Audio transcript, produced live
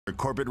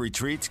corporate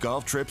retreats,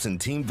 golf trips, and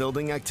team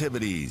building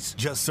activities.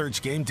 Just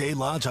search Game Day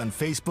Lodge on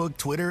Facebook,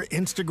 Twitter,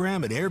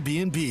 Instagram, and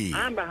Airbnb.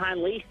 I'm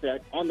behind Lisa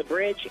on the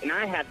bridge, and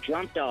I have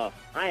jumped off.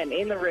 I am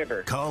in the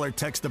river. Call or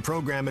text the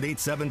program at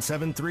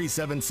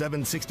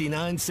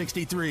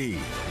 877-377-6963.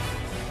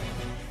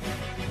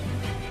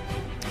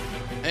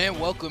 And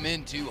welcome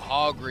into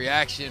Hog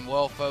Reaction.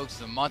 Well, folks,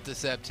 the month of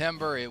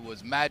September, it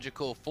was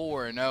magical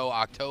 4-0.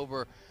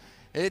 October,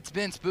 it's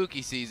been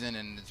spooky season,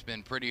 and it's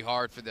been pretty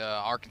hard for the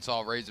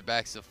Arkansas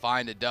Razorbacks to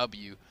find a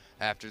W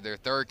after their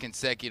third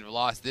consecutive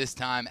loss, this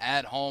time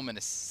at home in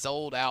a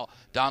sold-out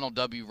Donald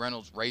W.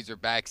 Reynolds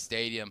Razorback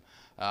Stadium.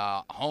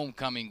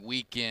 Homecoming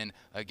weekend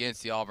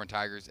against the Auburn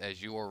Tigers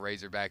as your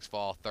Razorbacks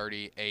fall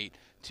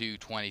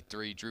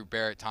 38-23. Drew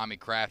Barrett, Tommy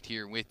Kraft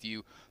here with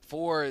you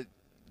for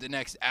the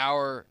next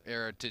hour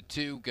or to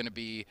two. Going to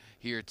be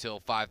here till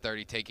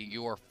 5:30, taking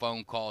your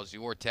phone calls,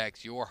 your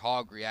texts, your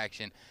Hog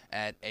Reaction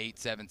at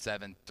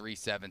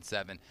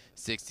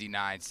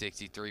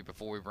 877-377-6963.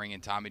 Before we bring in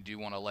Tommy, I do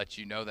want to let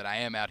you know that I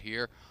am out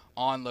here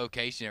on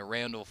location at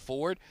Randall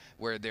Ford,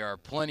 where there are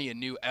plenty of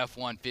new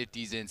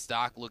F-150s in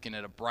stock. Looking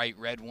at a bright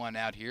red one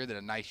out here that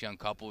a nice young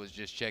couple is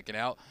just checking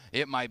out.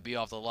 It might be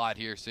off the lot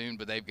here soon,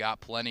 but they've got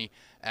plenty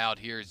out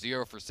here.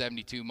 0 for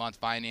 72 months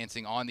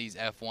financing on these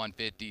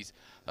F-150s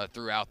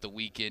throughout the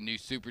weekend. New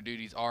Super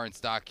Duties are in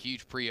stock.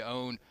 Huge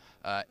pre-owned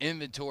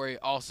inventory.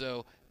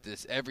 Also,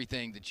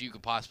 everything that you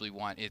could possibly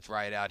want, it's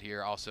right out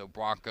here. Also,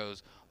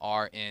 Broncos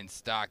are in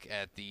stock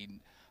at the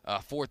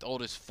fourth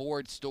oldest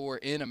Ford store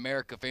in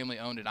America, family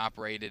owned and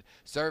operated,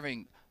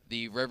 serving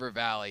the River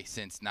Valley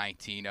since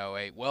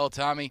 1908. Well,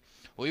 Tommy,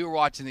 we were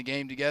watching the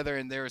game together,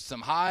 and there were some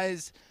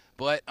highs,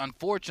 but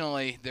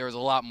unfortunately, there was a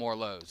lot more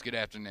lows. Good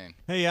afternoon.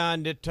 Hey,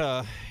 Jan,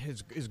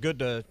 it's good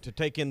to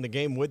take in the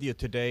game with you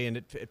today, and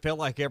it felt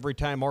like every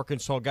time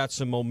Arkansas got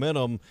some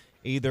momentum,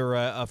 either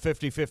a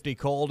 50-50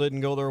 call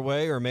didn't go their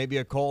way, or maybe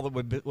a call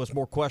that was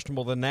more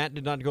questionable than that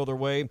did not go their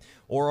way,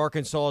 or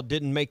Arkansas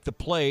didn't make the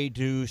play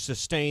to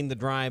sustain the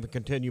drive and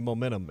continue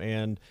momentum.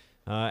 And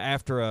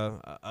after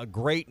a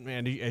great,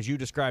 and as you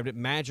described it,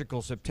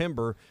 magical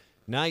September,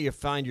 now you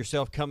find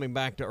yourself coming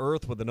back to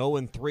earth with an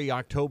 0-3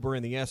 October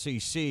in the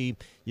SEC.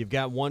 You've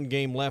got one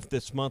game left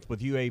this month with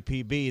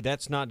UAPB.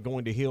 That's not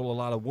going to heal a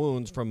lot of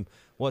wounds from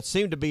what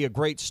seemed to be a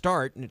great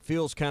start, and it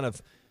feels kind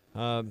of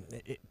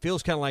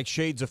like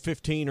shades of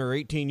 15 or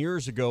 18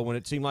 years ago when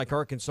it seemed like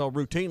Arkansas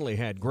routinely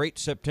had great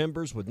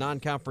Septembers with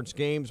non-conference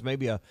games,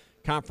 maybe a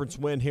conference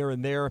win here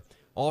and there,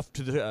 off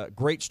to the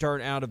great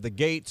start out of the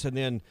gates, and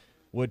then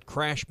would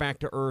crash back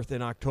to earth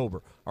in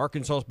October.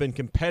 Arkansas's been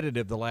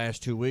competitive the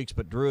last 2 weeks,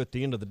 but Drew, at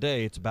the end of the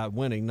day, it's about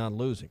winning, not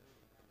losing.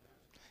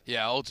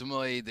 Yeah,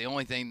 ultimately, the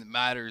only thing that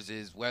matters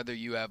is whether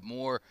you have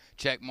more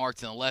check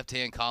marks in the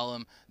left-hand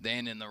column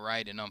than in the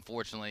right, and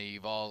unfortunately,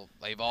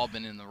 they've all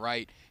been in the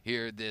right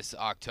here this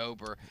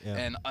October.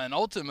 Yeah. And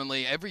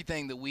ultimately,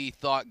 everything that we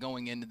thought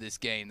going into this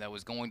game that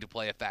was going to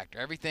play a factor,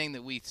 everything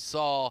that we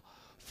saw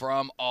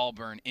from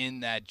Auburn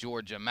in that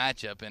Georgia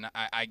matchup, and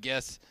I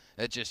guess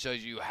that just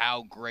shows you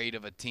how great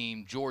of a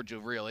team Georgia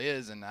really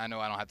is, and I know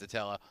I don't have to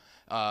tell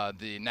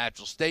the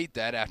natural state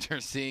that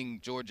after seeing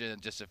Georgia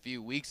just a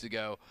few weeks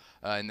ago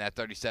in that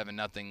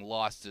 37-0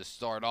 loss to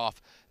start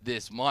off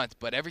this month.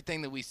 But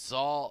everything that we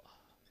saw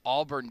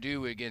Auburn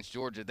do against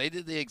Georgia, they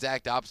did the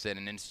exact opposite,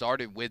 and then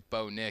started with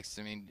Bo Nix.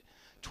 I mean,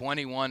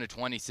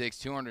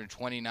 21-26,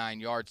 229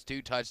 yards,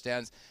 2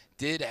 touchdowns.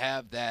 Did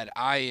have that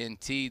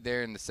INT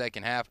there in the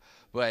second half,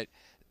 but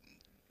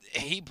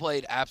he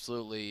played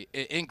absolutely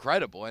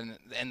incredible. And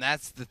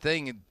that's the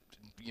thing,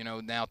 you know,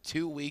 now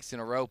 2 weeks in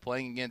a row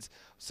playing against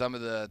some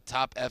of the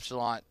top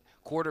echelon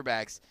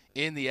quarterbacks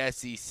in the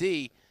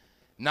SEC,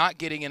 not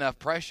getting enough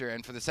pressure,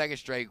 and for the second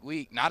straight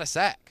week, not a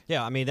sack.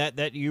 Yeah, I mean,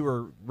 that you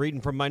were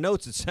reading from my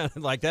notes, it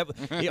sounded like that.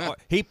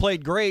 He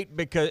played great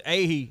because,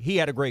 he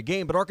had a great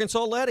game, but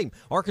Arkansas led him.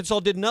 Arkansas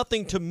did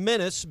nothing to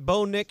menace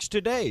Bo Nix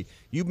today.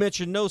 You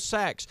mentioned no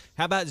sacks.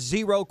 How about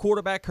 0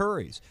 quarterback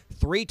hurries?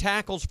 3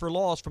 tackles for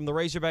loss from the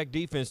Razorback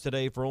defense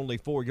today for only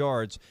 4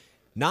 yards.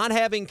 Not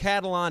having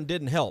Catalan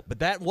didn't help, but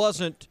that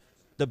wasn't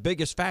the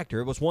biggest factor.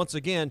 It was, once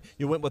again,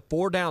 you went with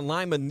 4 down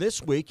linemen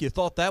this week. You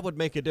thought that would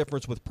make a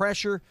difference with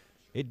pressure.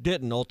 It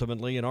didn't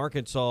ultimately, and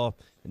Arkansas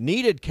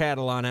needed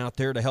Catalan out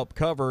there to help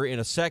cover in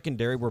a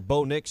secondary where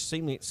Bo Nix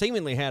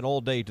seemingly had all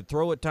day to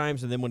throw at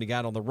times, and then when he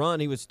got on the run,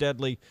 he was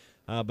deadly.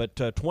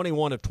 But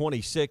 21 of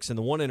 26, and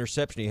the one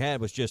interception he had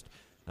was just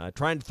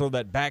trying to throw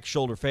that back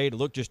shoulder fade. It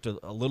looked just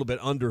a little bit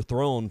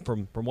underthrown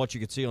from what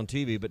you could see on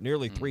TV, but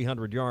nearly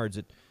 300 yards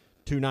at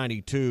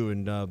 292,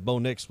 and Bo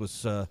Nix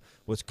was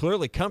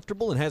clearly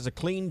comfortable and has a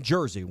clean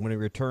jersey when he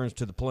returns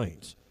to the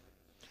Plains.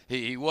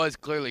 He was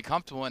clearly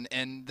comfortable,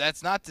 and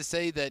that's not to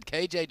say that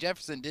K.J.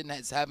 Jefferson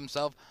didn't have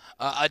himself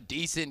a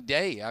decent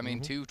day. I mean,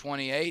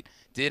 228,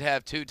 did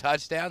have 2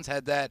 touchdowns,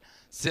 had that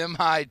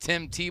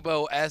semi-Tim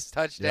Tebow-esque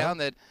touchdown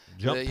that,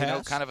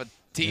 kind of a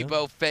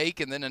Tebow fake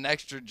and then an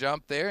extra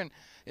jump there. And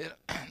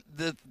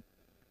the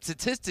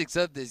statistics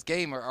of this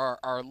game are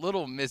a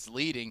little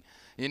misleading.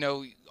 You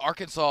know,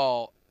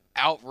 Arkansas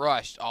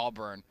outrushed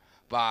Auburn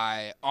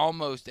by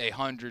almost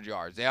 100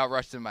 yards. They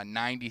outrushed them by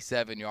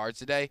 97 yards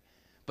today,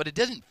 but it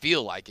doesn't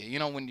feel like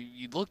it. When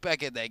you look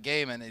back at that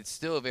game and it's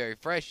still very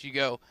fresh, you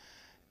go,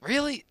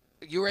 really?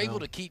 You were able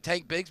to keep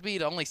Tank Bigsby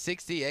to only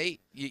 68?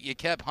 You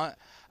kept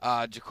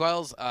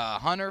Jaquel's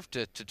Hunter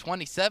to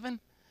 27?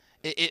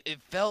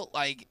 It felt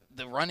like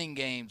the running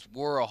games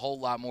were a whole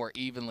lot more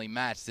evenly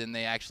matched than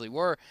they actually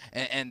were,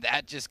 and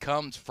that just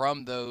comes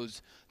from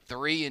those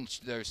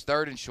those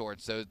third and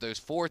shorts, those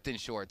fourth and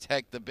shorts.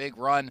 Heck, the big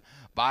run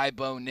by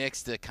Bo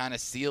Nix to kind of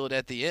seal it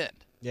at the end.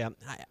 Yeah,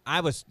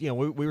 I was, we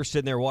were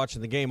sitting there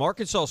watching the game.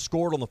 Arkansas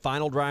scored on the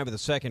final drive of the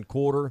second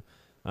quarter,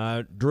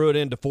 drew it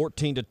into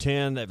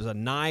 14-10. It was a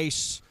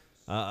nice,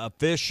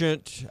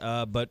 efficient,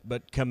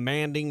 but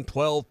commanding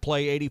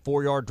 12-play,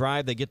 84-yard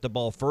drive. They get the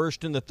ball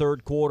first in the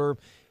third quarter.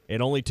 It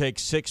only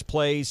takes 6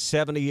 plays,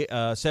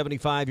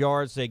 75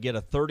 yards. They get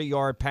a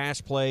 30-yard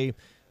pass play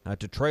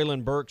to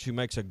Traylon Burks, who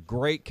makes a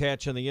great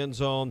catch in the end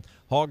zone.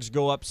 Hogs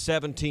go up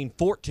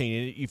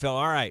 17-14. And you felt,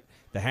 all right,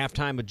 the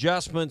halftime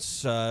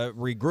adjustments,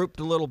 regrouped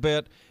a little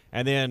bit,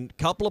 and then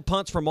a couple of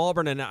punts from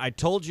Auburn. And I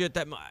told you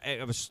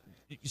I was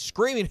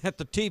screaming at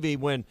the TV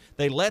when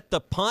they let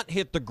the punt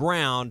hit the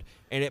ground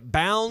and it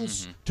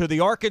bounds to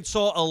the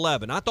Arkansas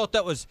 11. I thought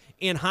that was,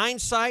 in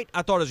hindsight,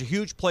 I thought it was a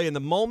huge play in the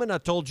moment. I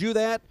told you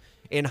that.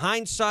 In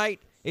hindsight,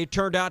 it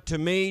turned out to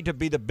me to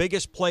be the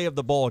biggest play of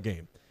the ball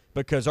game,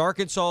 because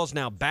Arkansas is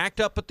now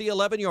backed up at the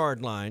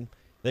 11-yard line.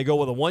 They go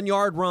with a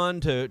 1-yard run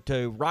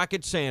to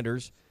Rocket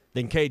Sanders.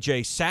 Then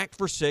KJ sacked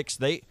for 6.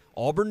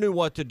 Auburn knew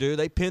what to do.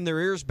 They pinned their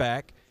ears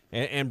back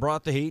and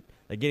brought the heat.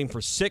 They get him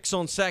for 6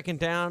 on second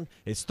down.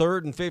 It's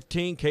 3rd and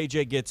 15.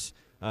 KJ gets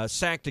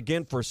sacked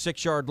again for a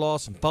 6-yard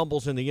loss and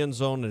fumbles in the end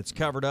zone, and it's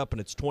covered up,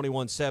 and it's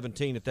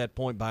 21-17 at that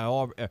point by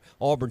Auburn.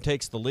 Auburn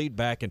takes the lead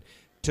back. And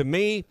to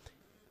me,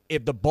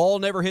 if the ball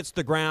never hits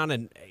the ground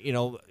and,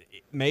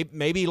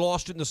 maybe he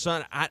lost it in the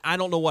sun, I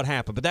don't know what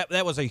happened. But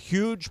that was a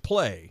huge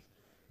play,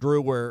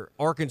 Drew, where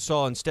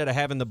Arkansas, instead of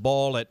having the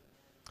ball at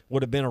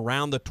would have been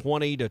around the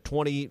 20 to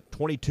 22,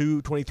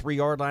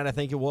 23-yard line, I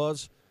think it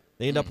was,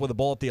 they end up with the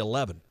ball at the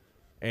 11.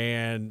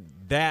 And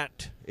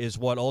that is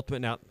what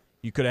ultimately – now,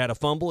 you could have had a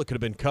fumble. It could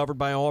have been covered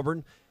by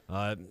Auburn.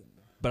 But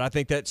I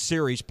think that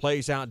series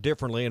plays out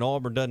differently, and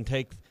Auburn doesn't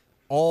take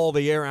all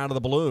the air out of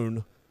the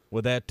balloon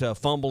with that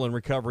fumble and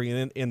recovery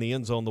in the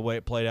end zone the way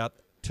it played out.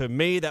 To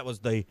me, that was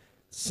the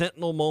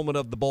sentinel moment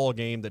of the ball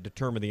game that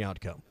determined the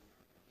outcome.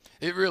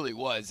 It really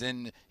was.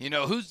 And,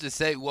 who's to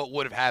say what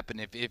would have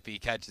happened if he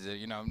catches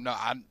it? No,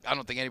 I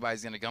don't think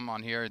anybody's going to come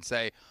on here and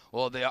say,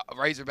 well, the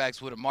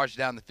Razorbacks would have marched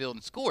down the field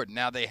and scored.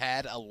 Now, they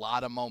had a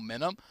lot of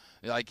momentum.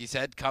 Like you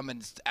said,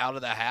 coming out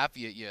of the half,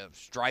 you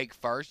strike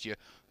first, you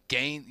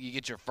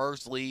get your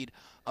first lead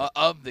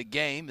of the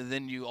game, and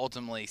then you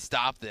ultimately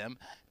stop them.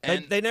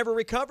 And they never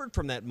recovered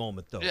from that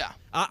moment, though. Yeah.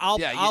 I'll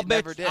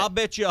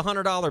bet you a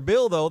 $100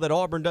 bill, though, that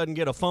Auburn doesn't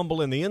get a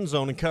fumble in the end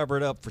zone and cover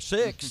it up for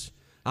 6.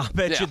 I'll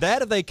bet you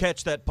that if they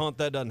catch that punt,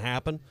 that doesn't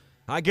happen.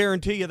 I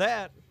guarantee you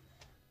that.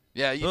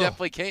 Yeah, you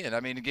definitely can. I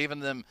mean,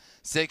 giving them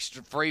 6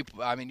 free.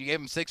 I mean, you gave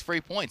them 6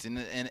 free points in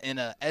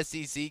a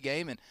SEC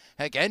game, and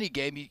heck, any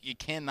game you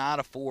cannot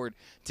afford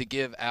to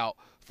give out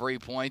free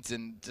points.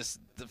 And just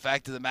the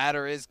fact of the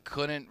matter is,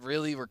 couldn't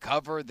really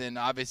recover. Then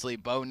obviously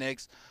Bo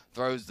Nix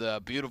throws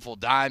the beautiful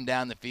dime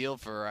down the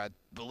field for I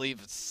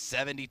believe a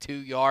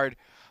 72-yard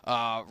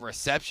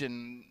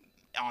reception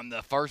on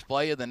the first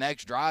play of the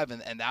next drive,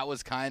 and that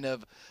was kind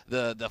of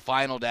the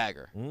final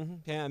dagger. Mm-hmm.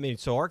 Yeah, I mean,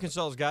 so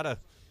Arkansas's got to,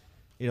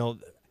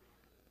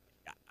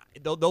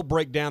 they'll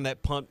break down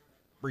that punt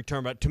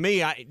return. But to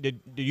me,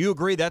 do you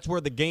agree that's where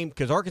the game,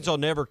 because Arkansas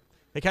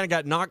they kind of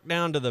got knocked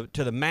down to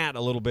the mat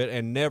a little bit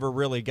and never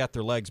really got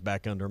their legs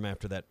back under them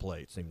after that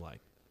play, it seemed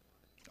like.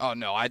 Oh,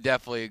 no, I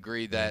definitely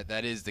agree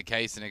that is the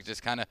case, and it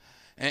just kind of –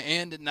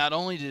 and not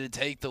only did it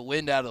take the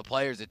wind out of the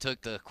players, it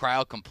took the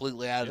crowd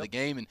completely out of the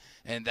game,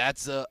 and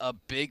that's a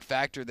big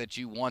factor that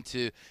you want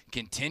to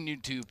continue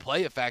to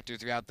play a factor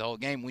throughout the whole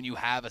game when you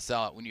have a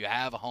sellout, when you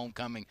have a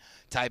homecoming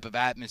type of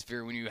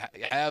atmosphere, when you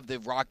have the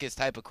raucous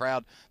type of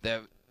crowd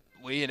that –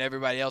 we and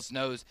everybody else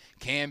knows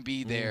can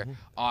be there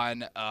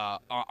on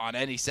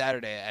any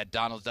Saturday at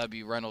Donald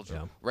W. Reynolds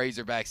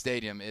Razorback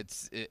Stadium.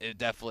 It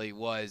definitely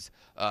was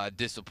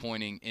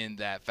disappointing in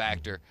that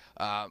factor.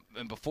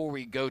 And before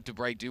we go to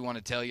break, do want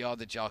to tell y'all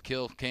that y'all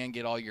can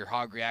get all your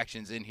hog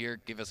reactions in here.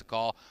 Give us a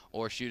call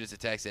or shoot us a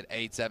text at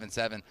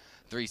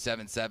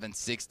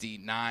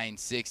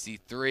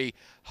 877-377-6963.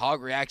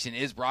 Hog Reaction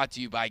is brought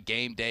to you by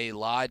Game Day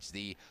Lodge,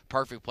 the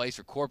perfect place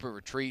for corporate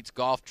retreats,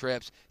 golf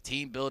trips,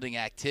 team building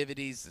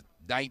activities.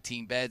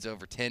 19 beds,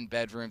 over 10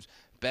 bedrooms,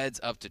 beds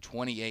up to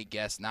 28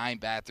 guests, 9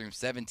 bathrooms,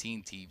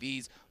 17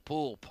 TVs,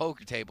 pool,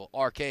 poker table,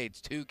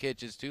 arcades, 2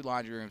 kitchens, 2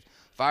 laundry rooms,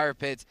 fire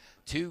pits,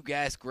 2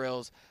 gas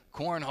grills,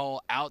 cornhole,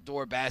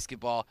 outdoor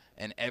basketball,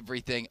 and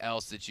everything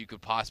else that you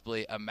could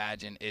possibly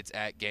imagine. It's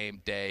at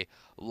Game Day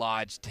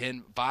Lodge.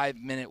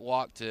 5-minute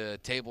walk to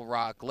Table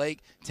Rock Lake,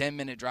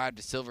 10-minute drive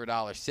to Silver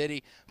Dollar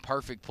City.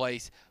 Perfect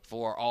place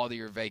for all of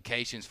your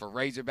vacations for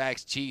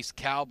Razorbacks, Chiefs,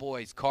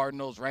 Cowboys,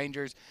 Cardinals,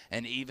 Rangers,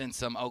 and even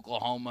some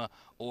Oklahoma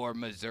or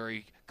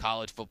Missouri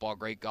college football.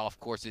 Great golf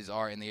courses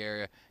are in the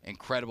area.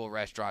 Incredible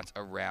restaurants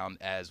around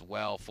as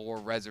well. For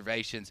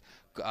reservations,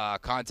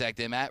 contact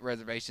them at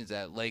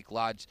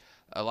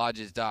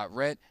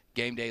reservations@lakelodges.rent.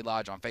 Game Day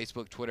Lodge on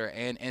Facebook, Twitter,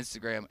 and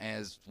Instagram,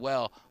 as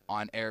well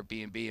on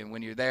Airbnb. And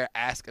when you're there,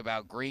 ask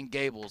about Green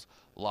Gables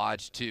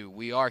Lodge 2.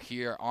 We are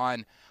here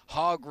on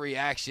Hog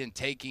Reaction,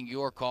 taking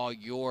your call,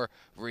 your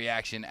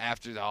reaction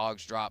after the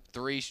Hogs drop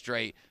 3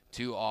 straight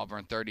to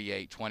Auburn,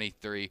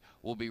 38-23.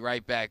 We'll be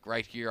right back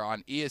right here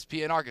on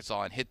ESPN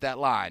Arkansas and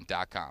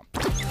hitthatline.com.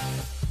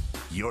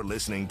 You're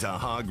listening to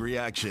Hog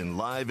Reaction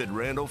live at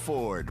Randall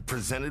Ford,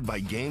 presented by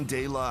Game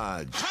Day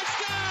Lodge.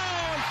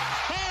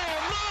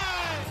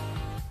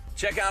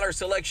 Check out our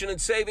selection and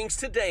savings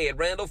today at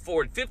Randall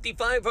Ford,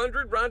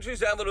 5500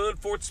 Rogers Avenue in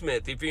Fort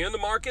Smith. If you're in the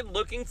market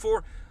looking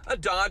for a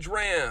Dodge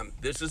Ram,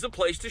 this is a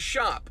place to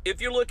shop.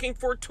 If you're looking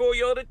for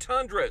Toyota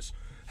Tundras,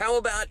 how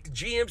about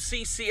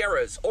GMC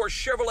Sierras or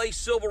Chevrolet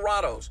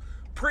Silverados,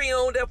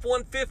 pre-owned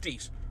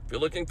F-150s? If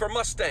you're looking for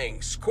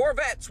Mustangs,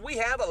 Corvettes, we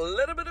have a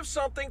little bit of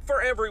something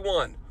for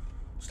everyone.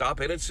 Stop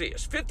in and see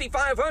us,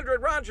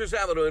 5500 Rogers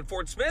Avenue in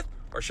Fort Smith,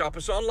 or shop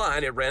us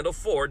online at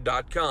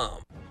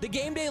randallford.com. The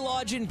Game Day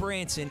Lodge in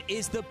Branson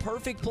is the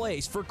perfect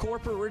place for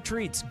corporate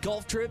retreats,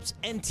 golf trips,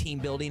 and team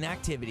building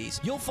activities.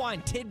 You'll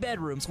find 10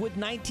 bedrooms with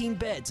 19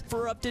 beds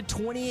for up to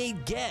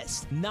 28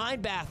 guests,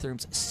 9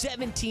 bathrooms,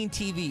 17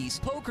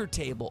 TVs, poker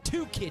table,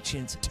 2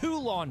 kitchens, 2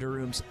 laundry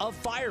rooms, a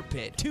fire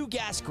pit, 2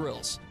 gas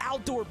grills,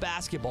 outdoor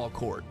basketball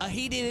court, a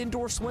heated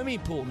indoor swimming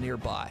pool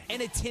nearby,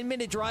 and a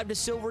 10-minute drive to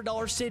Silver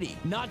Dollar City.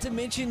 Not to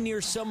mention near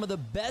some of the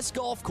best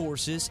golf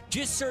courses.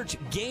 Just search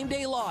Game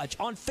Day Lodge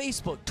on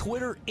Facebook,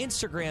 Twitter,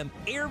 Instagram,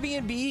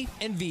 Airbnb,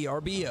 and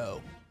VRBO.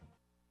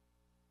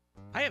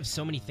 I have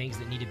so many things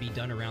that need to be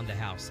done around the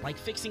house, like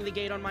fixing the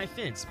gate on my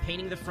fence,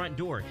 painting the front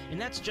door, and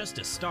that's just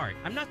a start.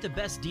 I'm not the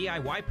best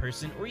DIY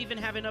person or even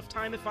have enough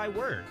time if I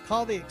were.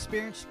 Call the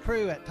experienced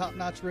crew at Top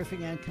Notch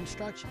Roofing and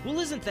Construction. Well,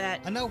 isn't that...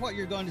 I know what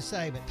you're going to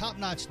say, but Top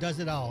Notch does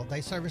it all.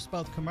 They service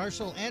both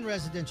commercial and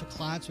residential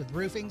clients with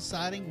roofing,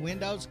 siding,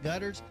 windows,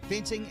 gutters,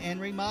 fencing,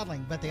 and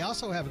remodeling. But they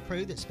also have a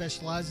crew that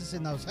specializes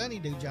in those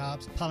honeydew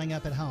jobs piling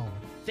up at home.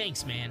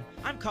 Thanks, man.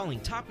 I'm calling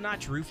Top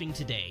Notch Roofing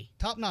today.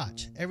 Top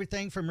Notch.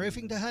 Everything from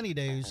roofing to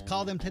honeydews.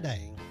 Call them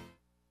today.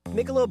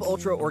 Michelob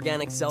Ultra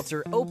Organic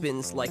Seltzer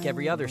opens like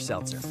every other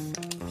seltzer.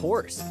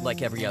 Pours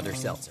like every other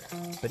seltzer.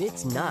 But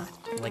it's not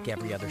like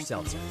every other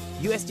seltzer.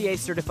 USDA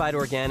certified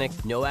organic,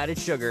 no added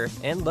sugar,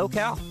 and low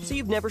cal. So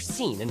you've never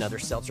seen another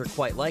seltzer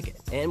quite like it.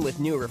 And with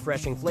new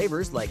refreshing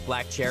flavors like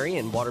black cherry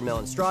and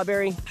watermelon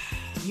strawberry,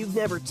 you've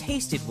never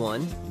tasted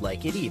one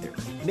like it either.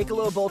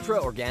 Michelob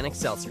Ultra Organic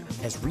Seltzer,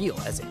 as real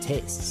as it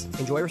tastes.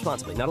 Enjoy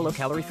responsibly, not a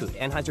low-calorie food.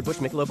 Anheuser-Busch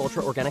Michelob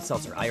Ultra Organic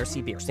Seltzer,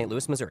 IRC Beer, St.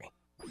 Louis, Missouri.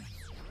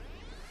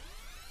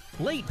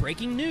 Late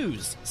breaking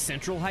news.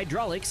 Central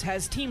Hydraulics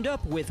has teamed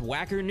up with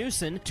Wacker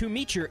Neuson to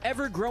meet your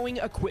ever-growing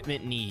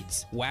equipment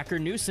needs. Wacker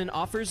Neuson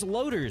offers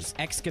loaders,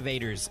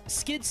 excavators,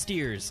 skid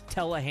steers,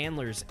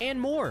 telehandlers,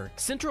 and more.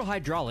 Central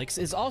Hydraulics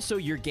is also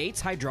your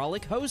Gates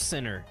Hydraulic Hose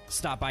Center.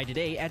 Stop by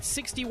today at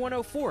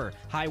 6104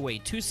 Highway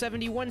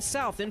 271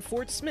 South in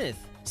Fort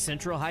Smith.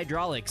 Central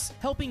Hydraulics,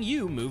 helping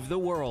you move the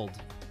world.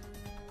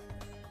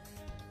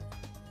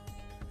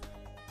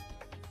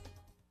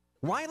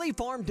 Riley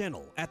Farm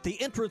Dental, at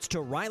the entrance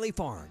to Riley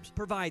Farms,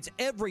 provides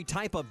every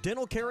type of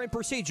dental care and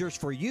procedures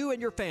for you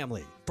and your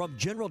family. From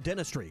general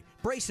dentistry,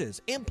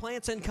 braces,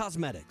 implants, and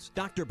cosmetics,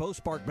 Dr. Bo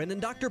Sparkman and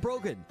Dr.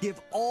 Brogan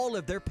give all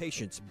of their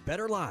patients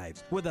better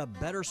lives with a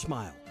better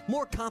smile,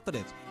 more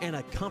confidence, and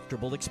a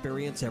comfortable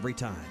experience every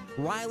time.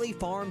 Riley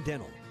Farm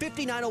Dental,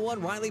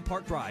 5901 Riley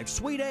Park Drive,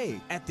 Suite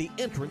A, at the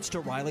entrance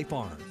to Riley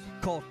Farms.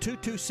 Call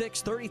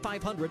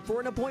 226-3500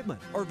 for an appointment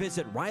or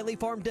visit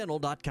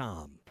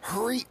RileyFarmDental.com.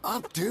 Hurry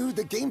up, dude.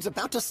 The game's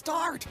about to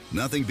start.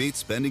 Nothing beats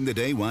spending the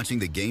day watching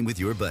the game with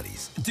your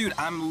buddies. Dude,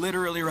 I'm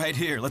literally right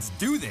here. Let's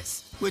do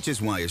this. Which is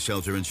why a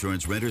shelter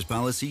insurance renter's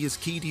policy is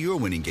key to your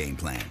winning game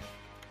plan.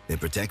 It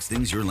protects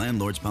things your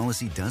landlord's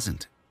policy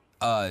doesn't.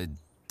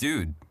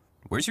 Dude,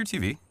 where's your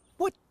TV?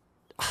 What?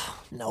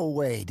 No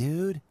way,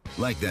 dude.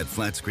 Like that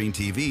flat screen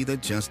TV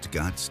that just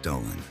got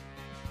stolen.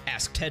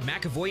 Ask Ted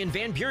McAvoy in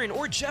Van Buren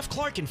or Jeff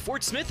Clark in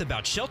Fort Smith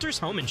about Shelter's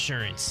home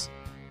insurance.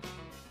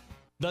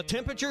 The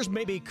temperatures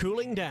may be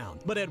cooling down,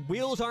 but at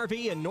Wheels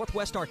RV in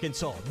Northwest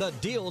Arkansas, the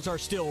deals are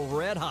still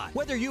red hot.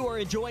 Whether you are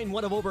enjoying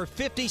one of over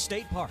 50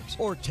 state parks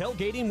or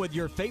tailgating with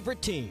your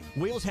favorite team,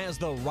 Wheels has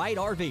the right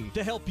RV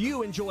to help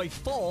you enjoy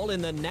fall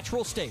in the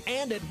natural state.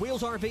 And at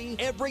Wheels RV,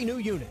 every new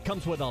unit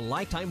comes with a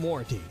lifetime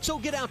warranty. So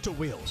get out to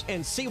Wheels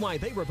and see why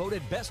they were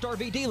voted best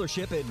RV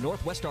dealership in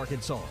Northwest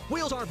Arkansas.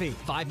 Wheels RV,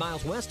 5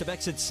 miles west of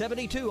exit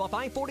 72 off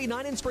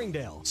I-49 in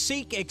Springdale.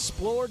 Seek,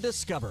 explore,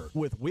 discover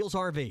with Wheels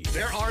RV.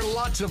 There are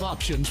lots of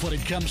options options when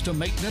it comes to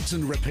maintenance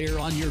and repair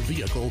on your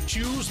vehicle,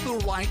 choose the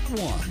right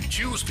one.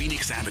 Choose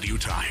Phoenix Avenue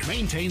Tire.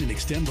 Maintain and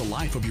extend the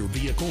life of your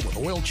vehicle with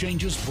oil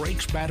changes,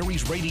 brakes,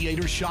 batteries,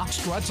 radiators, shocks,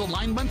 struts,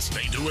 alignments.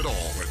 They do it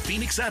all with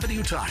Phoenix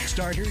Avenue Tire.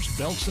 Starters,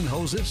 belts and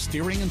hoses,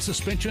 steering and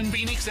suspension.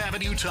 Phoenix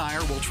Avenue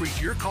Tire will treat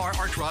your car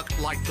or truck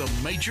like the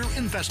major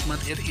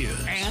investment it is.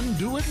 And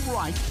do it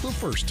right the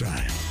first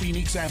time.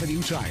 Phoenix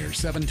Avenue Tire,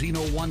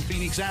 1701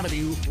 Phoenix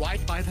Avenue,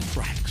 right by the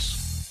tracks.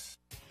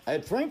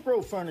 At Frank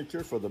Rowe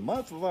Furniture for the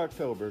month of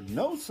October,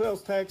 no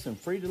sales tax and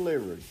free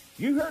delivery.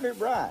 You heard it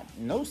right,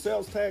 no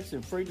sales tax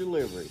and free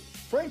delivery.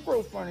 Frank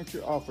Rowe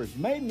Furniture offers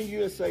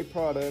made-in-the-USA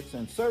products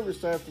and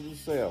service after the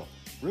sale.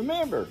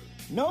 Remember,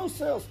 no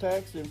sales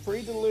tax and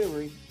free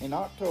delivery in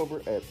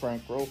October at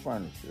Frank Rowe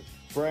Furniture.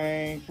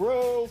 Frank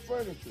Rowe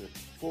Furniture,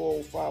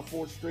 405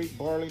 4th Street,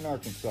 Barling,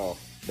 Arkansas.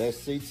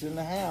 Best seats in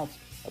the house.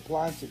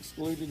 Appliance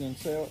excluded in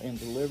sale and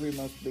delivery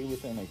must be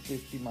within a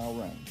 50-mile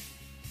range.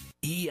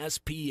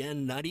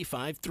 ESPN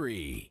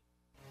 95.3.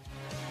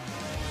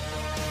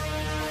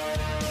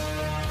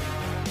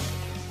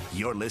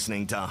 You're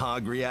listening to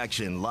Hog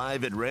Reaction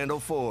live at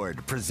Randall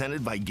Ford,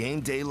 presented by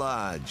Game Day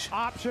Lodge.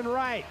 Option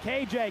right,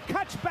 KJ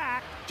cuts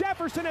back,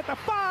 Jefferson at the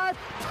 5,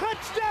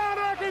 touchdown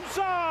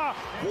Arkansas!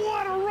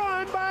 What a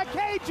run by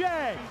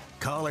KJ!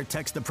 Call or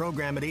text the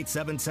program at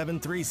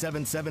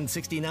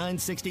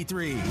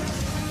 877-377-6963.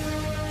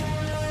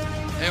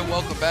 And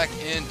welcome back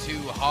into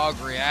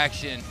Hog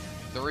Reaction.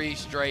 3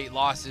 straight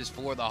losses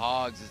for the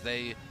Hogs as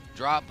they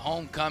drop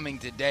homecoming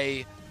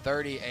today,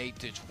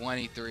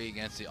 38-23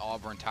 against the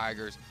Auburn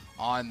Tigers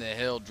on the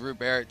Hill. Drew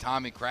Barrett,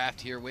 Tommy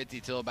Kraft here with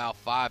you till about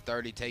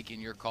 5:30,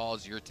 taking your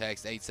calls, your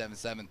text,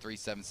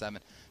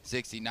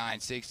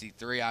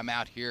 877-377-6963. I'm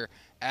out here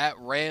at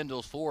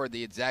Randall's Ford,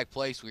 the exact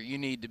place where you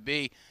need to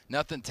be.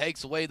 Nothing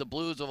takes away the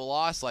blues of a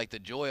loss like the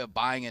joy of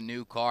buying a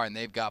new car, and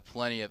they've got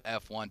plenty of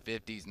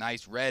F-150s.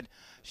 Nice red,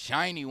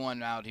 shiny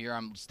one out here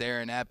I'm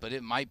staring at, but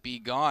it might be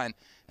gone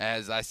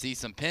as I see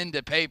some pen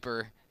to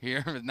paper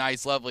here. A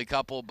nice, lovely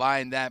couple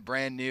buying that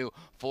brand new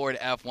Ford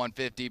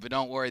F-150, but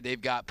don't worry, they've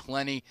got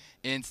plenty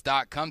in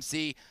stock. Come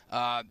see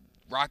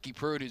Rocky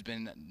Pruitt, who's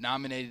been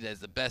nominated as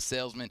the best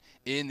salesman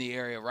in the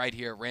area right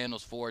here at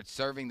Randall's Ford,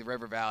 serving the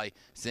River Valley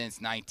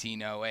since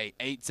 1908.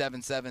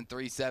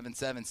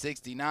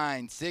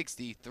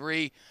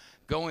 877-377-6963.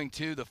 Going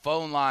to the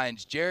phone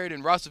lines. Jared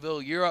in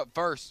Russellville, you're up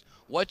first.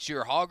 What's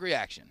your Hog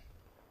Reaction?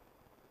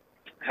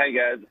 Hey,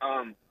 guys.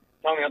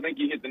 Tommy, I think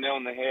you hit the nail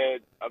on the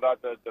head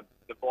about the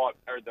block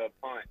or the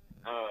punt.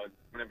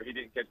 Whenever he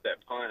didn't catch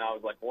that punt, I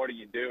was like, "What are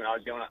you doing?" I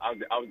was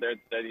there at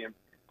the stadium.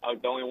 I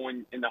was the only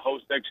one in the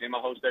host section. In my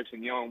host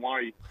section, yelling, "Why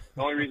are you?"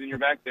 The only reason you're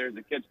back there is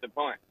to catch the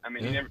punt. I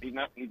mean, he's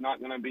not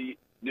going to be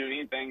doing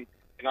anything.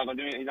 He's not going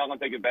to do anything. He's not going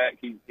to take it back.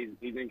 He's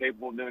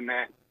incapable of doing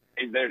that.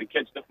 He's there to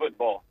catch the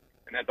football,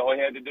 and that's all he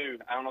had to do.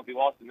 I don't know if he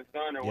lost in the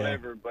sun or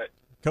whatever, but.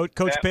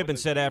 Coach Pippen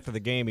said after the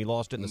game he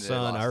lost it in the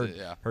sun. I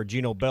heard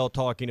Gino Bell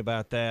talking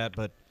about that,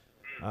 but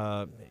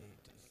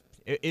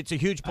it's a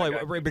huge play.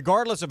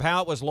 Regardless of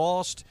how it was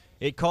lost,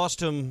 it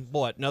cost him,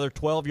 another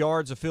 12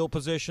 yards of field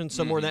position,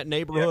 somewhere in that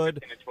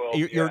neighborhood.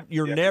 Yeah,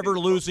 you're never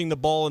losing the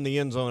ball in the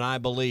end zone, I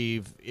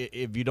believe,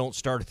 if you don't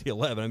start at the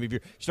 11. I mean, if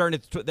you're starting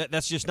at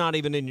that's just not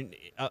even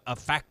a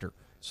factor.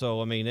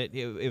 So, I mean,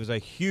 it was a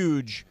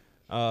huge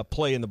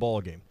play in the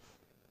ball game.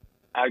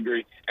 I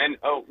agree. And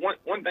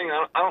one thing,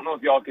 I don't know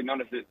if y'all could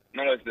notice it.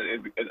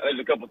 There's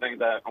a couple things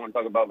that I want to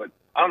talk about, but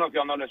I don't know if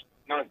y'all noticed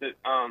it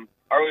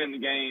early in the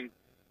game.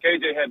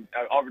 KJ had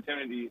an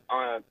opportunity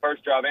on a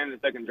first drive and the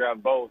second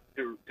drive both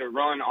to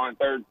run on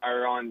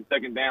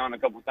second down a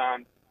couple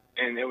times,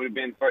 and it would have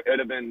been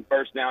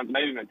first down,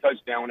 maybe even a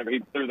touchdown whenever he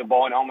threw the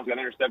ball and almost got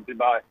intercepted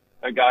by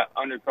a guy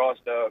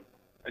undercrossed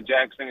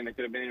Jackson, and it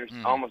could have been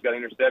almost got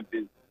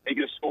intercepted. He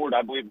could have scored,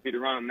 I believe, if he'd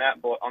have run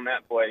on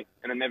that play.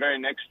 And then the very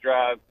next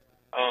drive.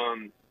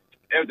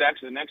 It was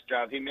actually the next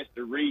drive. He missed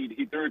the read.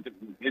 He threw it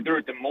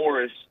to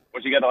Morris,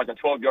 which he got like a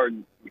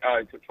 12-yard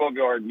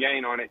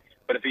gain on it.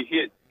 But if he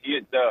hit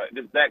the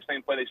exact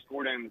same play they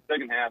scored in the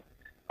second half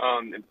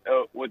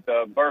with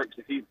Burks,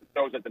 if he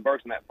throws at the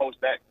Burks in that post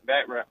that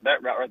route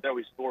right there,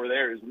 we score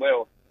there as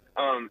well.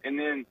 And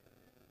then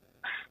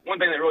one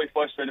thing that really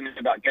frustrated me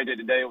about KJ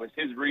today was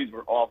his reads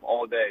were off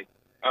all day.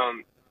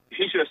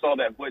 He should have saw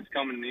that blitz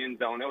coming in the end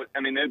zone.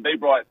 They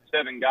brought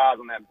 7 guys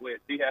on that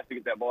blitz. He has to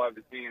get that ball out of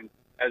his hands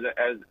as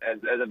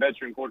a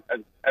veteran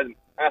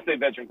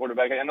veteran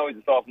quarterback. I know he's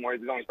a sophomore;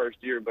 he's only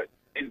first year, but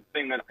he's the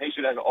thing that he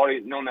should have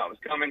already known that was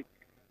coming.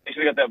 He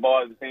should have got that ball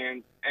out of his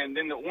hands. And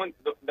then the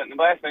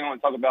last thing I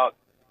want to talk about,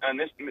 and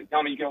this,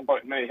 Tommy, you can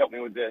maybe help me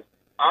with this.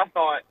 I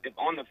thought if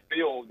on the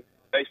field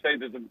they say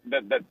that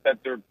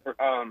their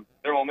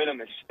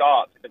momentum is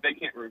stopped, that they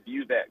can't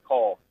review that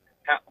call.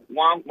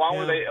 Why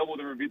were they able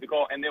to review the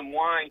call? And then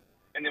why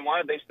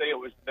did they say it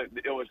was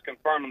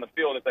confirmed on the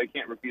field if they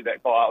can't review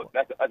that call?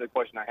 That's a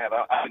question I have.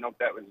 I don't know if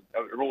that was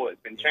a rule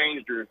that's been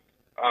changed or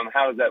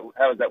how does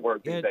that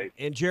work these days?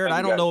 And Jared,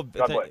 I don't know.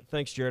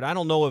 Thanks, Jared. I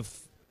don't know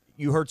if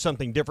you heard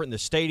something different in the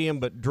stadium,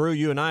 but Drew,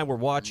 you and I were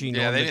watching.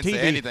 Yeah, on they the didn't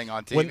TV. say anything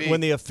on TV when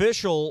the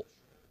official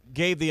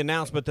gave the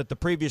announcement that the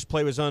previous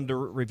play was under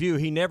review,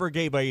 he never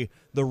gave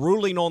the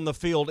ruling on the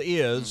field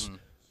is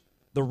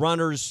the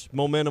runner's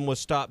momentum was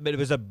stopped, but it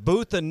was a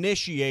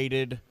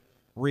booth-initiated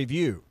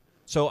review.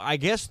 So I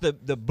guess the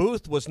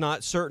booth was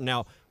not certain.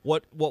 Now,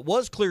 what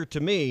was clear to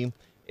me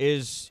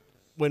is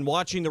when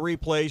watching the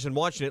replays and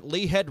watching it,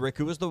 Lee Hedrick,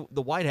 who was the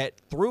white hat,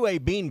 threw a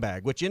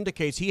beanbag, which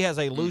indicates he has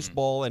a loose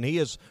ball and he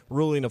is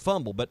ruling a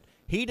fumble. But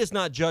he does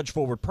not judge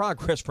forward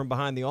progress from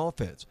behind the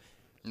offense.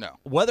 No.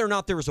 Whether or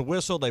not there was a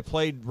whistle, they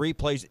played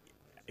replays,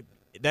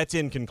 that's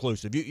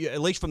inconclusive.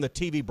 At least from the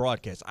TV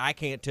broadcast, I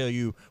can't tell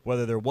you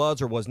whether there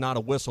was or was not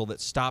a whistle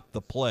that stopped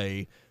the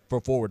play for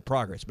forward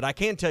progress. But I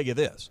can tell you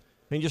this.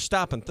 I mean, just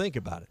stop and think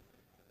about it.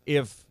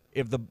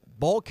 If the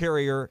ball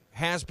carrier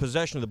has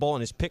possession of the ball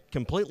and is picked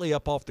completely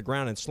up off the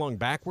ground and slung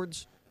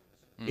backwards,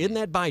 isn't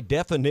that by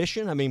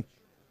definition? I mean,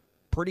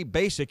 pretty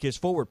basic. His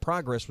forward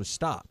progress was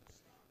stopped.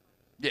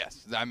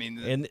 Yes. I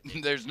mean,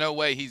 there's no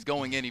way he's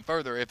going any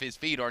further if his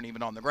feet aren't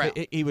even on the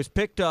ground. He was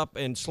picked up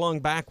and slung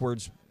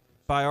backwards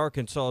by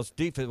Arkansas's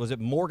defense. Was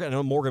it Morgan? I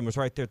know Morgan was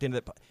right there at the end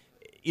of that.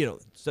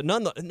 So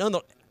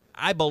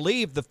I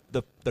believe the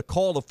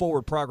call to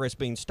forward progress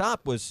being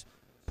stopped was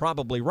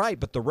probably right,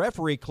 but the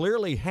referee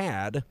clearly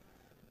had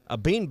a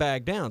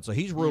beanbag down, so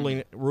he's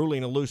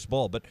ruling a loose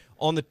ball. But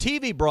on the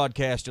TV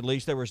broadcast, at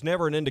least, there was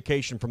never an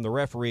indication from the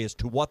referee as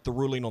to what the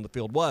ruling on the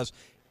field was.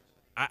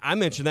 I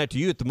mentioned that to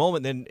you at the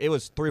moment, then it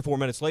was 3 or 4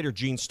 minutes later,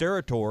 Gene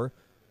Steratore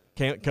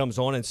comes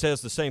on and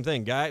says the same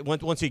thing.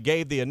 Once he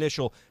gave the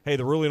initial, hey,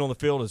 the ruling on the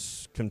field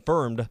is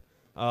confirmed,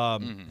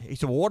 he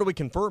said, well, what are we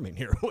confirming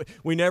here?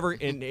 We never,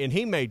 and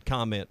he made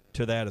comment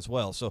to that as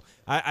well. So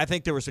I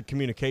think there was a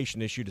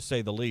communication issue, to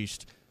say the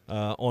least,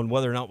 on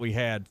whether or not we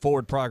had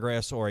forward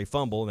progress or a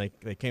fumble, and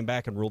they came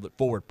back and ruled that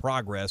forward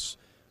progress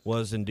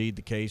was indeed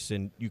the case,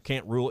 and you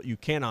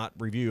cannot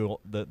review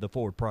the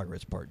forward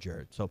progress part,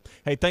 Jared. So,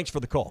 hey, thanks for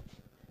the call.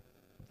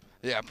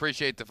 Yeah, I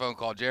appreciate the phone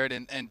call, Jared.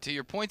 And to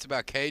your points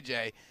about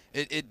KJ,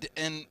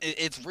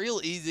 it's real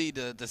easy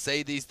to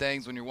say these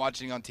things when you're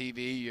watching on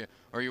TV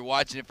or you're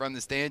watching it from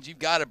the stands. You've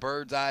got a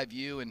bird's eye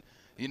view, and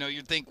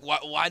you think,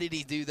 why did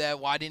he do that?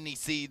 Why didn't he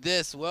see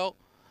this? Well,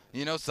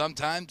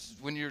 sometimes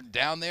when you're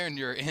down there and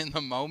you're in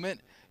the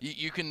moment,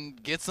 you can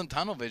get some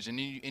tunnel vision,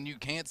 and you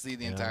can't see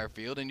the entire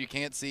field, and you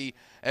can't see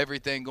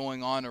everything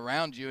going on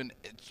around you, and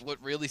it's what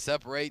really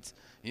separates,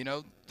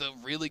 the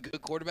really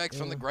good quarterbacks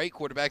from the great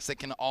quarterbacks that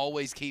can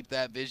always keep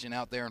that vision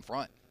out there in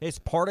front. It's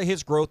part of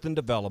his growth and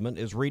development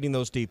is reading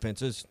those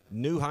defenses.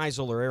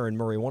 Neuheisel or Aaron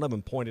Murray, one of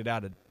them pointed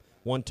out at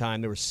one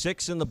time there were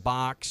 6 in the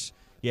box.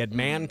 You had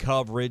man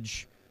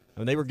coverage.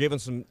 And they were given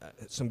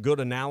some good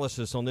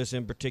analysis on this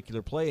in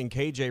particular play, and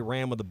KJ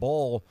ran with the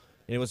ball,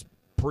 and it was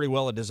pretty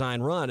well a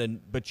design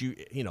run. But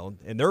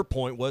and their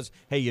point was,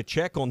 hey, you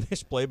check on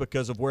this play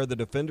because of where the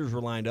defenders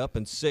were lined up,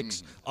 and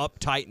 6 up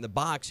tight in the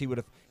box, he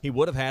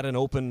would have had an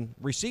open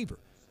receiver.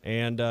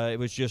 And it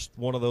was just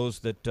one of those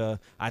that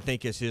I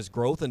think is his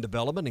growth and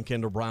development, and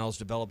Kendall Briles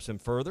develops him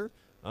further.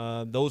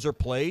 Those are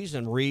plays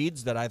and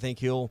reads that I think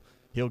he'll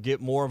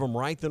get more of them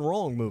right than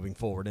wrong moving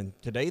forward. And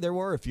today there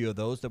were a few of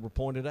those that were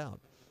pointed out.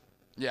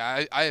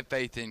 Yeah, I have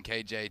faith in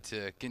KJ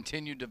to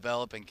continue to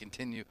develop and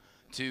continue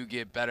to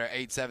get better.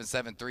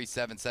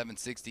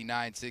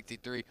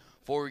 877-377-6963.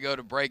 Before we go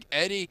to break,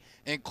 Eddie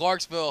in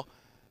Clarksville,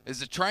 is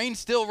the train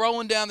still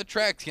rolling down the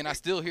tracks? Can I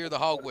still hear the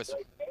hog whistle?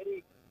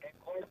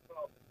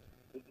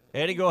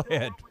 Eddie, go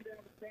ahead.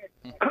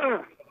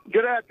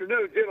 Good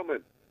afternoon,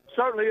 gentlemen.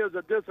 Certainly is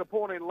a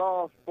disappointing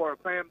loss for our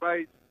fan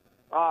base.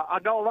 I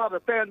know a lot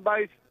of the fan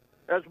base,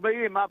 as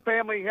me and my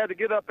family, had to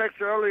get up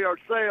extra early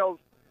ourselves.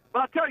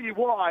 But I tell you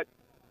what,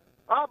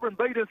 Auburn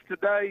beat us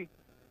today,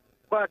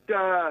 but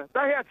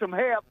they had some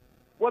help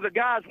with the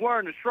guys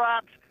wearing the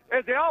stripes,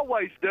 as they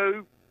always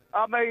do.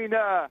 I mean,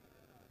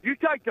 you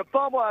take the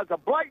fumble as a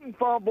blatant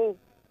fumble,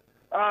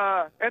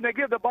 and they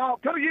give the ball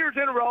 2 years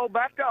in a row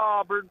back to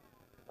Auburn.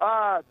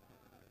 I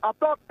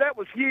thought that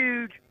was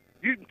huge.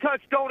 You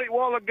touched on it a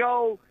while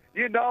ago.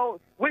 We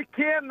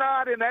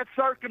cannot, in that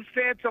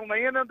circumstance on the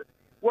end of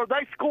where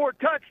they score a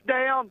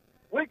touchdown,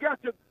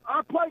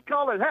 our play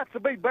calling has to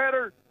be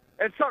better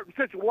in certain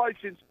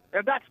situations,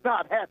 and that's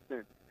not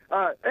happening.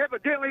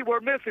 Evidently,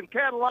 we're missing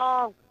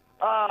Catalan.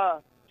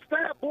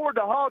 Stay aboard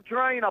the hog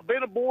train. I've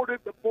been aboard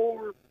it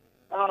before.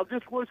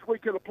 Just wish we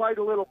could have played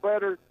a little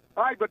better.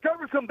 All right, but there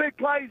were some big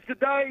plays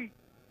today.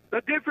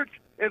 The difference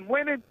in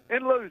winning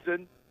and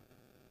losing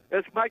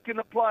is making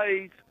the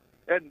plays,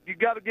 and you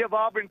got to give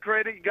Auburn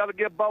credit. You got to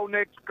give Bo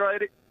Nix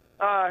credit.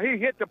 He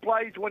hit the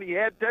plays when he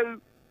had to,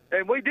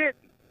 and we didn't.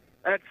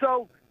 And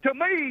so, to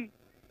me,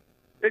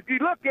 if you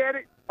look at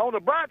it on the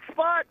bright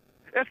spot,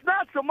 it's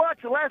not so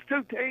much the last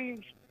 2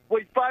 teams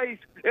we face.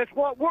 It's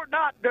what we're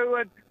not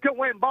doing to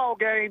win ball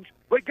games.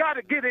 We got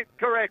to get it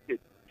corrected.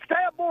 Stay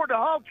aboard the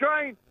hog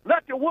train.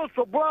 Let the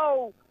whistle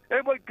blow,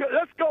 and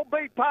let's go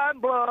beat Pine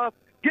Bluff.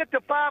 Get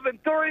to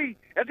 5-3,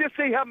 and just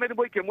see how many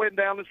we can win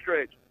down the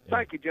stretch.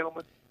 Thank you,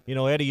 gentlemen.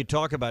 Eddie, you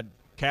talk about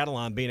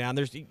Catalan being out.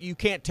 You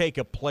can't take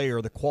a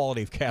player the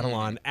quality of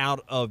Catalan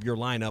out of your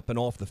lineup and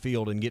off the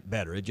field and get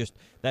better.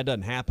 That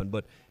doesn't happen.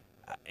 But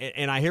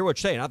and I hear what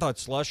you're saying. I thought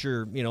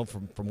Slusher,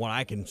 from what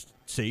I can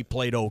see,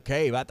 played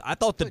okay. But I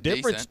thought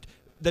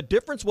the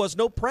difference was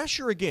no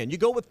pressure again. You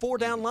go with 4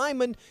 down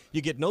linemen,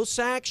 you get no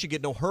sacks, you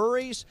get no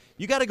hurries.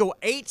 You got to go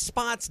 8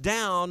 spots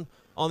down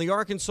on the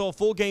Arkansas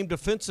full game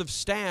defensive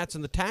stats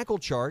and the tackle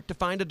chart to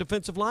find a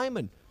defensive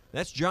lineman.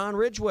 That's John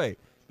Ridgway.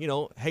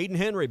 Hayden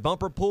Henry,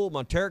 Bumper Poole,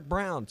 Monteric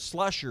Brown,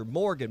 Slusher,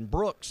 Morgan,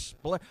 Brooks.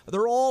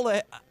 They're all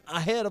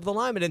ahead of the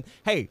linemen. And,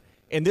 hey,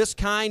 in this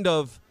kind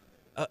of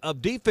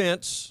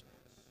defense,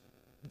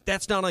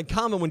 that's not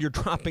uncommon when you're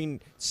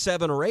dropping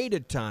 7 or 8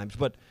 at times.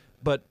 But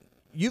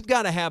you've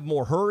got to have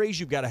more hurries.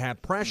 You've got to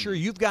have pressure.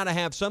 You've got to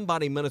have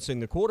somebody menacing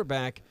the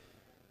quarterback.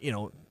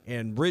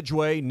 And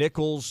Ridgway,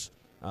 Nichols,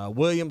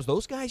 Williams,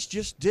 those guys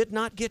just did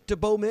not get to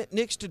Bo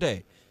Nix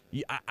today.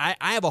 I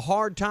have a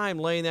hard time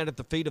laying that at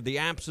the feet of the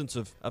absence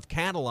of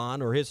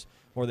Catalon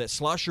or that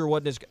Slusher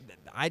wasn't as good.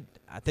 I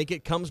think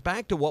it comes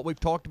back to what we've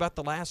talked about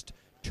the last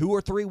 2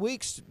 or 3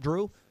 weeks,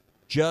 Drew.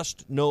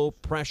 Just no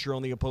pressure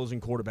on the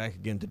opposing quarterback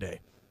again today.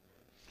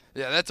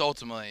 Yeah, that's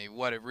ultimately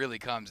what it really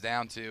comes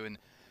down to. And,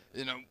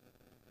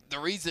 the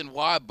reason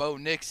why Bo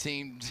Nix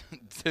seemed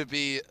to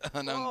be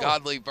an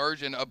ungodly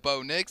version of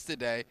Bo Nix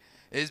today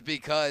is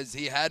because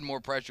he had more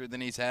pressure than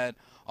he's had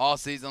all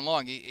season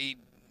long.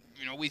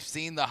 We've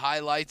seen the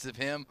highlights of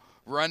him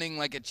running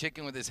like a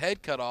chicken with his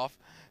head cut off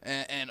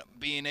and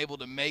being able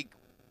to make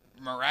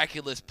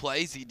miraculous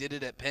plays. He did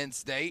it at Penn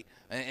State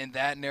in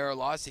that narrow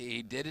loss.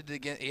 He did it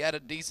again. He had a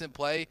decent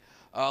play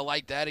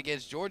like that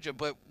against Georgia.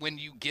 But when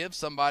you give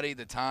somebody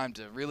the time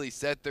to really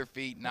set their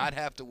feet, not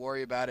have to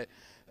worry about it,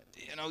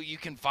 you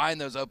can find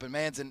those open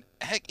mans. And,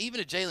 heck, even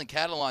if Jalen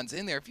Catalon's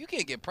in there, if you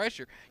can't get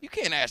pressure, you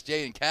can't ask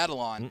Jalen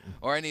Catalon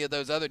or any of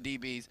those other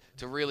DBs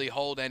to really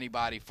hold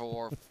anybody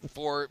for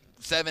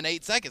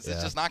 7-8 seconds.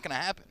 It's just not going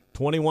to happen.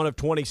 21 of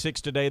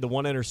 26 today, the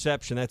 1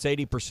 interception. That's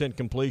 80%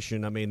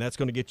 completion. I mean, that's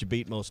going to get you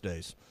beat most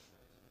days.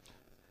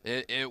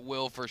 It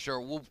will for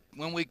sure.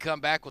 When we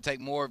come back, we'll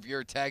take more of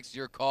your texts,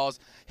 your calls,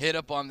 hit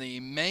up on the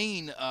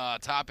main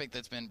topic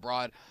that's been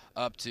brought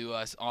up to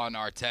us on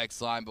our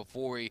text line.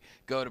 Before we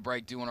go to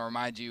break, do want to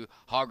remind you,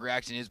 Hog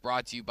Reaction is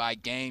brought to you by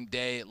Game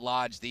Day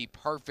Lodge, the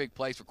perfect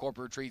place for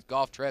corporate retreats,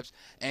 golf trips,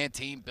 and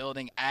team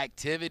building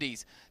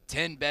activities.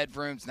 10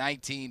 bedrooms,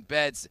 19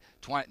 beds,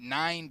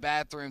 9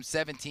 bathrooms,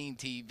 17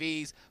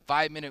 TVs,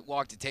 5-minute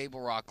walk to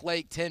Table Rock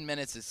Lake, 10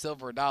 minutes to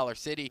Silver Dollar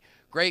City.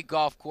 Great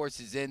golf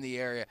courses in the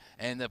area,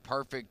 and the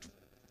perfect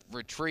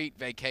retreat,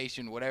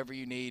 vacation, whatever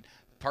you need,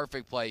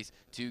 perfect place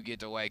to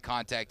get away.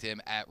 Contact him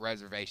at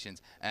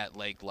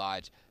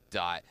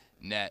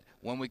reservations@lakelodge.net.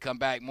 When we come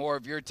back, more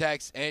of your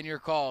texts and your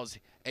calls,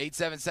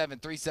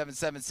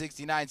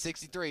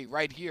 877-377-6963,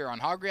 right here on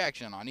Hog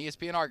Reaction on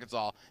ESPN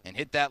Arkansas and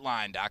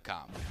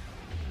hitthatline.com.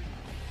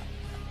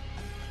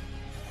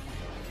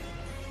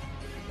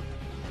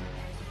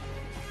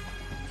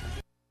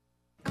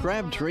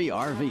 Crabtree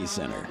RV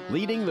Center,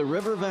 leading the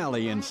River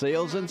Valley in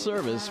sales and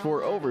service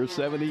for over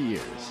 70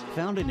 years.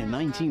 Founded in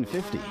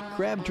 1950,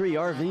 Crabtree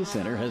RV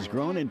Center has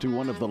grown into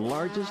one of the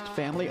largest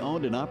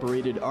family-owned and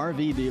operated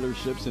RV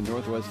dealerships in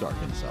Northwest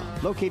Arkansas,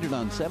 located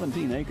on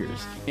 17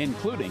 acres,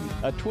 including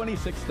a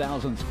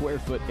 26,000 square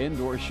foot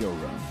indoor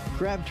showroom.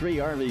 Crabtree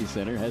RV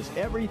Center has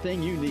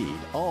everything you need,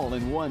 all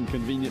in one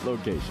convenient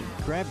location.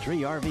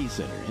 Crabtree RV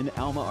Center in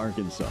Alma,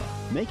 Arkansas,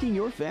 making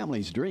your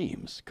family's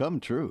dreams come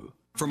true.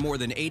 For more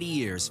than 80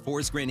 years,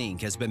 Forest Grin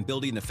Inc. has been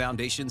building the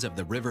foundations of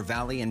the River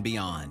Valley and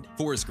beyond.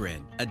 Forest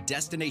Grin, a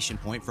destination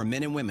point for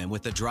men and women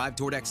with a drive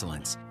toward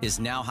excellence, is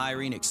now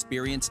hiring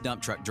experienced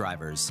dump truck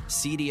drivers.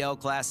 CDL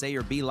Class A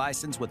or B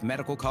license with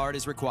medical card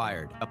is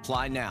required.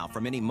 Apply now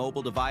from any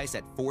mobile device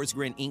at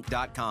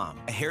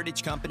forestgrininc.com, a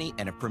heritage company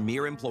and a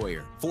premier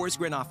employer. Forest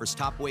Grin offers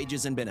top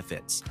wages and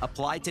benefits.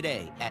 Apply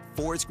today at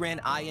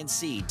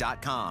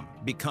forestgrininc.com.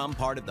 Become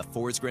part of the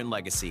Forest Grin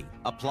legacy.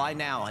 Apply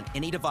now on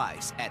any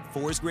device at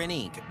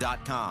forestgrininc.com.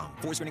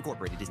 Forest Grin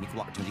Incorporated is an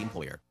equal opportunity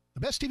employer. The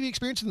best TV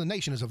experience in the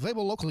nation is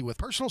available locally with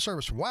personal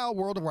service from Wild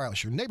World of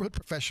Wireless, your neighborhood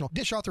professional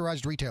Dish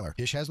authorized retailer.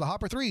 Dish has the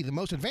Hopper 3, the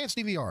most advanced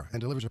DVR,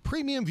 and delivers a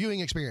premium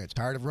viewing experience.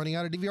 Tired of running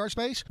out of DVR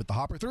space? With the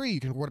Hopper 3,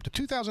 you can record up to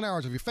 2,000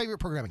 hours of your favorite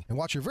programming and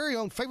watch your very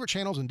own favorite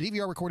channels and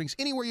DVR recordings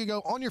anywhere you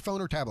go on your phone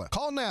or tablet.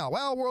 Call now,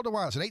 Wild World of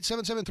Wireless at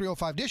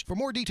 877-305-DISH for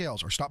more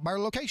details, or stop by our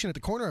location at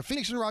the corner of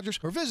Phoenix and Rogers,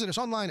 or visit us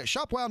online at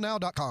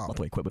shopwownow.com.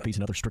 Monthly equipment fees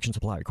and other restrictions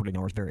apply. Recording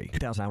hours vary.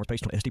 2,000 hours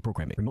based on SD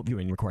programming. Remote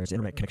viewing requires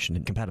internet connection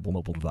and compatible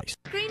mobile device.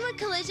 Greenwood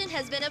Collision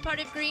has been a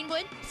part of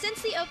Greenwood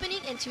since the opening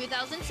in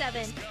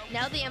 2007.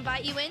 Now they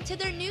invite you into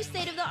their new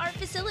state-of-the-art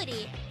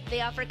facility.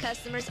 They offer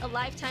customers a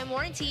lifetime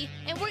warranty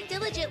and work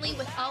diligently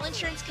with all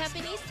insurance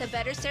companies to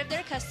better serve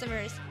their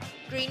customers.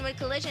 Greenwood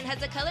Collision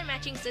has a color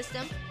matching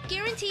system,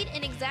 guaranteed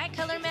an exact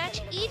color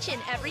match each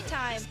and every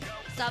time.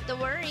 Stop the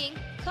worrying.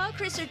 Call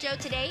Chris or Joe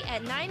today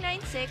at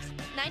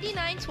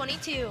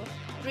 996-9922.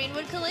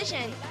 Greenwood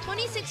Collision,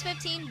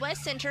 2615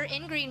 West Center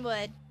in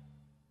Greenwood.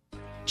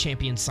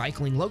 Champion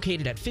Cycling,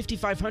 located at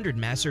 5500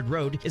 Massard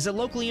Road, is a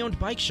locally owned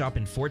bike shop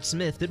in Fort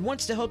Smith that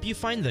wants to help you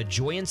find the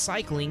joy in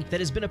cycling that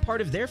has been a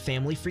part of their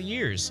family for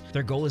years.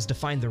 Their goal is to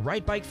find the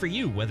right bike for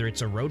you, whether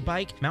it's a road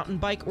bike, mountain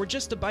bike, or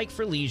just a bike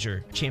for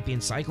leisure.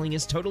 Champion Cycling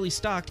is totally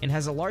stocked and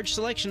has a large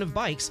selection of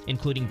bikes,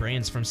 including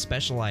brands from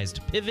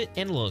Specialized, Pivot,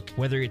 and Look.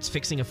 Whether it's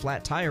fixing a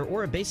flat tire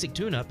or a basic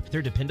tune-up,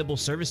 their dependable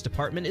service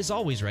department is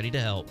always ready to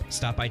help.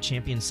 Stop by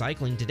Champion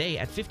Cycling today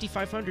at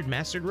 5500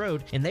 Massard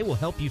Road, and they will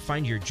help you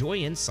find your joy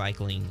in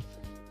cycling.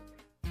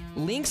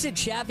 Links at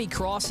Chaffee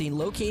Crossing,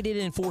 located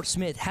in Fort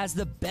Smith, has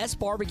the best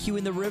barbecue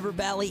in the River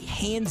Valley,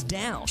 hands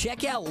down.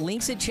 Check out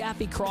Links at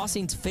Chaffee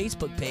Crossing's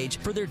Facebook page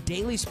for their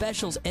daily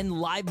specials and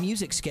live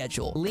music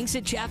schedule. Links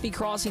at Chaffee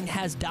Crossing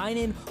has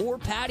dine-in or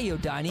patio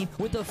dining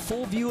with a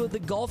full view of the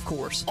golf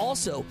course.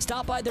 Also,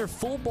 stop by their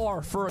full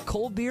bar for a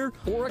cold beer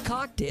or a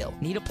cocktail.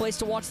 Need a place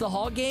to watch the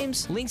Hog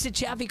games? Links at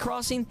Chaffee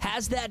Crossing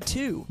has that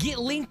too. Get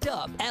linked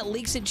up at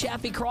Links at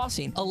Chaffee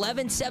Crossing,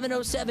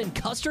 11707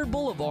 Custard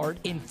Boulevard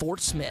in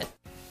Fort Smith.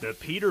 The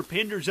Peter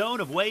Pender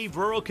Zone of Wave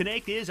Rural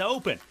Connect is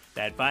open.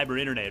 That fiber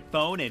internet,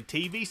 phone, and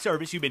TV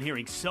service you've been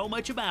hearing so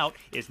much about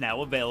is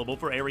now available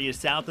for areas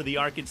south of the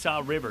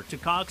Arkansas River, to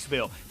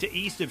Coxville, to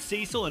east of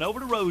Cecil, and over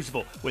to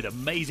Roseville, with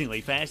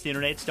amazingly fast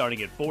internet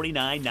starting at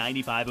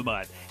 $49.95 a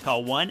month.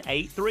 Call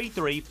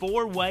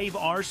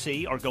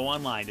 1-833-4WAVE-RC or go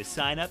online to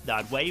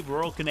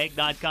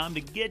signup.waveruralconnect.com to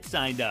get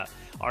signed up.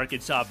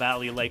 Arkansas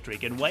Valley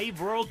Electric and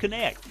Wave Rural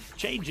Connect,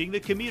 changing the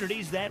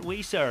communities that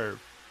we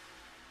serve.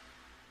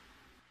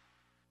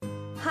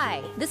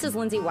 Hi, this is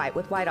Lindsay White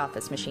with White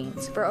Office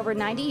Machines. For over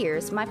 90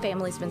 years, my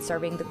family's been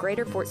serving the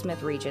greater Fort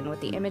Smith region with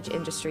the image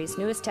industry's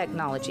newest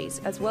technologies,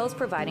 as well as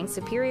providing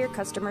superior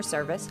customer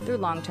service through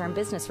long-term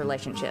business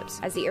relationships.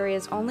 As the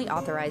area's only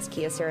authorized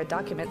Kyocera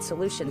document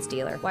solutions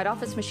dealer, White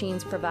Office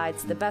Machines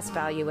provides the best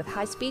value with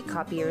high-speed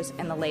copiers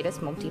and the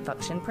latest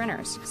multifunction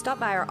printers.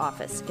 Stop by our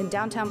office in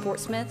downtown Fort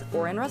Smith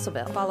or in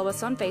Russellville. Follow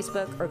us on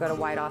Facebook or go to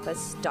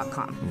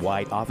whiteoffice.com.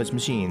 White Office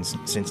Machines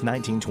since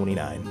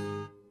 1929.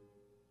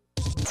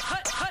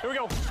 Here we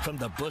go. From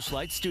the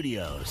Bushlight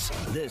Studios,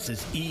 this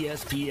is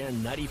ESPN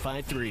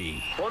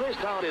 95.3. Well, this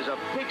town is a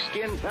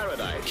pigskin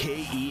paradise.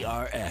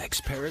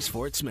 KERX, Paris,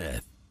 Fort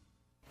Smith.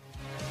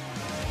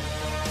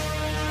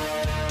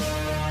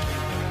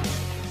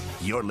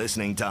 You're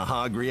listening to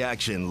Hog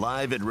Reaction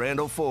live at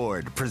Randall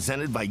Ford,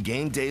 presented by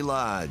Game Day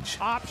Lodge.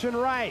 Option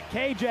right.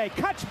 KJ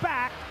cuts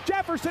back.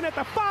 Jefferson at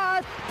the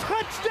 5.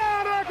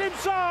 Touchdown,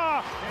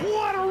 Arkansas.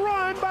 What a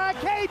run by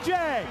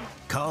KJ.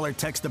 Call or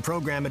text the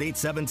program at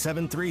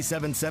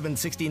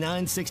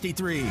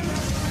 877-377-6963.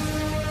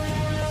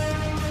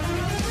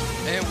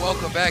 And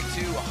welcome back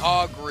to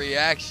Hog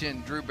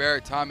Reaction. Drew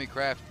Barrett, Tommy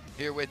Kraft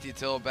here with you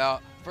for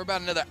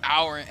about another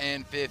hour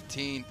and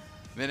 15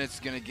 minutes.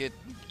 Going to get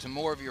to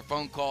more of your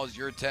phone calls,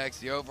 your texts,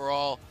 the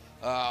overall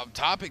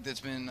topic that's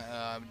been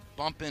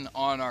bumping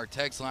on our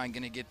text line.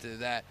 Going to get to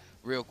that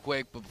real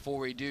quick. But before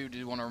we do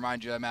want to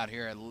remind you I'm out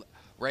here at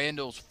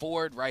Randall's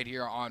Ford right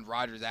here on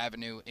Rogers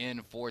Avenue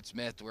in Fort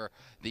Smith, where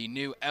the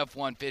new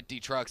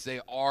F-150 trucks, they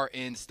are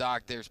in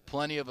stock. There's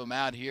plenty of them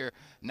out here.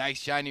 Nice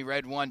shiny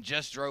red one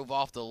just drove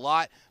off the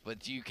lot,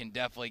 but you can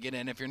definitely get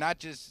in. If you're not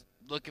just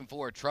looking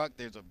for a truck,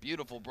 there's a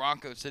beautiful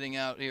Bronco sitting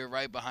out here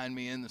right behind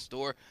me in the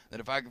store that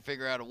if I can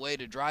figure out a way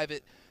to drive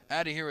it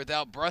out of here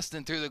without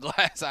busting through the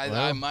glass,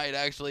 I might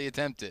actually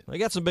attempt it. They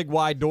got some big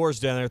wide doors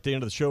down there at the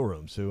end of the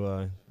showroom,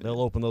 so they'll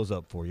open those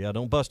up for you. Yeah,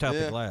 don't bust out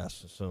the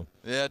glass. So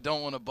yeah,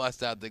 don't want to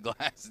bust out the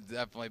glass,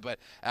 definitely. But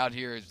out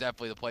here is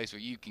definitely the place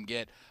where you can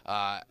get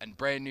a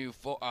brand new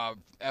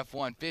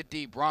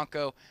F-150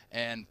 Bronco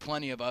and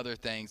plenty of other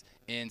things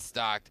in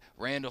stock.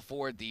 Randall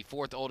Ford, the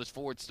fourth oldest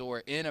Ford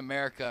store in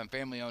America and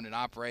family owned and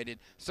operated,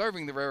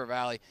 serving the River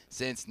Valley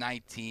since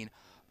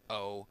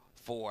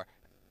 1904.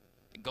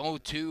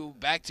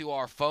 Back to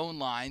our phone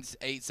lines,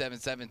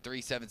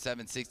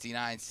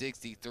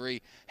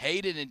 877-377-6963.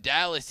 Hayden in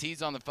Dallas,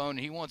 he's on the phone, and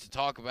he wants to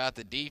talk about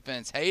the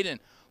defense. Hayden,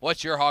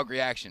 what's your Hog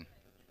Reaction?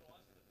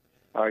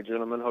 All right,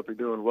 gentlemen, hope you're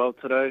doing well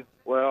today.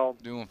 Well,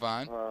 doing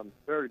fine.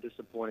 Very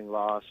disappointing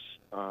loss.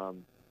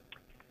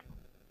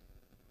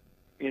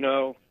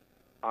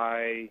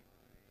 I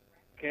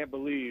can't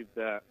believe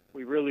that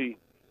we really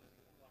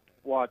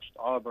watched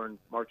Auburn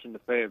march into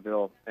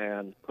Fayetteville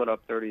and put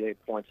up 38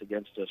 points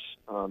against us.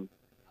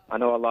 I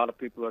know a lot of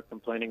people are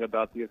complaining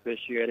about the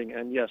officiating,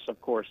 and yes,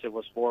 of course, it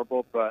was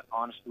horrible, but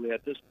honestly,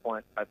 at this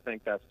point, I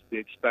think that's to be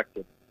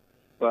expected.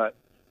 But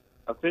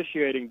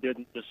officiating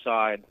didn't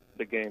decide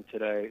the game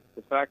today.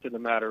 The fact of the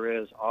matter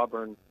is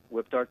Auburn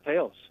whipped our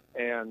tails,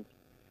 and,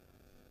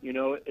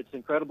 it's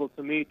incredible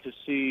to me to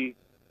see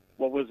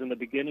what was in the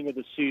beginning of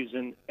the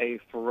season a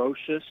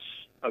ferocious,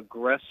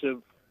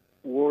 aggressive,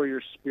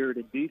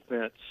 warrior-spirited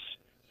defense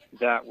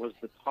that was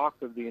the talk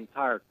of the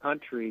entire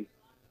country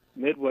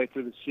midway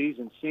through the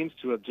season seems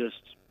to have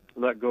just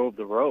let go of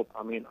the rope.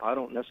 I mean, I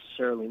don't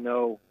necessarily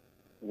know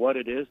what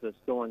it is that's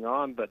going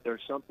on, but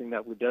there's something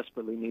that we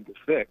desperately need to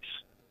fix.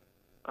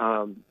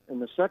 And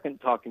the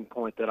second talking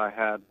point that I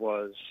had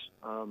was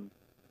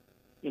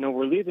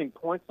we're leaving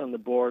points on the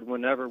board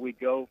whenever we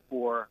go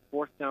for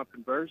fourth down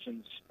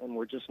conversions, and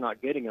we're just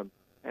not getting them.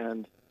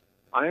 And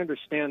I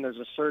understand there's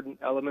a certain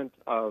element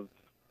of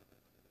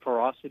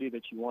ferocity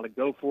that you want to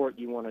go for it.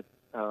 You want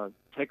to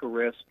take a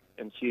risk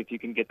and see if you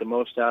can get the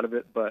most out of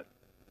it. But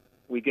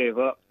we gave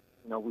up.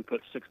 We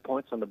put 6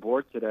 points on the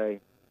board today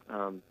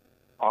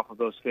off of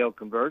those failed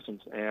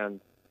conversions. And,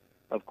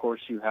 of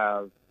course, you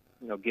have,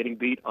 getting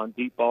beat on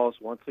deep balls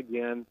once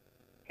again,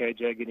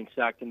 KJ getting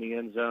sacked in the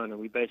end zone, and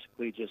we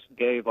basically just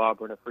gave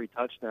Auburn a free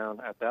touchdown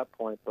at that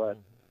point. But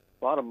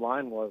bottom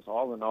line was,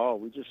 all in all,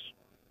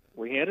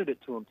 we handed it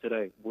to them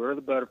today. We're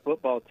the better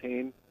football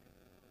team.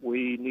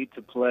 We need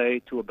to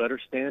play to a better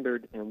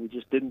standard, and we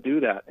just didn't do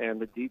that. And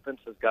the defense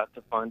has got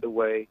to find a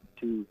way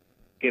to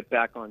get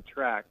back on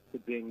track to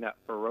being that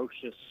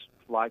ferocious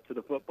fly to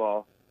the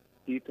football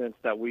defense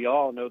that we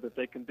all know that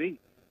they can beat.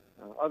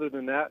 Other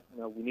than that,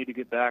 we need to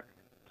get back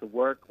to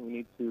work. We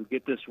need to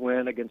get this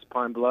win against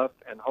Pine Bluff,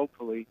 and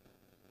hopefully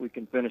we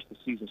can finish the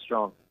season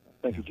strong.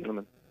 Thank you,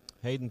 gentlemen.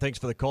 Hayden, thanks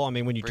for the call. I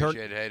mean, when you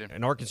Appreciate it, Hayden.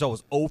 and Arkansas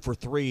was 0 for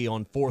 3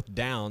 on fourth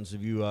downs,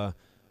 if you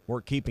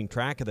weren't keeping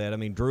track of that, I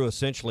mean, Drew,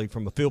 essentially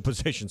from a field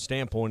position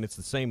standpoint, it's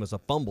the same as a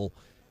fumble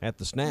at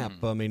the snap.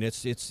 I mean,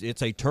 it's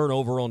a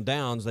turnover on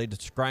downs. They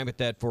describe it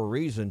that for a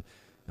reason.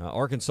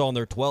 Arkansas on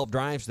their 12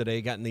 drives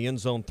today got in the end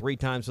zone 3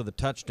 times with a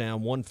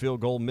touchdown, 1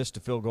 field goal, missed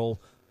a field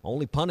goal,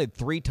 only punted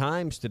 3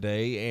 times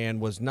today, and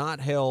was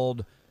not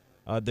held.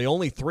 The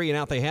only 3 and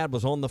out they had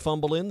was on the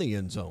fumble in the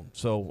end zone.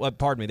 So,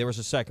 pardon me, there was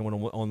a second one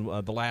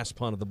on the last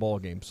punt of the ball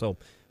game. So,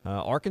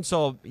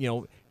 Arkansas,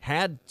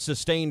 had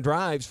sustained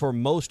drives for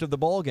most of the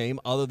ball game,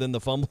 other than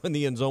the fumble in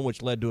the end zone,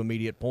 which led to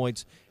immediate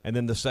points, and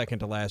then the second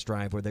to last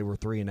drive where they were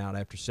 3 and out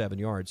after 7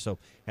 yards. So,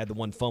 had the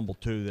one fumble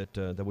too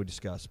that we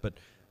discussed. But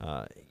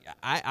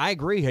I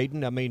agree,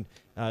 Hayden. I mean,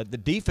 the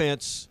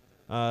defense.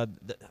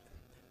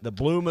 The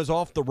bloom is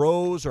off the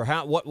rose, or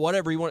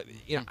whatever you want.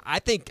 I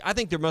think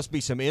there must be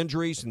some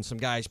injuries and some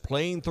guys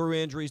playing through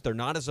injuries. They're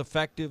not as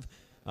effective.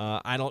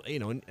 I don't.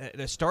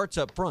 It starts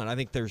up front. I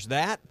think there's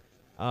that.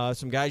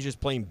 Some guys just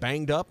playing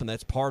banged up, and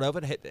that's part of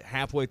it.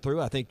 Halfway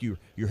through, I think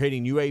you're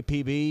hitting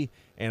UAPB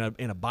and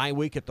in a bye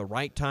week at the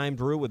right time,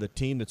 Drew, with a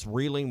team that's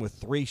reeling with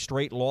 3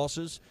 straight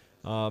losses.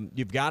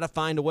 You've got to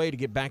find a way to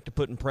get back to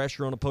putting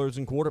pressure on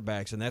opposing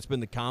quarterbacks, and that's been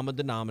the common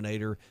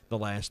denominator the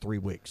last 3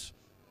 weeks.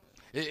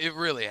 It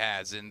really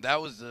has, and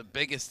that was the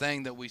biggest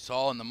thing that we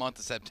saw in the month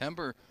of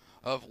September,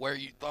 of where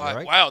you thought,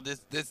 right. wow,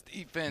 this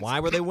defense. Why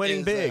were they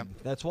winning is, big?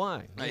 That's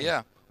why.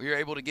 Yeah, we were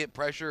able to get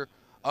pressure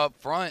up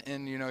front,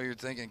 and you're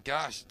thinking,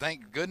 gosh,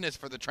 thank goodness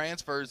for the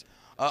transfers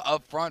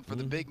up front for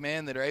the big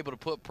men that are able to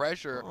put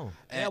pressure.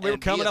 And we were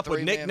coming up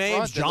with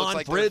nicknames, John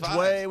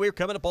Fridgeway. We were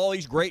coming up with all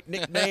these great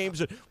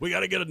nicknames. We got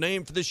to get a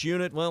name for this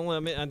unit. Well,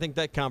 I mean, I think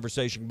that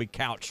conversation can be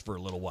couched for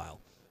a little while.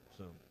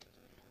 So.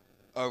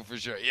 Oh, for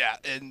sure, yeah,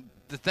 and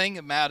the thing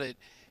about it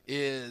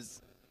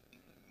is,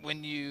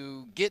 when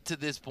you get to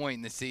this point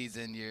in the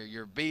season,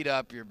 you're beat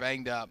up, you're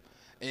banged up.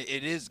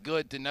 It is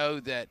good to know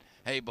that,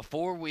 hey,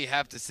 before we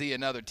have to see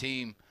another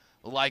team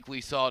like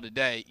we saw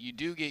today, you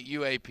do get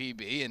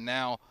UAPB, and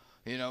now,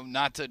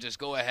 not to just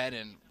go ahead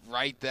and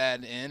write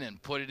that in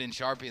and put it in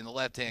Sharpie in the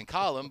left-hand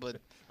column, but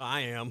I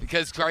am.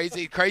 Because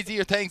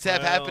crazier things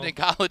have happened in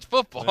college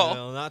football.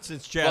 Well, not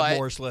since Chad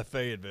Morris left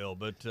Fayetteville,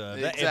 but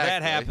if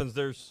that happens,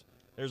 there's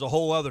a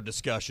whole other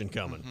discussion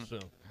coming. So.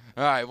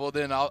 All right, well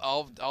then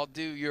I'll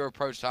do your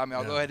approach, Tommy.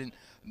 I'll go ahead and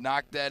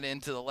knock that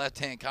into the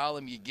left-hand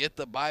column. You get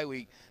the bye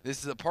week.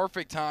 This is a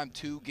perfect time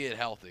to get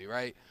healthy,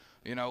 right?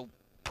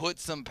 Put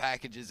some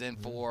packages in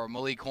for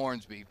Malik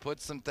Hornsby.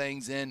 Put some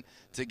things in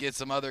to get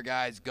some other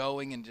guys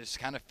going, and just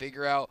kind of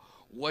figure out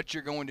what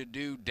you're going to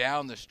do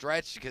down the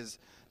stretch, because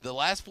the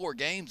last 4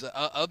 games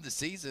of the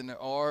season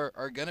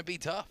are going to be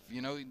tough.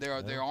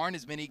 There aren't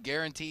as many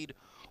guaranteed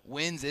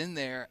wins in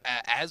there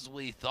as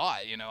we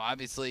thought.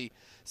 Obviously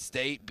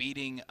State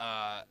beating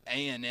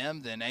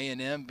A&M, then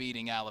A&M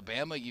beating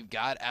Alabama. You've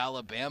got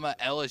Alabama,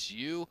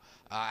 LSU.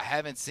 I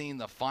haven't seen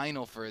the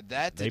final for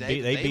that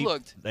today.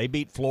 They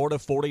beat Florida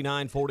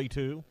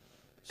 49-42.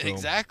 So.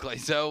 Exactly.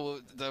 So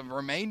the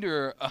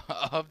remainder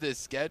of this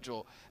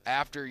schedule,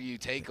 after you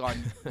take on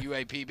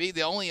UAPB,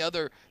 the only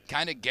other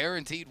kind of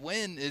guaranteed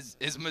win is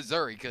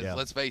Missouri, because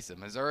let's face it,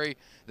 Missouri,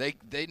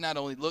 they not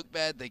only look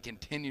bad, they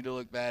continue to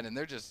look bad, and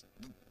they're just –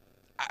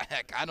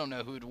 heck, I don't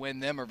know who'd win,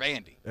 them or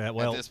Vandy at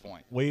this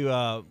point. We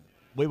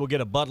will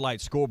get a Bud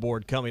Light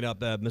scoreboard coming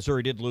up.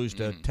 Missouri did lose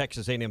to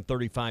Texas A&M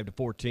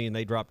 35-14.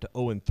 They dropped to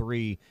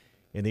 0-3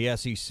 in the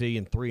SEC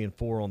and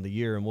 3-4 on the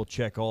year, and we'll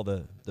check all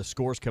the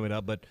scores coming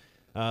up. But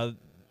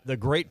the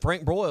great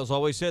Frank Broyles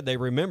always said they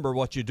remember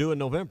what you do in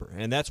November,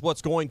 and that's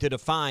what's going to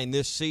define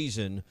this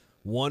season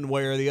one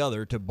way or the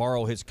other, to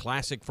borrow his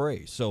classic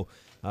phrase. So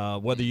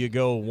whether you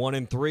go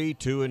 1-3,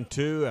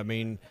 2-2, I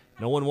mean,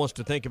 no one wants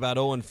to think about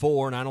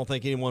 0-4, and I don't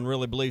think anyone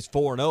really believes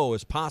 4-0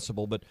 is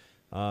possible. But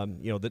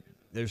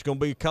there's going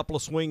to be a couple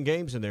of swing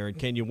games in there, and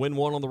can you win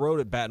one on the road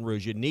at Baton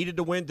Rouge? You needed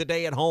to win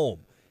today at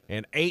home,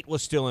 and 8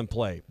 was still in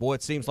play. Boy,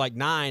 it seems like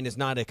 9 is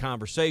not a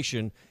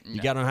conversation.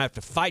 You got to have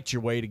to fight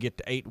your way to get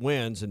to 8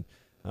 wins, and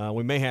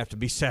we may have to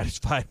be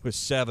satisfied with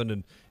 7,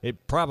 and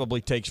it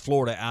probably takes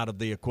Florida out of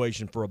the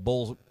equation for a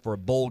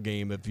bowl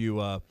game if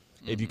you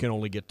can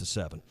only get to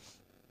 7.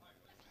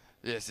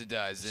 Yes, it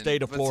does.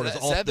 State of Florida is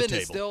off the table. 7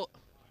 is still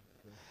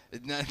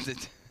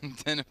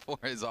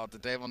 10-4 is off the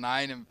table.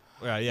 9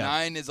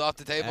 is off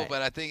the table,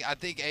 but I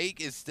think 8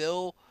 is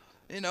still,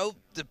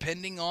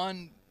 depending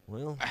on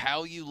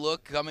how you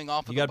look coming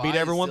off of the bye. You got to beat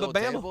everyone but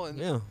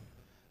Bama.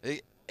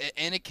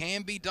 And it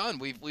can be done.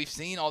 We've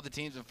seen all the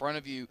teams in front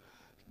of you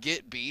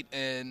get beat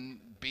and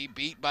be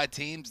beat by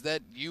teams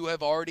that you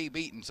have already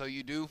beaten. So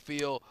you do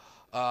feel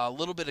a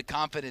little bit of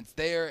confidence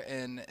there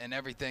and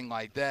everything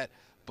like that.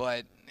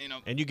 But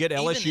and you get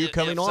LSU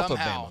coming off of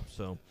Bama.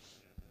 So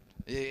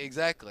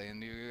exactly,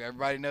 and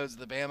everybody knows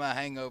the Bama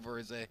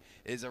hangover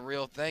is a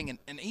real thing.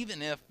 And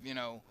even if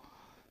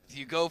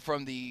you go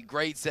from the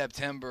great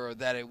September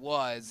that it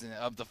was,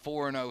 of the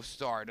 4-0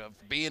 start, of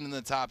being in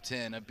the top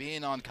 10, of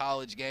being on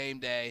College Game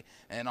Day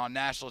and on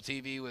national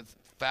TV with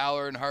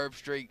Fowler and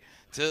Herbstreit,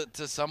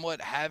 to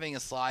somewhat having a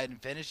slide and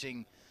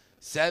finishing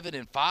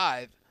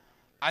 7-5,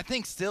 I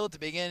think still at the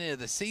beginning of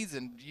the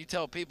season, you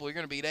tell people you're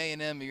going to beat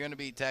A&M, you're going to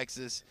beat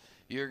Texas,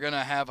 you're going to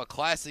have a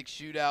classic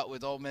shootout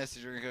with Ole Miss,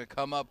 you're going to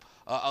come up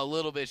a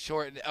little bit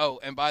short. Oh,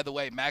 and by the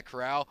way, Matt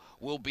Corral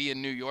will be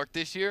in New York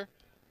this year.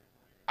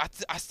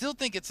 I still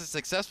think it's a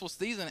successful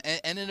season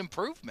and an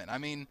improvement. I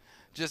mean,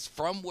 just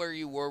from where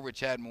you were with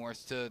Chad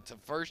Morris to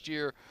first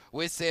year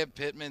with Sam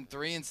Pittman,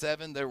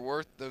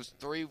 3-7. Those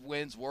 3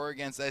 wins were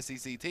against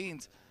SEC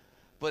teams,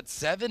 but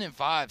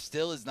 7-5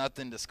 still is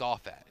nothing to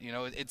scoff at.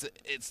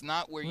 It's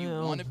not where you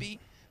want to be,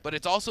 but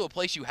it's also a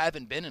place you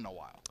haven't been in a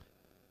while.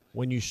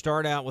 When you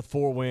start out with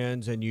 4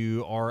 wins and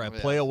you are a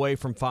play away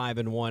from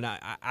 5-1,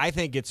 I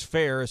think it's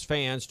fair as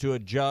fans to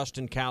adjust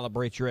and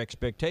calibrate your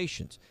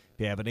expectations. If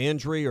you have an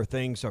injury or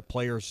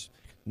players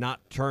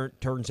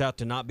turns out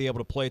to not be able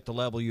to play at the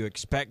level you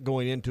expect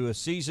going into a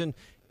season,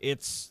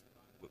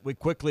 we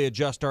quickly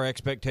adjust our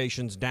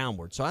expectations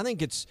downward. So I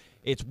think it's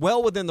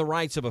well within the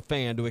rights of a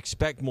fan to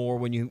expect more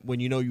when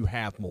you know you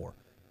have more.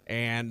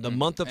 And the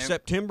month of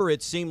September,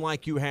 it seemed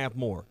like you have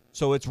more.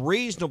 So it's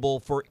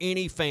reasonable for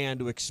any fan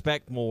to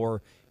expect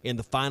more in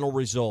the final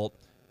result.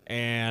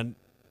 And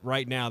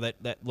right now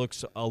that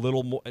looks a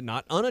little more,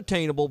 not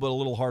unattainable, but a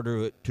little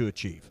harder to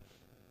achieve.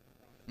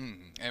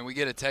 And we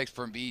get a text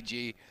from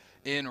BG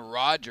in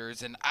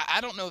Rogers, and I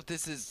don't know if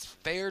this is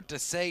fair to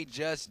say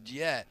just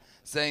yet,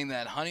 saying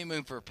that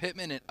honeymoon for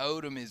Pittman and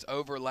Odom is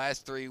over.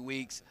 Last 3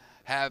 weeks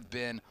have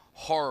been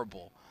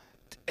horrible.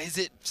 Is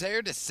it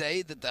fair to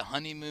say that the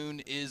honeymoon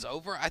is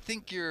over? I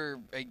think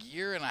you're a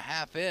year and a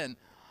half in.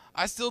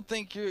 I still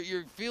think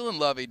you're feeling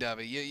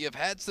lovey-dovey. You've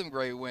had some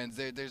great wins.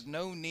 There's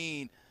no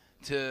need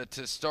to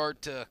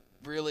start to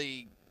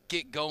really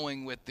get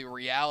going with the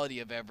reality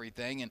of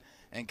everything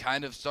and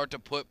kind of start to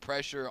put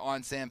pressure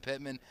on Sam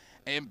Pittman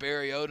and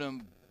Barry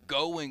Odom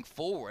going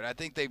forward. I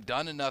think they've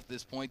done enough at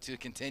this point to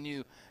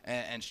continue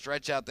and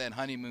stretch out that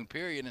honeymoon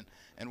period.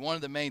 And one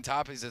of the main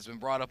topics that's been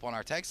brought up on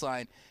our text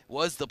line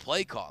was the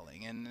play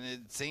calling. And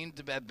it seemed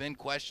to have been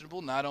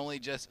questionable, not only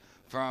just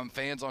from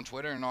fans on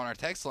Twitter and on our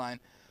text line,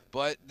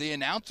 but the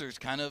announcers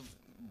kind of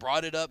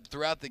brought it up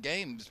throughout the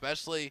game,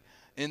 especially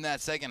in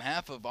that second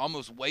half of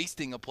almost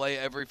wasting a play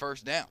every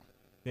first down.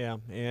 Yeah,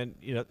 and,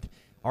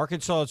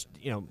 Arkansas is,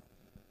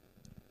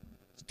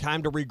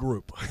 time to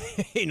regroup.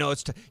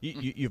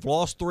 You've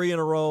lost 3 in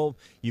a row.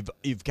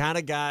 You've kind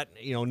of got,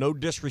 no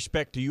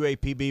disrespect to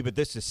UAPB, but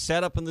this is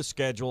set up in the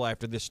schedule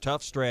after this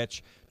tough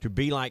stretch to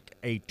be like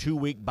a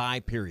 2-week bye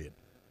period.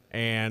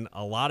 And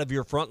a lot of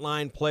your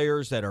frontline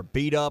players that are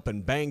beat up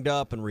and banged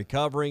up and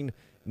recovering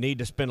need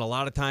to spend a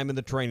lot of time in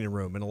the training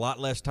room and a lot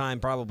less time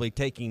probably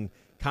taking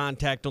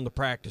contact on the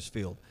practice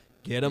field.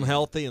 Get them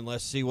healthy, and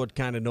let's see what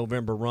kind of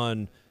November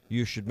run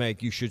you should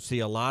make. You should see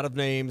a lot of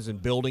names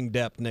and building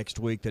depth next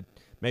week that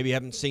maybe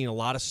haven't seen a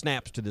lot of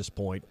snaps to this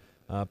point,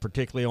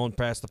 particularly on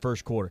past the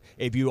first quarter.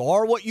 If you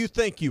are what you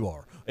think you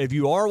are, if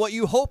you are what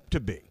you hope to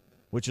be,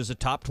 which is a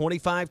top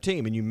 25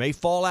 team, and you may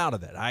fall out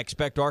of that. I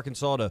expect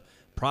Arkansas to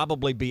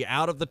probably be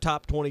out of the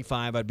top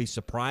 25. I'd be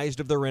surprised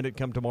if they're in it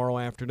come tomorrow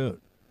afternoon.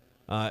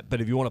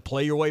 But if you want to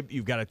play your way,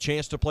 you've got a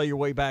chance to play your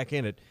way back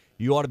in it.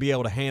 You ought to be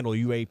able to handle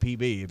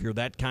UAPB if you're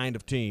that kind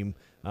of team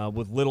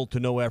with little to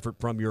no effort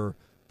from your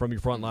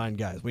frontline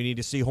guys. We need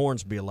to see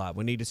Hornsby a lot.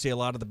 We need to see a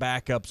lot of the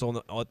backups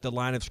on the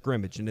line of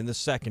scrimmage and in the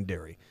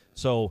secondary.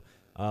 So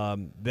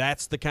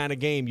that's the kind of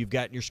game you've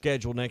got in your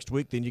schedule next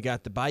week. Then you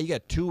got the bye. You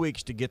got 2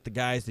 weeks to get the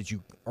guys that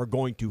you are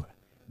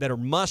that are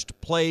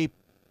must-play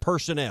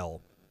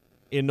personnel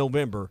in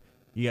November.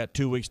 You got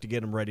 2 weeks to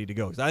get them ready to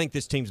go. 'Cause I think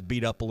this team's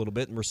beat up a little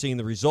bit, and we're seeing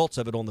the results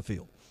of it on the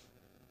field.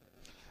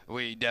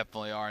 We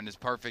definitely are, and it's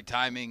perfect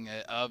timing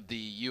of the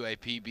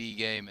UAPB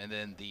game and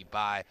then the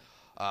bye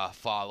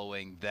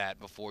following that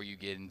before you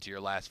get into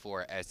your last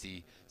 4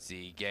 SEC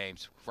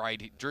games.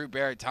 Right, Drew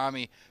Barrett,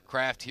 Tommy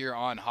Kraft here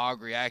on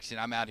Hog Reaction.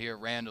 I'm out here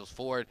at Randall's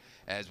Ford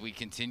as we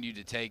continue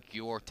to take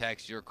your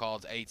texts, your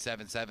calls,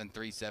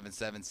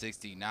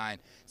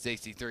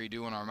 877-377-6963.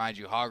 Do want to remind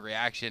you, Hog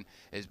Reaction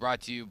is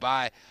brought to you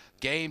by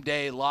Game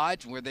Day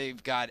Lodge, where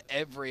they've got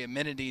every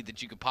amenity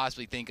that you could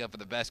possibly think of for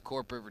the best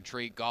corporate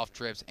retreat, golf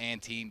trips,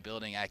 and team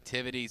building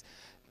activities.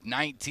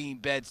 19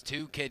 beds,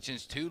 2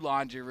 kitchens, 2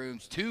 laundry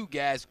rooms, 2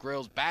 gas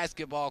grills,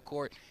 basketball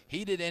court,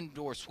 heated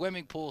indoor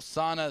swimming pool,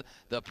 sauna,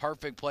 the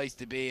perfect place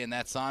to be. And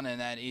that sauna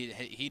and that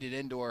heated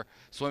indoor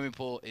swimming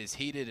pool is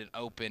heated and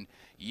open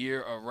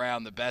year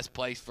around. The best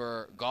place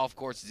for golf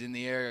courses in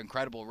the area,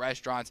 incredible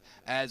restaurants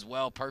as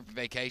well, perfect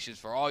vacations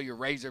for all your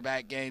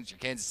Razorback games, your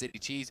Kansas City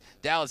Chiefs,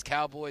 Dallas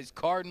Cowboys,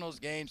 Cardinals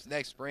games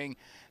next spring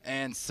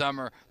and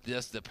summer.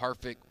 Just the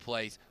perfect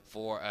place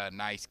for a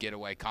nice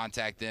getaway.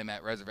 Contact them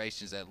at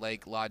reservations at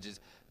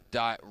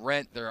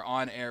lakelodges.rent. They're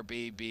on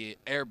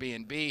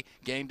Airbnb,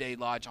 Game Day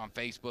Lodge on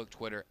Facebook,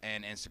 Twitter,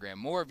 and Instagram.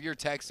 More of your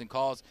texts and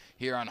calls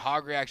here on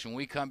Hog Reaction when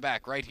we come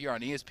back right here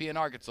on ESPN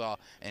Arkansas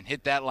and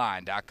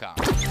hitthatline.com.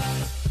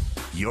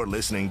 You're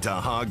listening to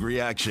Hog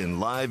Reaction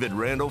live at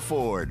Randall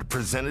Ford,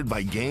 presented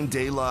by Game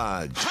Day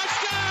Lodge.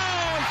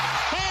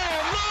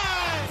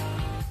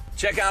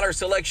 Check out our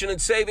selection and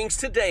savings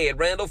today at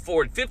Randall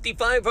Ford,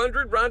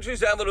 5500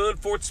 Rogers Avenue in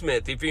Fort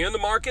Smith. If you're in the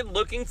market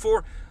looking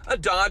for a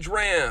Dodge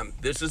Ram,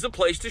 this is a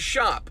place to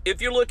shop.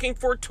 If you're looking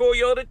for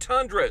Toyota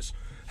Tundras,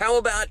 how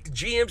about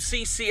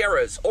GMC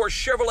Sierras or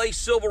Chevrolet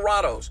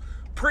Silverados,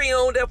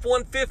 pre-owned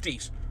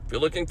F-150s? If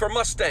you're looking for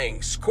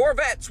Mustangs,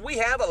 Corvettes, we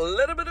have a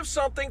little bit of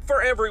something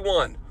for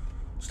everyone.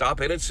 Stop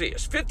in and see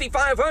us,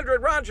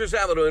 5500 Rogers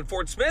Avenue in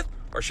Fort Smith,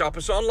 or shop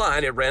us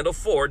online at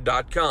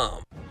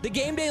randallford.com. The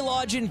Game Day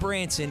Lodge in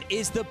Branson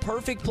is the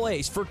perfect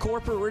place for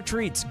corporate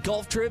retreats,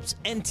 golf trips,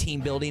 and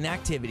team building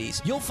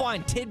activities. You'll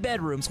find 10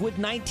 bedrooms with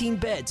 19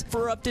 beds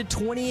for up to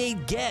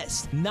 28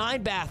 guests,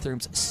 9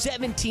 bathrooms,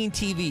 17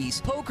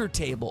 TVs, poker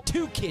table,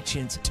 2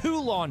 kitchens,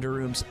 2 laundry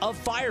rooms, a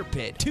fire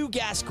pit, 2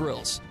 gas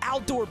grills,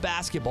 outdoor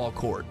basketball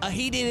court, a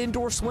heated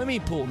indoor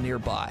swimming pool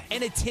nearby,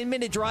 and a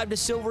 10-minute drive to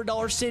Silver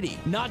Dollar City.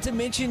 Not to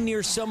mention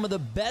near some of the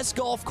best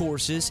golf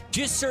courses.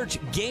 Just search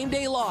Game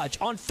Day Lodge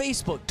on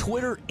Facebook,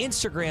 Twitter,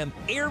 Instagram,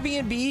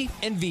 Airbnb,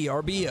 and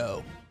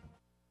VRBO.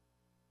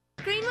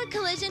 Greenwood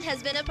Collision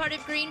has been a part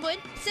of Greenwood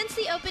since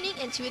the opening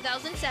in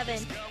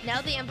 2007.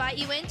 Now they invite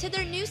you into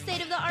their new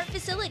state-of-the-art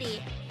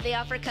facility. They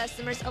offer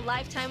customers a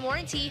lifetime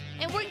warranty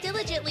and work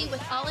diligently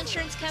with all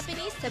insurance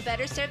companies to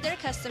better serve their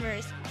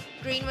customers.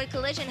 Greenwood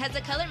Collision has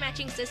a color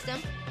matching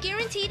system,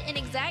 guaranteed an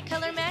exact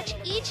color match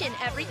each and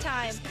every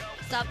time.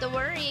 Stop the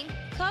worrying.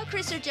 Call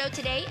Chris or Joe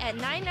today at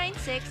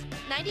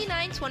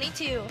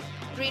 996-9922.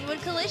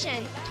 Greenwood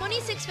Collision,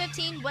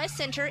 2615 West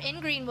Center in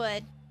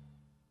Greenwood.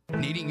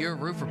 Needing your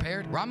roof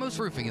repaired? Ramos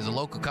Roofing is a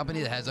local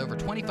company that has over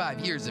 25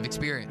 years of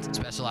experience,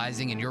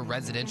 specializing in your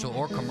residential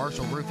or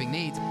commercial roofing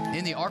needs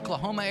in the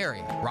Oklahoma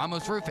area.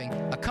 Ramos Roofing,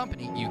 a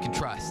company you can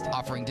trust,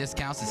 offering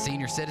discounts to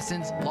senior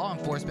citizens, law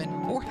enforcement,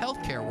 or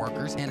healthcare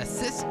workers, and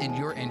assists in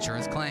your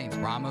insurance claims.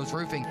 Ramos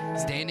Roofing,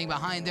 standing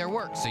behind their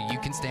work so you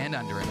can stand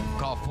under it.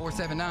 Call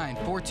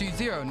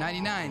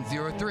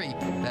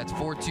 479-420-9903. That's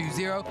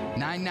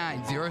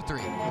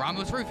 420-9903.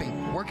 Ramos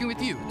Roofing, working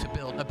with you to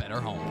build a better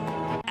home.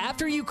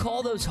 After you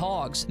call those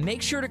hogs,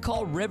 make sure to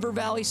call River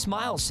Valley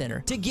Smile Center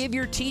to give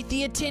your teeth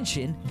the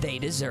attention they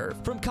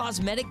deserve. From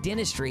cosmetic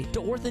dentistry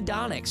to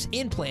orthodontics,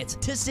 implants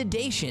to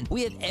sedation,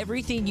 we have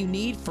everything you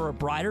need for a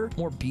brighter,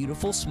 more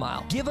beautiful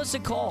smile. Give us a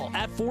call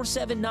at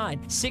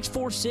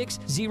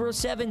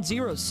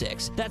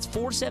 479-646-0706. That's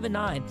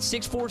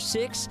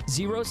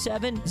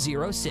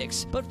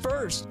 479-646-0706. But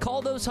first,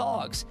 call those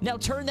hogs. Now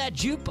turn that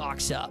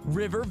jukebox up.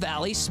 River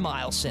Valley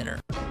Smile Center.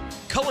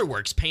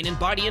 Colorworks Paint and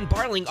Body in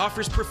Barling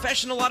offers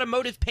professional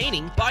automotive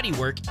painting,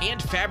 bodywork,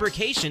 and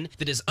fabrication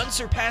that is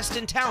unsurpassed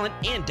in talent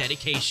and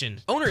dedication.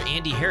 Owner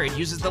Andy Herod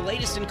uses the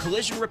latest in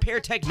collision repair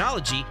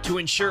technology to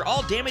ensure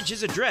all damage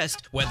is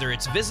addressed, whether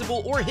it's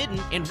visible or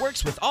hidden, and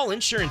works with all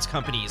insurance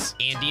companies.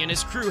 Andy and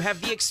his crew have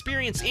the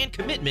experience and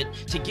commitment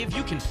to give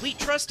you complete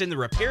trust in the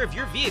repair of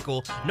your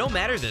vehicle, no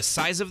matter the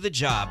size of the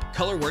job.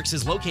 Colorworks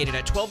is located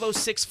at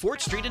 1206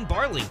 Fort Street in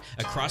Barling,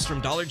 across from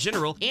Dollar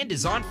General, and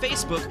is on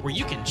Facebook, where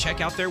you can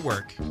check out their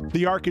work.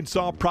 The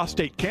Arkansas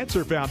Prostate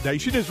Cancer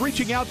Foundation is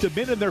reaching out to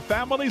men and their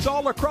families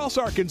all across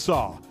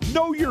Arkansas.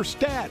 Know your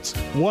stats.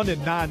 1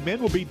 in 9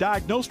 men will be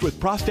diagnosed with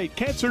prostate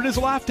cancer in his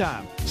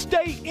lifetime.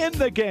 Stay in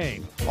the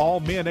game. All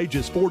men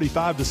ages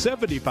 45 to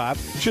 75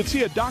 should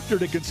see a doctor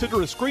to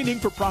consider a screening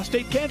for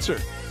prostate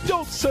cancer.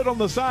 Don't sit on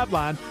the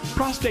sideline.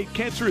 Prostate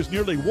cancer is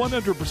nearly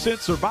 100%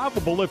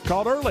 survivable if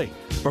caught early.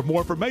 For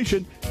more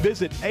information,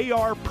 visit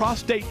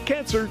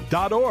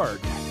arprostatecancer.org.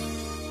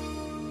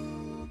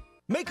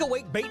 Make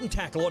Awake Bait and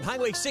Tackle on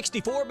Highway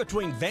 64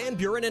 between Van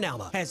Buren and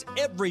Alma has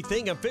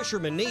everything a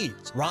fisherman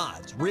needs.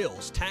 Rods,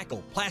 reels,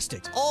 tackle,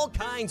 plastics, all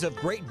kinds of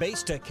great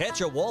baits to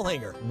catch a wall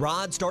hanger.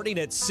 Rods starting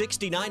at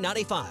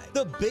 $69.95.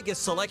 The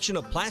biggest selection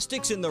of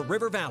plastics in the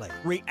River Valley.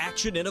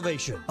 Reaction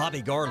Innovation,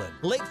 Bobby Garland,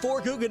 Lake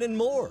Fork-Hugon, and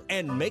more.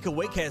 And Make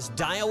Awake has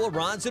Daiwa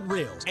rods and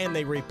reels, and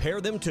they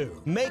repair them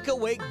too. Make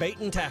Awake Bait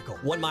and Tackle,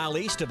 1 mile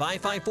east of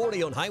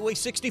I-540 on Highway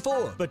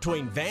 64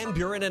 between Van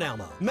Buren and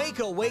Alma. Make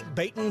Awake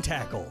Bait and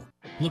Tackle.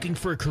 Looking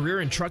for a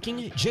career in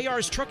trucking?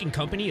 JR's Trucking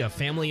Company, a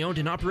family-owned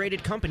and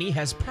operated company,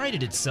 has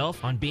prided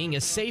itself on being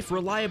a safe,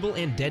 reliable,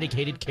 and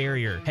dedicated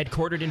carrier.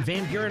 Headquartered in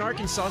Van Buren,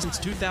 Arkansas since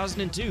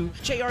 2002,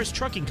 JR's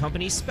Trucking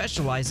Company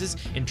specializes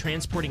in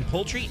transporting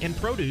poultry and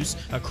produce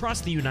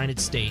across the United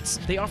States.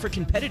 They offer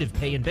competitive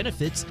pay and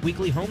benefits,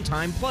 weekly home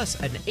time,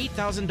 plus an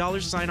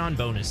 $8,000 sign-on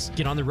bonus.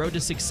 Get on the road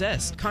to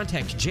success.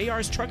 Contact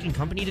JR's Trucking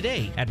Company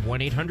today at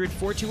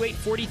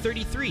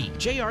 1-800-428-4033.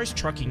 JR's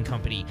Trucking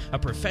Company, a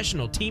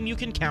professional team you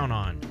can count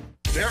on.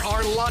 There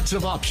are lots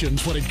of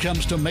options when it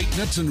comes to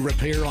maintenance and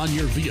repair on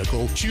your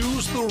vehicle.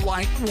 Choose the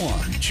right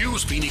one.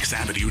 Choose Phoenix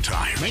Avenue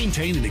Tire.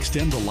 Maintain and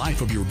extend the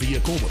life of your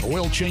vehicle with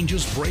oil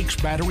changes, brakes,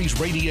 batteries,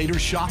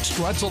 radiators, shocks,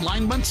 struts,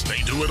 alignments.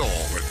 They do it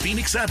all with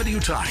Phoenix Avenue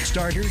Tire.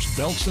 Starters,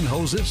 belts and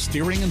hoses,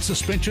 steering and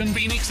suspension.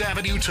 Phoenix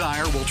Avenue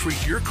Tire will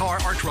treat your car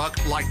or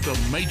truck like the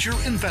major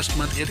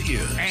investment it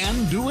is.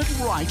 And do it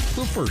right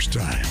the first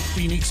time.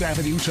 Phoenix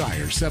Avenue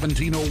Tire,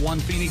 1701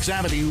 Phoenix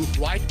Avenue,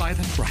 right by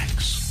the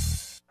tracks.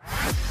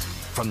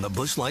 From the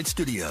Busch Light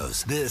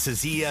Studios, this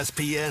is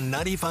ESPN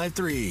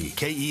 95.3,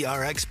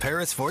 KERX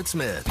Paris, Fort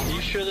Smith. Are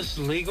you sure this is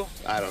legal?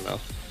 I don't know.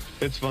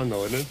 It's fun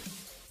though, isn't it?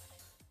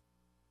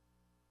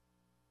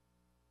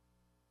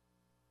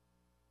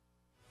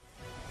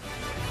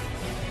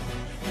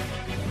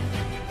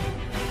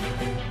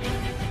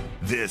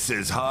 This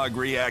is Hog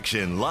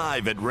Reaction,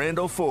 live at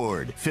Randall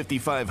Ford,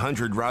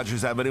 5500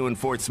 Rogers Avenue in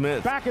Fort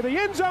Smith. Back in the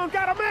end zone,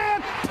 got a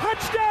man.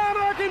 Touchdown,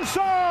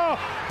 Arkansas!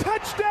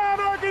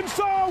 Touchdown,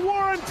 Arkansas,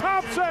 Warren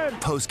Thompson!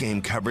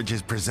 Post-game coverage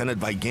is presented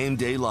by Game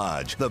Day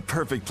Lodge, the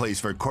perfect place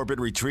for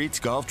corporate retreats,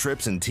 golf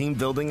trips, and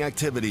team-building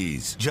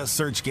activities. Just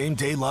search Game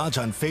Day Lodge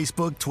on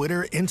Facebook,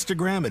 Twitter,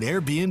 Instagram, and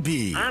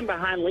Airbnb. I'm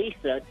behind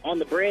Lisa on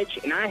the bridge,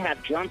 and I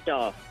have jumped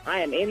off. I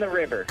am in the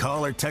river.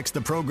 Call or text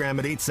the program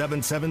at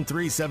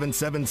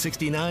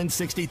 877-377-6963.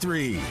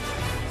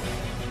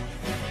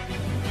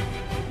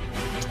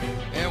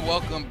 And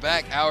welcome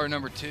back. Hour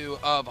number 2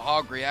 of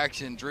Hog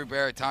Reaction. Drew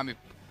Barrett, Tommy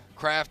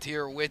Kraft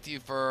here with you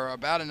for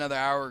about another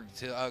hour,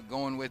 to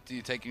going with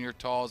you, taking your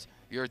calls,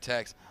 your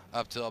texts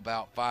up till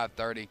about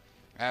 5:30.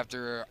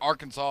 After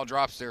Arkansas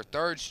drops their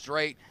third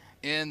straight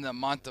in the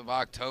month of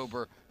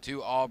October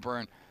to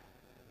Auburn,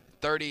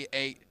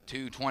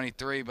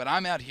 38-23. But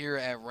I'm out here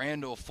at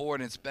Randall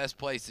Ford, and it's the best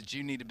place that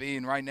you need to be.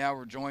 And right now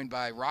we're joined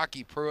by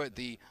Rocky Pruitt,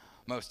 the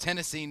most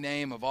Tennessee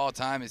name of all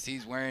time, as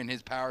he's wearing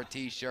his Power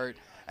T-shirt.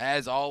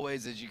 As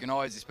always, as you can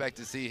always expect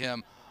to see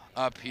him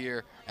up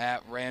here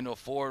at Randall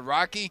Ford.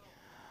 Rocky,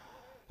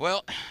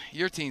 well,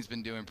 your team's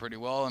been doing pretty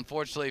well.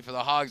 Unfortunately for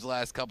the Hogs, the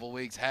last couple of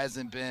weeks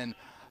hasn't been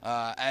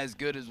as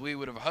good as we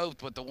would have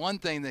hoped. But the one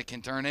thing that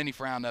can turn any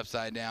frown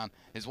upside down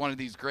is one of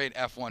these great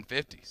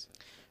F-150s.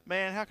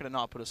 Man, how could it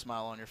not put a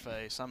smile on your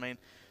face? I mean,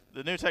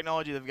 the new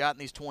technology they've got in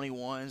these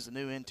 21s, the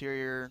new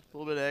interior, a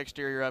little bit of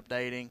exterior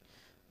updating,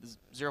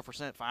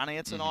 0%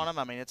 financing on them.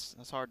 I mean, it's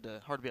hard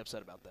to be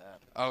upset about that.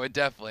 Oh, it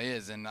definitely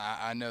is. And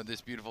I know this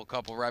beautiful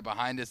couple right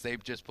behind us,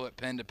 they've just put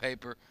pen to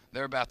paper.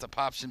 They're about to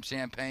pop some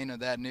champagne of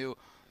that new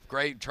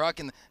great truck.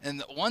 And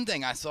the one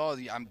thing I saw,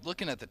 I'm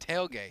looking at the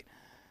tailgate,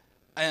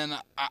 and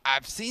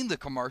I've seen the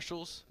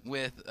commercials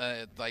with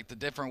like the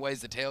different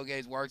ways the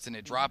tailgate works and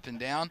it dropping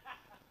down.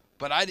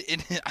 But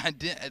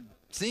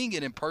seeing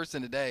it in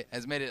person today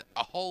has made it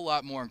a whole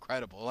lot more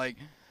incredible. Like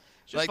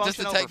just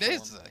the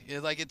techniques,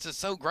 like it's just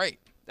so great.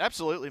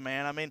 Absolutely,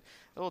 man. I mean,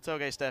 a little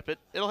tailgate step,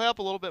 it'll help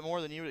a little bit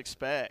more than you would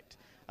expect.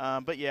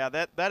 But yeah,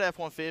 that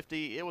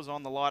F-150, it was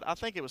on the lot. I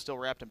think it was still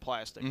wrapped in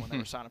plastic when they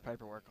were signing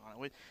paperwork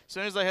on it. As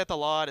soon as they hit the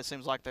lot, it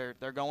seems like they're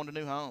going to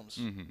new homes.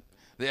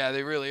 Yeah,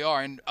 they really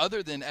are. And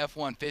other than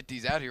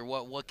F-150s out here,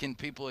 what can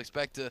people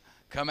expect to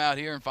come out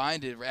here and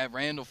find it at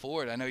Randall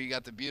Ford? I know you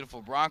got the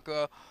beautiful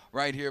Bronco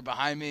right here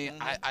behind me.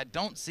 I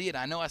don't see it.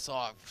 I know I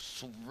saw a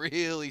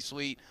really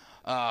sweet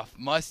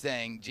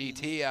Mustang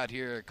GT out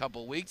here a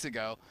couple weeks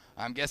ago.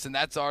 I'm guessing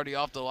that's already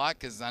off the lot,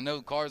 because I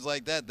know cars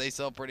like that, they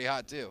sell pretty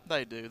hot too.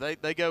 They do.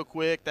 They go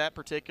quick. That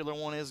particular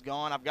one is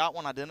gone. I've got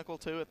one identical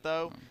to it,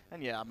 though.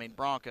 And, yeah, I mean,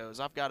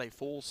 Broncos. I've got a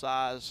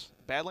full-size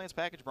Badlands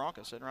package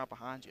Bronco sitting right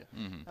behind you.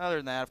 Other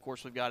than that, of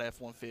course, we've got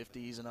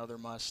F-150s and other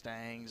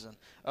Mustangs and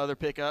other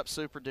pickups,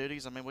 Super Duties.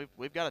 I mean,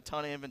 we've got a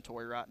ton of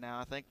inventory right now.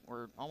 I think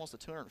we're almost at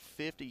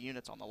 250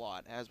 units on the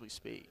lot as we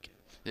speak.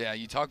 Yeah,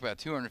 you talk about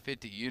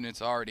 250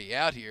 units already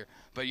out here,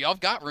 but y'all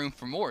got room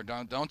for more,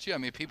 don't you? I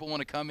mean, people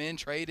want to come in,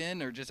 trade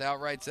in, or just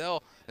outright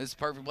sell. This is the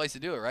perfect place to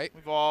do it, right?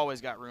 We've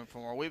always got room for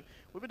more. We've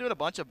been doing a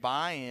bunch of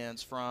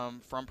buy-ins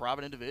from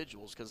private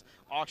individuals because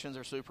auctions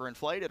are super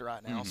inflated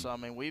right now. So I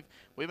mean, we've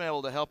been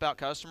able to help out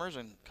customers,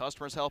 and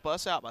customers help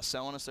us out by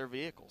selling us their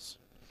vehicles.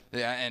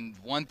 Yeah, and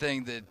one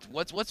thing that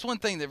what's one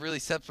thing that really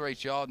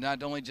separates y'all,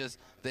 not only just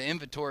the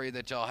inventory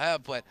that y'all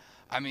have, but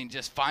I mean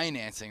just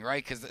financing,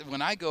 right? Because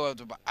when I go out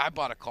to I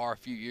bought a car a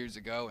few years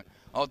ago, and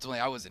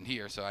ultimately I wasn't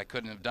here, so I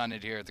couldn't have done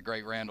it here at the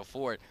Great Randall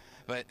Ford.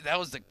 But that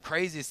was the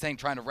craziest thing,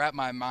 trying to wrap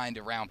my mind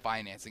around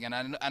financing, and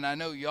I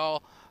know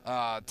y'all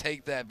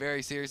take that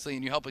very seriously,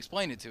 and you help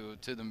explain it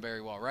to them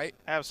very well, right?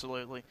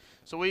 Absolutely.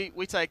 So we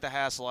take the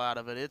hassle out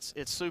of it.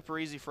 It's super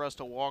easy for us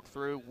to walk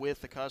through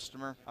with the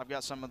customer. I've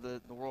got some of the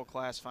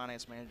world-class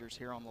finance managers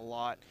here on the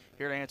lot,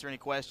 here to answer any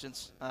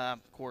questions. Of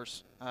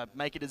course,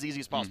 make it as easy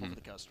as possible for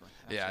the customer.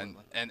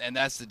 Absolutely. Yeah, and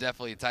that's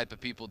definitely the type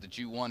of people that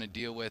you want to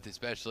deal with,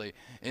 especially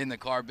in the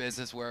car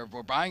business, where if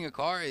we're buying a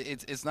car,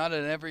 it's not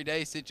an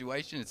everyday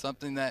situation. It's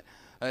something that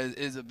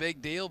is a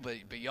big deal, but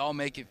y'all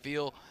make it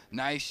feel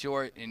nice,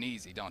 short, and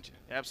easy, don't you?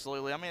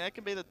 Absolutely. I mean, that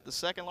can be the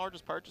second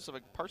largest purchase of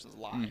a person's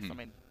life. I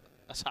mean,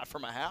 aside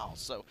from a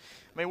house. So,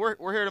 I mean,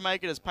 we're here to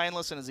make it as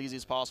painless and as easy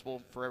as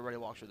possible for everybody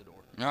who walks through the door.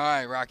 All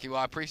right, Rocky. Well,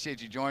 I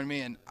appreciate you joining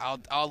me, and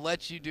I'll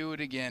let you do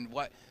it again.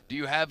 What do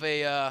you have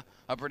a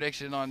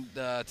prediction on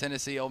the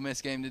Tennessee Ole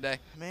Miss game today?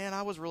 Man,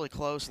 I was really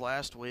close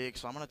last week,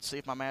 so I'm going to see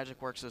if my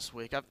magic works this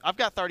week. I've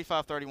got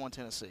 35-31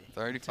 Tennessee.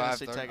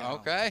 35-30.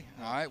 Okay.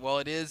 All right. Well,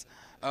 it is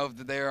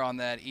over there on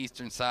that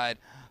eastern side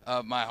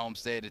of my home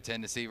state of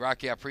Tennessee.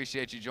 Rocky, I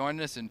appreciate you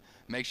joining us, and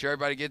make sure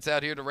everybody gets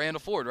out here to Randall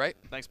Ford, right?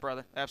 Thanks,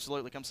 brother.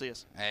 Absolutely. Come see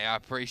us. Hey, I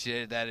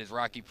appreciate it. That is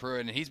Rocky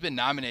Pruitt, and he's been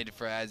nominated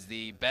as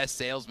the best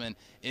salesman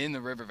in the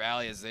River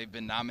Valley, as they've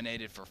been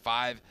nominated for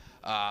 5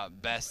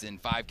 best in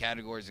 5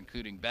 categories,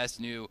 including best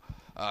new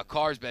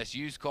cars, best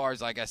used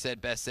cars, like I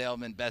said, best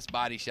salesman, best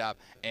body shop,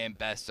 and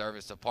best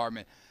service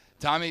department.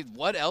 Tommy,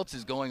 what else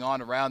is going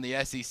on around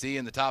the SEC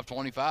in the top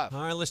 25?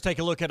 All right, let's take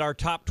a look at our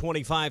top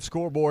 25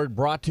 scoreboard,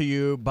 brought to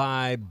you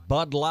by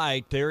Bud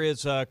Light. There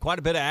is quite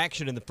a bit of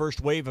action in the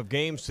first wave of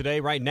games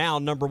today. Right now,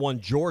 number 1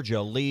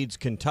 Georgia leads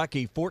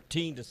Kentucky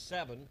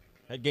 14-7.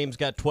 That game's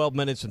got 12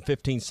 minutes and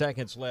 15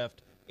 seconds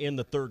left in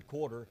the third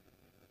quarter.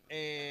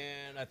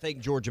 And I think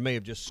Georgia may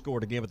have just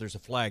scored again, but there's a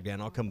flag down.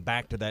 I'll come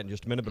back to that in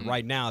just a minute. But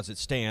right now, as it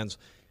stands,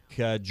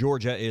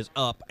 Georgia is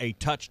up a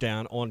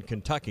touchdown on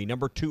Kentucky.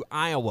 Number 2,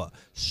 Iowa,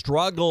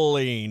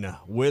 struggling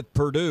with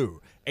Purdue.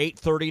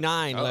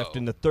 8:39 left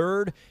in the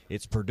third.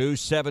 It's Purdue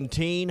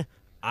 17,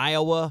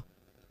 Iowa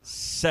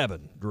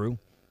 7, Drew.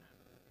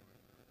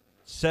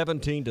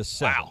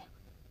 17-7. Wow.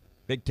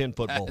 Big Ten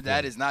football.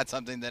 That is not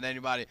something that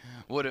anybody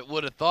would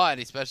have thought,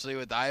 especially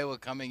with Iowa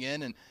coming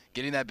in and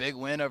getting that big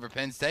win over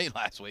Penn State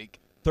last week.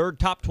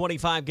 Third top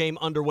 25 game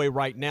underway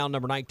right now.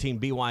 Number 19,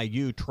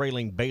 BYU,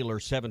 trailing Baylor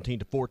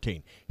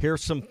 17-14.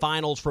 Here's some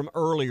finals from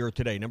earlier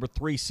today. Number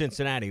 3,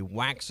 Cincinnati,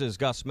 waxes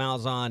Gus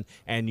Malzahn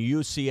and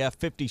UCF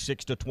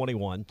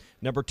 56-21.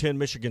 Number 10,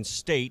 Michigan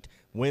State,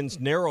 wins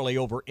narrowly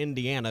over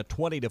Indiana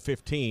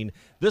 20-15.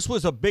 This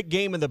was a big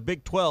game in the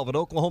Big 12 at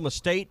Oklahoma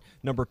State.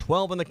 Number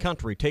 12 in the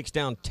country takes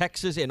down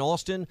Texas in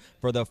Austin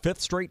for the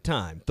 5th straight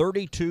time.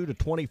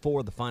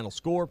 32-24 the final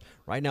score.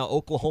 Right now,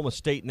 Oklahoma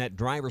State in that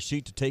driver's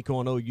seat to take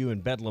on OU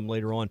in Bedlam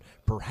later on,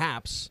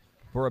 perhaps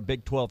for a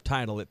Big 12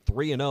 title at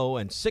 3-0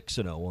 and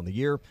 6-0 on the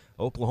year.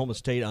 Oklahoma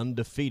State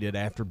undefeated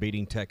after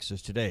beating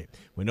Texas today.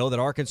 We know that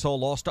Arkansas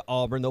lost to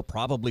Auburn. They'll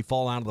probably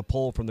fall out of the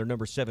poll from their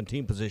number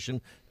 17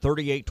 position.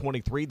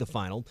 38-23 the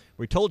final.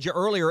 We told you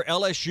earlier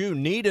LSU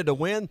needed a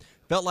win.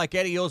 Felt like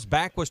Eddie O's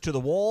back was to the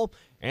wall,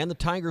 and the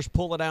Tigers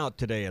pull it out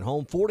today at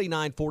home.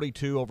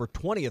 49-42 over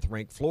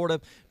 20th-ranked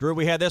Florida. Drew,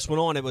 we had this one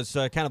on. It was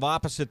kind of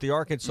opposite the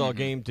Arkansas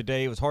game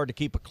today. It was hard to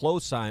keep a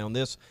close eye on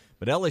this.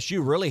 But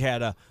LSU really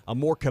had a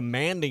more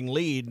commanding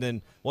lead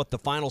than what the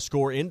final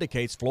score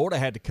indicates. Florida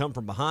had to come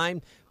from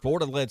behind.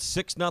 Florida led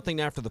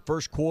 6-0 after the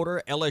first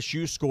quarter.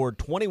 LSU scored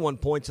 21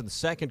 points in the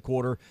second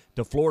quarter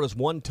to Florida's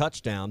 1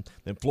 touchdown.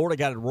 Then Florida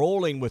got it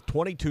rolling with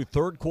 22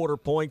 third-quarter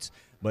points.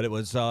 But it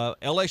was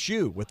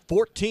LSU with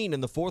 14 in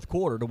the fourth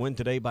quarter to win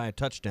today by a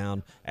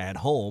touchdown at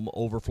home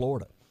over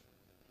Florida.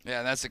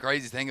 Yeah, that's the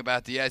crazy thing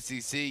about the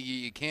SEC.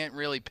 You can't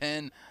really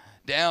pin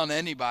down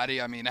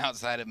anybody. I mean,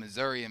 outside of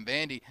Missouri and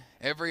Vandy,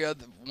 every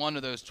other one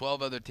of those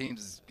 12 other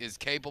teams is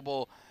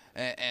capable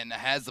and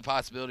has the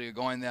possibility of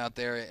going out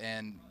there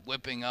and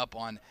whipping up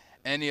on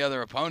any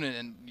other opponent.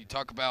 And you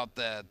talk about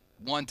the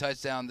 1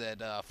 touchdown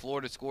that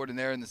Florida scored in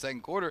there in the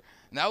second quarter,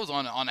 and that was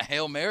on a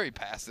Hail Mary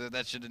pass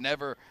that should have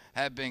never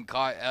have been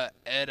caught.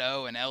 Ed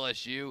O and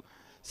LSU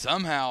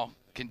somehow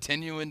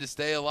continuing to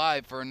stay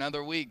alive for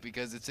another week,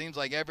 because it seems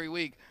like every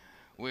week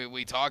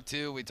we talk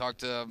to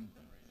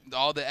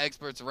all the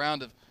experts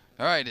around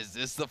All right, is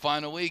this the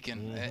final week?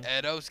 And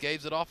Ed O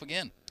scaves it off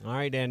again. All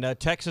right, and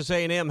Texas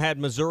A&M had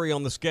Missouri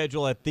on the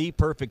schedule at the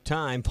perfect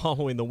time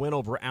following the win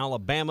over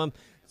Alabama.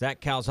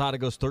 Zach Calzada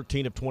goes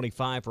 13 of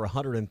 25 for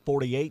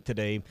 148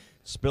 today.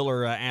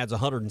 Spiller adds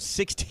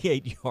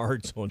 168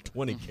 yards on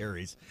 20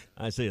 carries.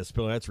 I say a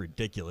Spiller, that's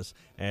ridiculous.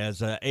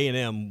 As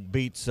A&M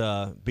beats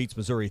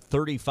Missouri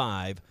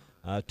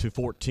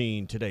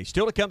 35-14 today.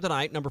 Still to come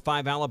tonight, number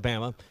 5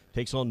 Alabama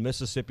takes on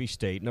Mississippi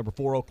State. Number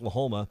 4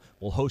 Oklahoma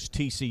will host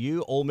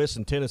TCU. Ole Miss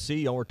and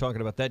Tennessee. Y'all were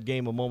talking about that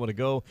game a moment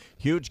ago.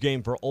 Huge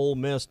game for Ole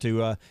Miss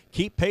to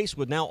keep pace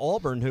with now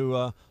Auburn,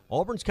 who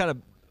Auburn's kind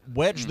of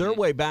wedged their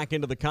way back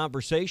into the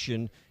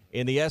conversation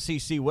in the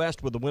SEC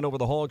West with the win over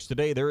the Hogs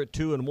today. They're at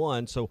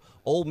 2-1. So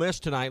Ole Miss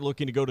tonight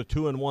looking to go to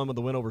 2-1 with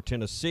the win over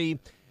Tennessee.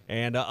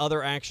 And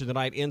other action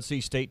tonight,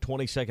 NC State,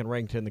 22nd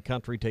ranked in the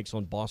country, takes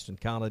on Boston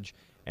College.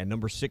 And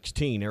number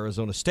 16,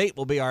 Arizona State,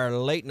 will be our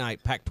late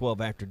night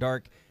Pac-12 After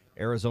Dark.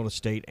 Arizona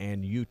State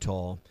and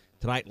Utah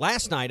tonight.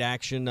 Last night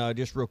action,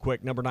 just real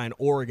quick, number 9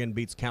 Oregon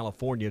beats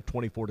California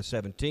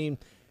 24-17.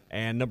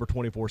 And number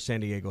 24,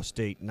 San Diego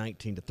State,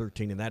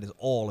 19-13. And that is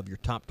all of your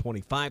top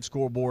 25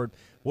 scoreboard.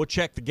 We'll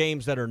check the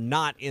games that are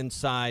not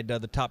inside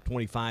the top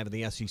 25 of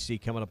the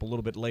SEC coming up a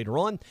little bit later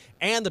on.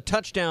 And the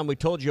touchdown we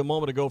told you a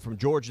moment ago from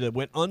Georgia that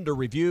went under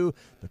review.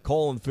 The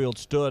call on the field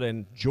stood,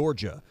 and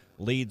Georgia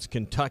leads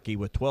Kentucky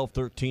with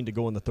 12-13 to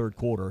go in the third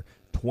quarter,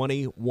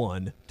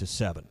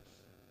 21-7.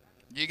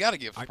 You got to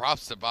give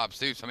props to Bob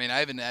Stoops. I mean, I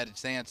haven't had a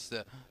chance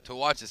to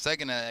watch the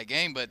second of that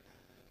game, but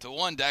to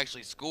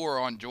actually score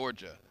on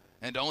Georgia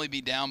and to only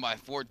be down by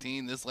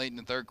 14 this late in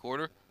the third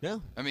quarter. Yeah.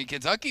 I mean,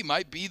 Kentucky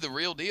might be the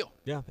real deal.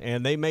 Yeah,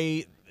 and they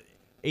may,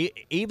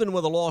 even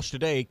with a loss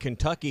today,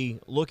 Kentucky,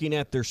 looking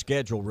at their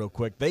schedule real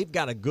quick, they've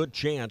got a good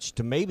chance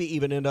to maybe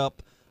even end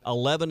up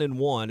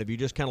 11-1 if you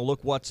just kind of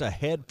look what's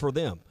ahead for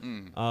them.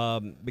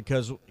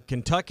 Because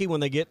Kentucky,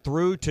 when they get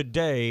through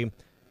today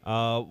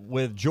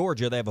with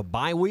Georgia, they have a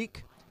bye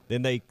week.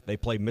 Then they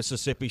play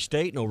Mississippi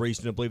State. No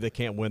reason to believe they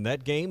can't win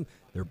that game.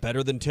 They're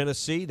better than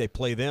Tennessee. They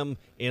play them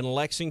in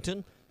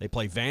Lexington. They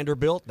play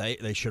Vanderbilt.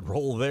 They should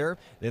roll there.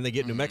 Then they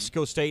get New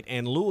Mexico State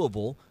and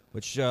Louisville,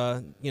 which,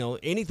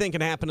 anything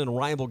can happen in a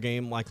rival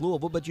game like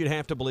Louisville, but you'd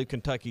have to believe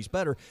Kentucky's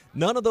better.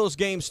 None of those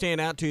games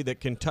stand out to you that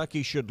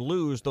Kentucky should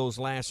lose those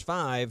last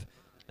 5.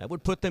 That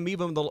would put them,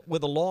 even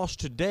with a loss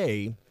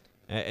today,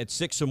 at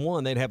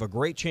 6-1. They'd have a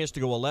great chance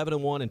to go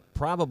 11-1 and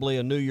probably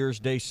a New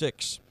Year's Day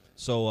 6.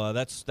 So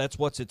that's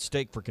what's at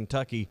stake for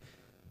Kentucky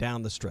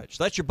down the stretch.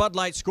 That's your Bud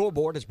Light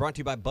scoreboard. It's brought to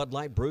you by Bud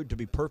Light, brewed to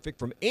be perfect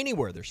from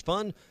anywhere there's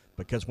fun,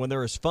 because when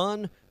there is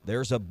fun,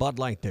 there's a Bud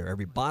Light there.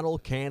 Every bottle,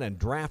 can, and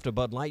draft of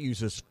Bud Light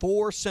uses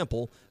 4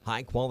 simple,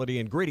 high-quality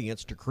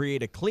ingredients to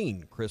create a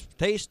clean, crisp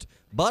taste.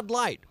 Bud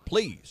Light,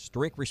 please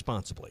drink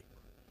responsibly.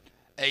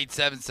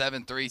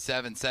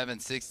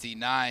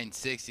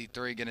 877-377-6963.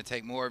 Going to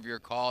take more of your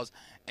calls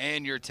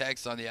and your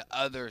texts on the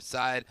other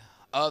side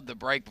of the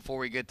break. Before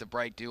we get to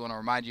break, do want to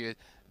remind you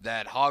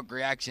that Hog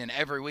Reaction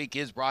every week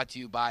is brought to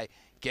you by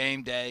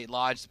Game Day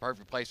Lodge, the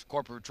perfect place for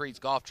corporate retreats,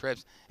 golf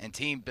trips, and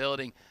team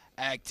building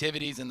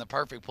activities, and the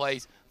perfect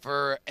place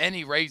for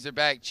any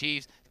Razorback,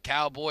 Chiefs,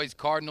 Cowboys,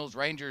 Cardinals,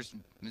 Rangers,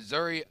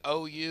 Missouri,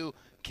 OU,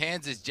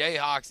 Kansas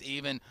Jayhawks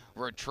even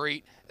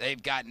retreat.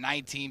 They've got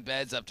 19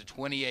 beds, up to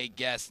 28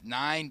 guests,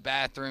 9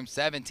 bathrooms,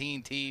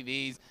 17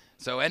 TVs.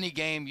 So any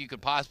game you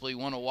could possibly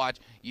want to watch,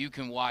 you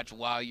can watch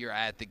while you're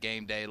at the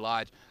Game Day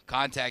Lodge.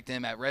 Contact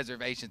them at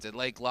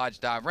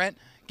reservations@lakelodge.rent.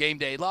 Game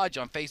Day Lodge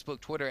on Facebook,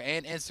 Twitter,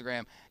 and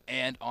Instagram,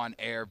 and on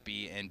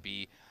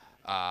Airbnb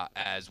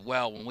as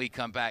well. When we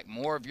come back,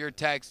 more of your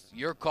texts,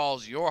 your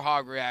calls, your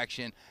Hog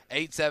Reaction,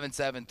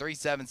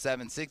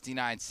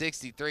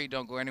 877-377-6963.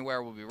 Don't go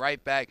anywhere. We'll be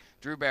right back.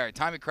 Drew Barrett,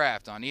 Tommy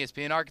Kraft on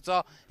ESPN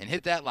Arkansas and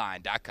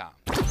hitthatline.com.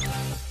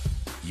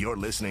 You're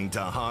listening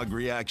to Hog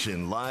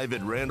Reaction live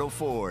at Randall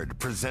Ford,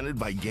 presented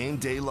by Game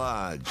Day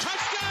Lodge.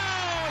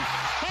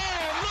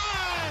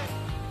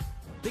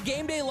 The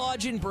Game Day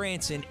Lodge in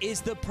Branson is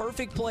the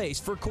perfect place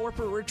for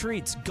corporate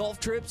retreats,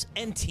 golf trips,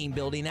 and team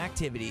building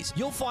activities.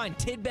 You'll find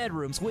 10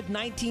 bedrooms with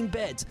 19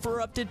 beds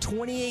for up to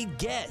 28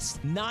 guests,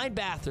 9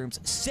 bathrooms,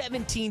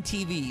 17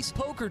 TVs,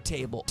 poker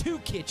table, 2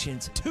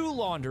 kitchens, 2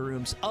 laundry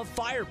rooms, a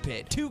fire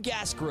pit, 2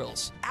 gas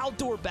grills,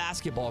 outdoor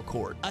basketball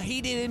court, a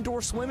heated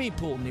indoor swimming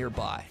pool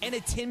nearby, and a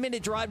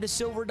 10-minute drive to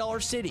Silver Dollar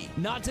City.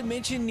 Not to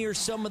mention near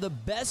some of the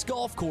best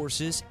golf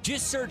courses.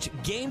 Just search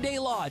Game Day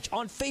Lodge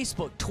on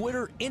Facebook,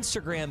 Twitter,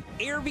 Instagram,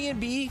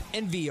 Airbnb,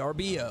 and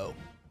VRBO.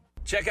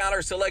 Check out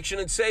our selection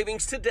and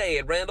savings today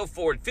at Randall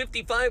Ford,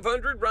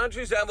 5500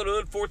 Rogers Avenue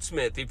in Fort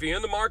Smith. If you're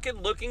in the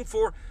market looking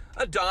for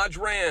a Dodge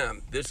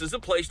Ram, this is a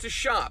place to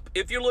shop.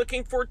 If you're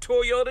looking for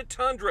Toyota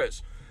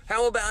Tundras,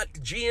 how about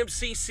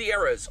GMC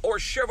Sierras or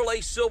Chevrolet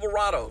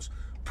Silverados,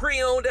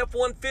 pre-owned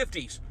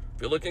F-150s?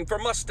 If you're looking for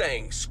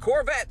Mustangs,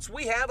 Corvettes,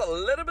 we have a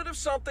little bit of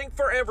something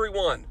for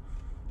everyone.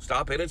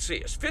 Stop in and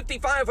see us,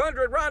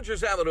 5500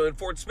 Rogers Avenue in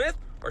Fort Smith,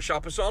 or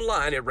shop us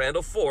online at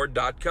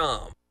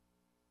randallford.com.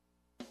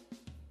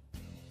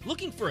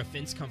 Looking for a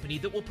fence company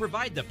that will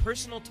provide the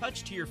personal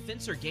touch to your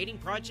fence or gating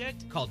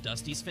project? Call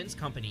Dusty's Fence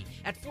Company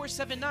at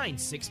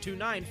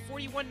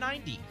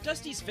 479-629-4190.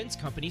 Dusty's Fence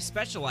Company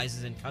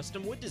specializes in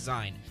custom wood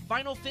design,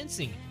 vinyl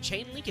fencing,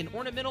 chain link and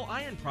ornamental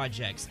iron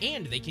projects,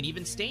 and they can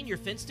even stain your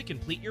fence to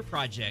complete your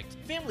project.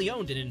 Family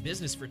owned and in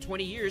business for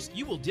 20 years,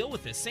 you will deal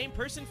with the same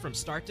person from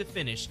start to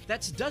finish.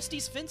 That's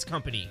Dusty's Fence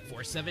Company,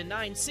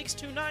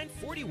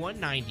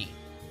 479-629-4190.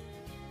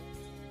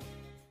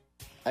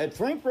 At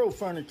Frank Rowe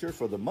Furniture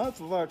for the month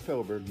of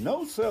October,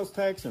 no sales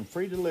tax and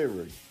free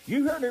delivery.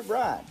 You heard it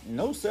right,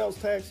 no sales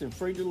tax and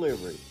free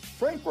delivery.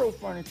 Frank Rowe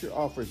Furniture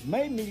offers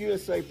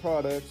made-in-the-USA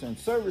products and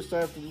service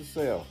after the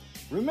sale.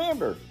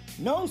 Remember,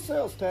 no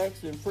sales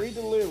tax and free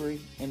delivery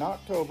in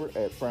October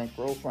at Frank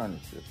Rowe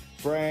Furniture.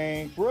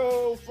 Frank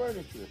Rowe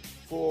Furniture,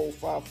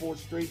 405 4th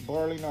Street,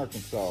 Barling,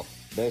 Arkansas.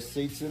 Best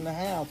seats in the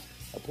house.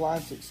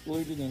 Appliance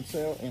excluded in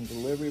sale and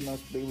delivery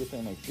must be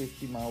within a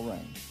 50-mile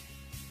range.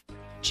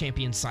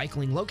 Champion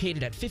Cycling,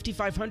 located at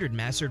 5500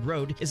 Massard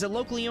Road, is a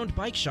locally owned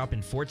bike shop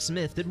in Fort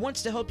Smith that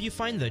wants to help you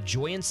find the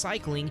joy in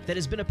cycling that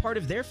has been a part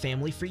of their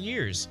family for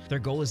years. Their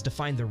goal is to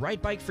find the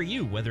right bike for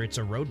you, whether it's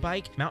a road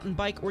bike, mountain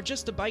bike, or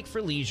just a bike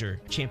for leisure.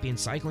 Champion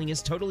Cycling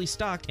is totally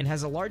stocked and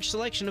has a large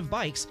selection of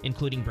bikes,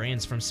 including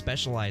brands from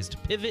Specialized,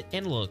 Pivot,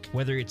 and Look.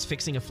 Whether it's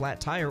fixing a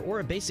flat tire or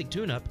a basic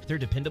tune-up, their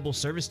dependable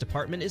service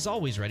department is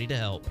always ready to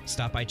help.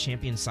 Stop by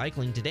Champion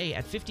Cycling today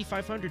at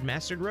 5500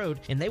 Massard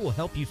Road, and they will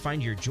help you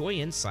find your joy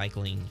in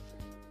cycling.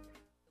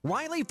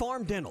 Riley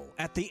Farm Dental,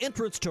 at the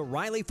entrance to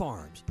Riley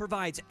Farms,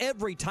 provides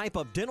every type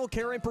of dental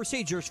care and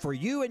procedures for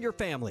you and your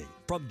family.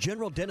 From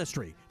general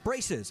dentistry,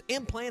 braces,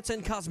 implants,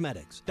 and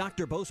cosmetics,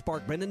 Dr. Bo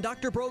Sparkman and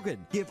Dr.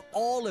 Brogan give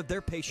all of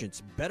their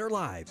patients better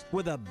lives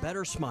with a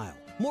better smile,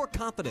 more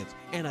confidence,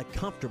 and a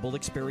comfortable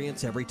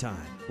experience every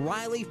time.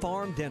 Riley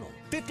Farm Dental,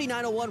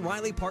 5901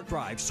 Riley Park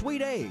Drive,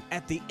 Suite A,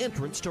 at the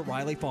entrance to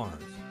Riley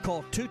Farms.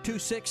 Call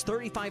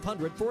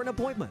 226-3500 for an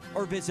appointment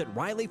or visit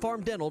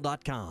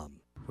RileyFarmDental.com.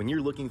 When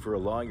you're looking for a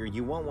lawyer,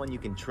 you want one you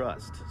can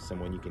trust,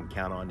 someone you can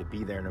count on to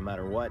be there no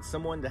matter what,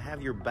 someone to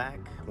have your back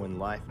when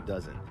life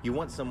doesn't. You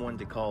want someone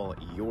to call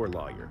your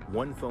lawyer.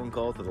 One phone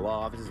call to the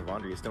law offices of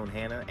Andrea Stone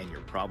Hanna and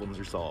your problems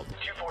are solved.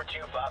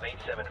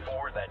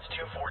 242-5874, that's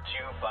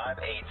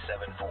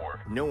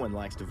 242-5874. No one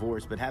likes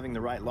divorce, but having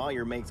the right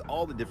lawyer makes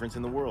all the difference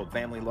in the world.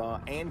 Family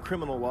law and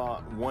criminal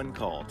law, one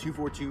call.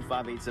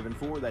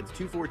 242-5874, that's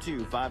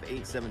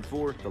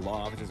 242-5874. The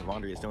law offices of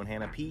Andrea Stone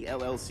Hanna,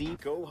 PLLC.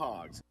 Go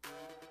Hogs.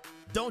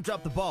 Don't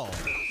drop the ball.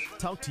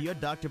 Talk to your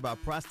doctor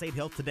about prostate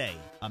health today.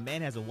 A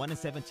man has a 1 in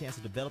 7 chance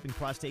of developing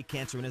prostate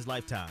cancer in his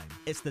lifetime.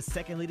 It's the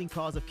second leading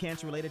cause of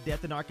cancer-related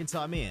death in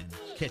Arkansas men.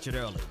 Catch it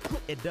early.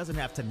 It doesn't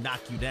have to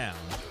knock you down.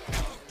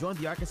 Join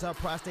the Arkansas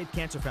Prostate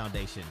Cancer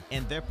Foundation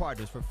and their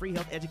partners for free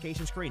health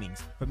education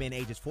screenings for men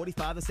ages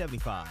 45 to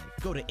 75.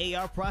 Go to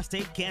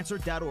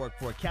arprostatecancer.org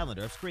for a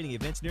calendar of screening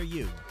events near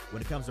you.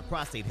 When it comes to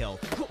prostate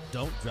health,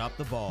 don't drop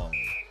the ball.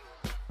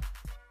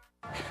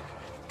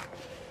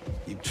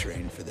 You've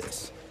trained for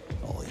this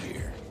all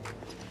year.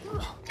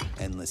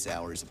 Endless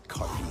hours of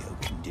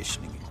cardio,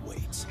 conditioning, and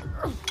weights.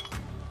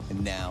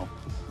 And now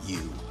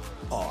you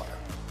are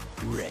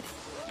ready.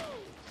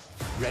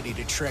 Ready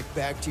to trek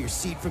back to your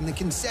seat from the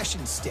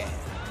concession stand.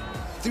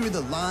 Through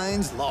the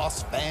lines,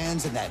 lost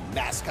fans, and that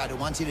mascot who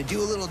wants you to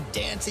do a little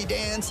dancey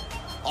dance,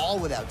 all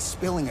without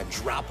spilling a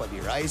drop of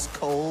your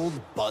ice-cold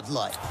Bud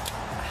Light.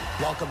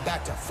 Welcome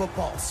back to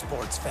football,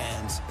 sports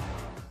fans.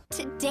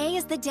 Today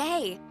is the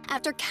day.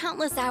 After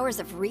countless hours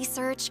of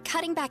research,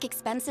 cutting back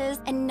expenses,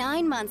 and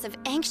 9 months of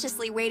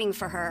anxiously waiting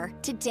for her,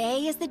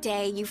 today is the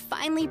day you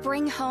finally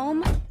bring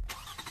home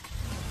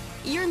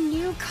your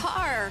new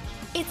car.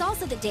 It's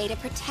also the day to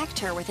protect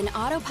her with an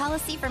auto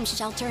policy from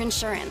Shelter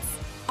Insurance.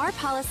 Our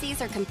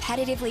policies are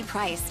competitively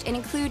priced and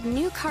include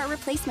new car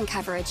replacement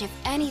coverage if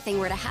anything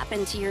were to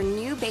happen to your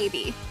new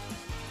baby.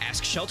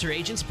 Ask Shelter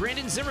agents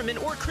Brandon Zimmerman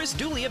or Chris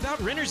Dooley about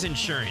renter's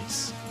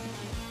insurance.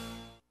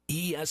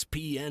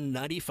 ESPN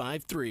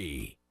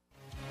 95.3.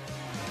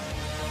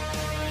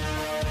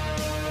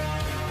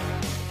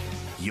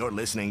 You're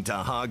listening to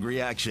Hog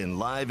Reaction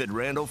live at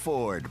Randall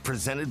Ford,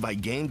 presented by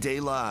Game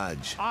Day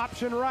Lodge.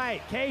 Option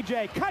right,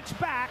 KJ cuts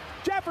back,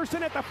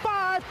 Jefferson at the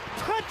 5,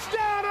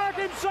 touchdown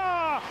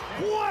Arkansas!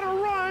 What a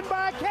run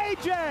by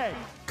KJ!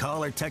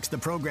 Call or text the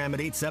program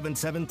at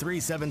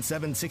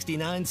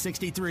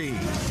 877-377-6963.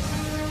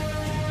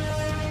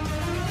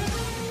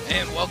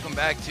 And welcome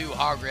back to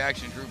Hog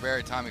Reaction. Drew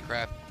Barrett, Tommy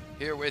Kraft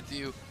here with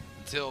you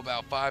until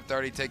about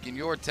 5:30, taking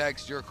your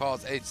text, your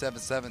calls,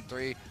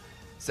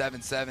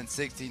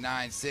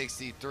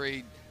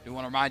 877-377-6963. We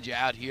want to remind you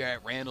out here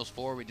at Randall's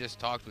Ford, we just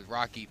talked with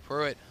Rocky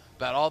Pruitt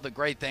about all the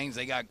great things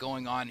they got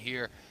going on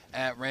here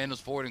at Randall's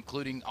Ford,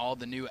 including all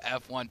the new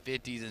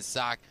F-150s in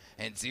stock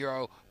and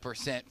 0%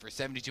 for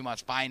 72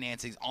 months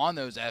financings on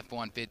those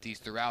F-150s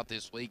throughout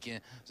this weekend.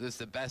 So this is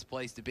the best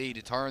place to be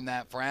to turn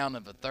that frown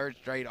of a third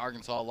straight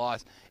Arkansas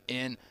loss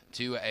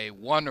into a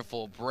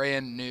wonderful,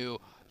 brand new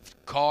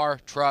car,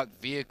 truck,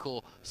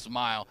 vehicle,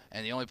 smile,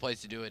 and the only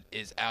place to do it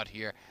is out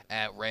here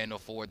at Randall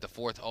Ford, the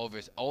fourth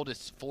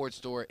oldest Ford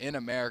store in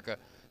America,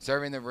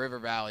 serving the River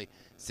Valley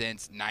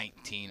since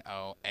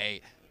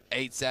 1908.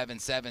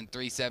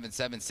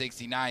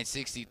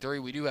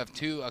 877-377-6963. We do have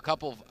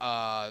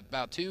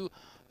about two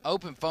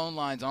open phone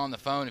lines on the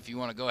phone if you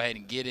want to go ahead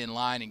and get in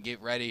line and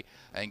get ready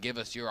and give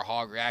us your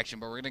hog reaction.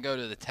 But we're going to go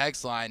to the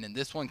text line, and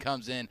this one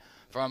comes in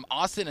from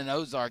Austin and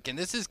Ozark, and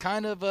this is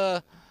kind of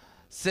a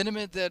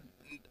sentiment that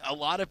a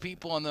lot of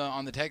people on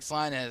the text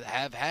line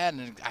have had,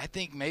 and I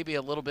think maybe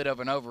a little bit of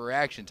an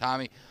overreaction.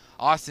 Tommy,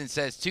 Austin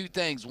says two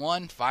things: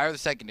 one, fire the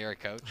secondary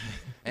coach,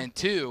 and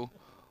two,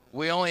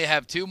 we only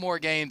have 2 more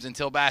games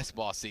until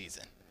basketball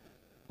season,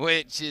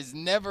 which is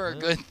never a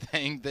good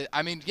thing.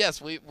 I mean,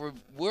 yes,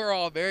 we're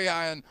all very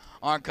high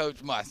on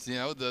Coach Muss. You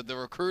know, the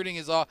recruiting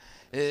is off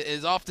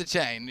the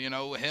chain. You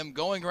know, him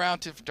going around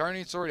to fraternity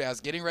and sorority house,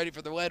 getting ready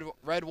for the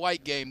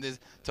red-white game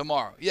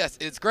tomorrow. Yes,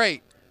 it's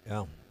great.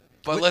 Yeah.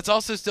 But let's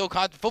also still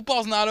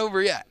football's not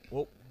over yet.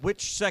 Well,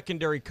 which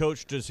secondary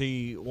coach does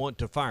he want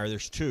to fire?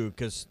 There's 2,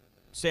 because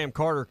Sam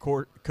Carter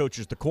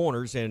coaches the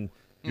corners, and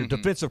your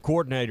defensive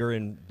coordinator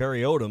in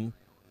Barry Odom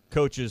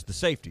coaches the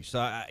safety. So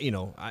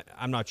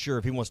I'm not sure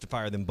if he wants to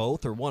fire them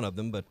both or one of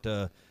them, but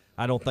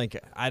I don't think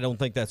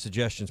that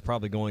suggestion is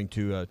probably going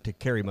to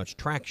carry much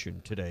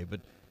traction today.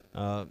 But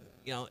I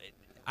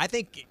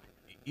think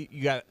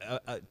you got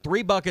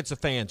 3 buckets of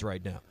fans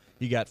right now.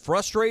 You got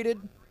frustrated,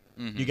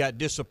 you got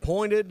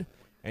disappointed,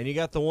 and you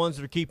got the ones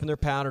that are keeping their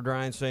powder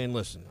dry and saying,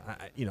 "Listen,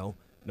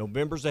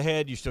 November's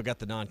ahead. You still got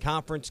the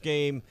non-conference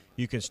game.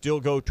 You can still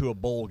go to a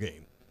bowl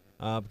game."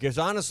 Because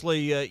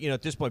honestly,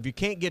 at this point, if you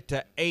can't get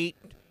to 8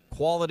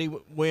 quality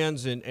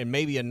wins and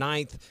maybe a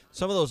 9th,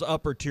 some of those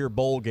upper-tier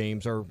bowl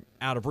games are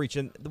out of reach.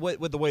 And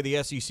with the way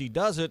the SEC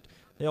does it,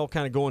 they all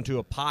kind of go into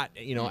a pot,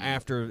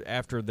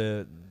 after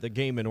the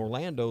game in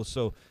Orlando.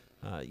 So,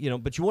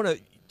 but you want to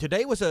 –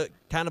 today was a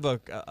kind of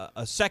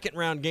a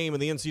second-round game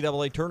in the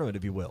NCAA tournament,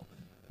 if you will,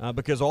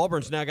 because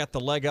Auburn's now got the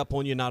leg up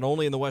on you not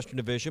only in the Western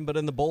Division but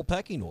in the bowl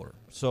pecking order.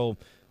 So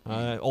 –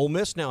 Ole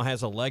Miss now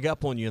has a leg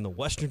up on you in the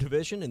Western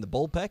Division in the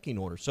bowl pecking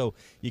order. So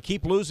you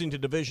keep losing to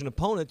division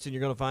opponents, and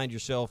you're going to find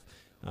yourself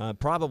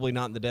probably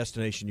not in the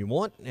destination you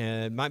want.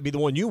 It might be the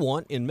one you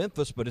want in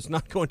Memphis, but it's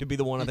not going to be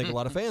the one I think a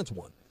lot of fans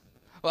want.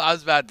 Well, I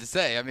was about to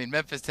say, I mean,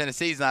 Memphis,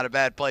 Tennessee is not a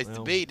bad place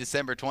to be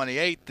December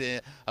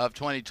 28th of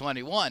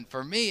 2021.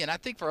 For me, and I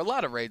think for a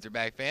lot of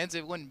Razorback fans,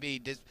 it wouldn't be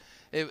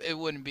it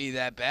wouldn't be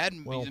that bad.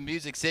 The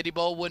Music City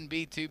Bowl wouldn't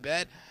be too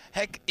bad.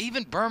 Heck,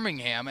 even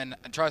Birmingham, and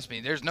trust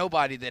me, there's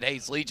nobody that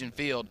hates Legion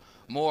Field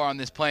more on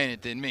this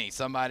planet than me.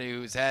 Somebody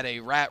who's had a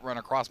rat run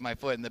across my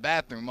foot in the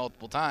bathroom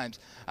multiple times.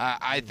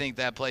 I think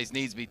that place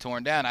needs to be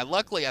torn down.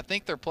 Luckily, I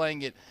think they're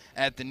playing it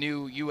at the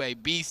new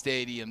UAB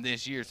Stadium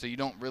this year, so you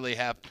don't really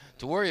have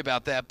to worry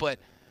about that. But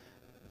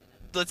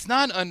let's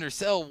not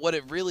undersell what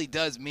it really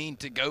does mean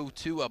to go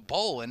to a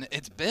bowl. And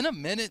it's been a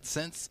minute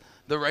since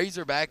the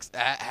Razorbacks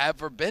have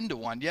ever been to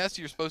one. Yes,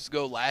 you're supposed to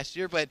go last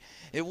year, but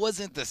it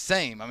wasn't the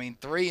same. I mean,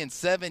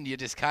 3-7, you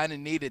just kind of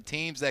needed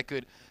teams that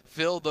could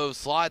fill those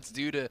slots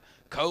due to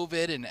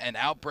COVID and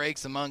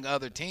outbreaks among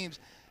other teams.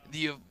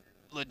 You've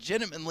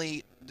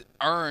legitimately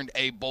earned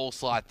a bowl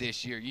slot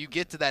this year. You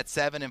get to that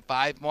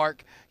 7-5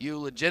 mark, you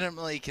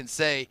legitimately can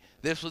say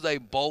this was a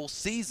bowl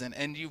season,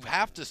 and you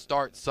have to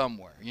start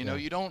somewhere.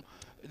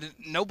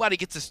 Nobody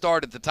gets to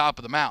start at the top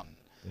of the mountain.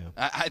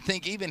 Yeah. I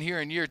think even here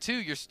in year 2,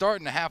 you're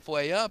starting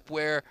halfway up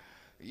where,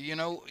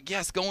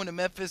 yes, going to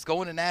Memphis,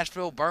 going to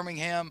Nashville,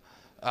 Birmingham,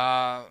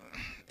 heck,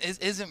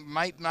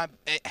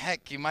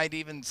 you might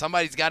even,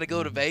 somebody's got to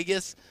go to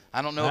Vegas.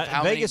 I don't know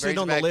how Vegas many ain't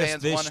on the Razorback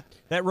list fans want to.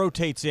 That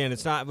rotates in.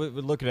 It's not. We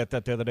were looking at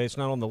that the other day. It's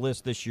not on the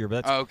list this year,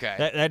 but that's, okay.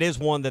 That is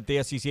one that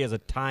the SEC has a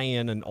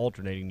tie-in and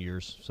alternating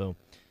years. So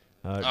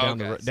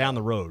down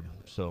the road.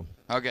 So.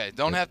 Okay,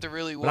 don't have to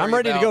really worry. But I'm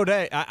ready about to go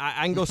today.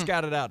 I can go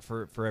scout it out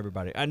for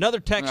everybody. Another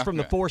text from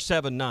the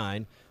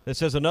 479 that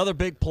says another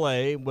big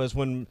play was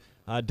when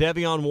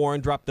Devion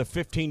Warren dropped the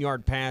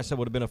 15-yard pass that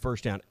would have been a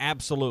first down.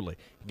 Absolutely.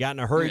 Got in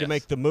a hurry to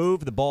make the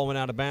move. The ball went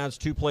out of bounds.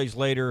 2 plays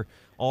later,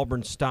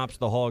 Auburn stops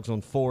the Hogs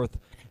on 4th,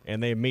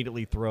 and they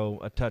immediately throw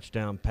a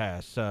touchdown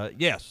pass.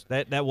 Yes,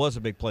 that was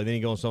a big play. Then he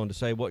goes on to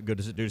say, what good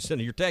does it do to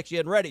send your text? You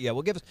hadn't read it yet.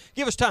 Well,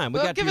 give us time. We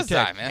got your text.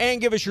 Time, man.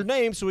 And give us your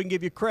name so we can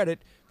give you credit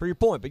for your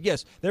point. But,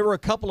 yes, there were a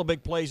couple of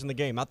big plays in the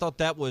game. I thought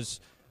that was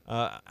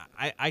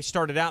I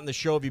started out in the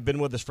show. If you've been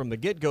with us from the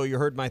get-go, you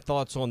heard my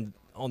thoughts on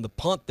the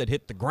punt that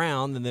hit the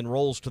ground and then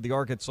rolls to the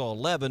Arkansas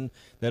 11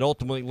 that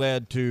ultimately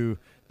led to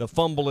the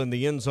fumble in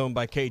the end zone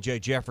by K.J.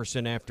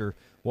 Jefferson after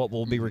what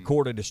will be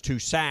recorded as 2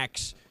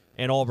 sacks,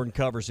 and Auburn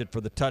covers it for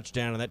the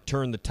touchdown, and that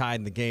turned the tide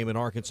in the game, and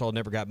Arkansas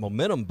never got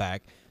momentum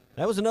back.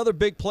 That was another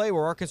big play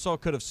where Arkansas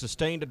could have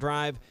sustained a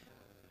drive,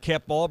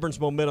 kept Auburn's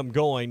momentum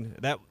going.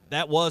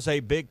 That was a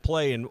big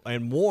play,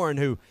 and Warren,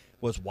 who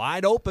was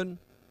wide open,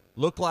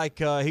 looked like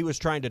he was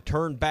trying to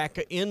turn back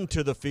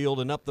into the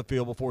field and up the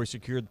field before he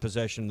secured the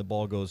possession. The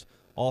ball goes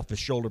off the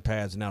shoulder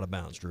pads and out of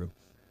bounds, Drew.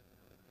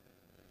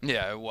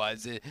 Yeah, it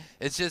was.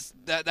 It's just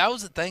that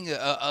was the thing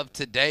of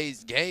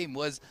today's game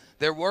was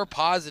there were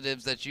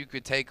positives that you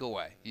could take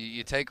away.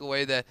 You take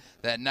away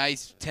that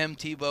nice Tim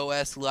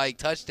Tebow-esque like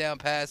touchdown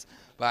pass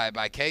by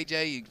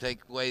KJ. You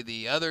take away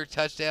the other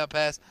touchdown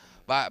pass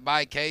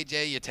by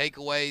KJ. You take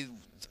away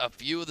a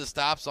few of the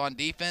stops on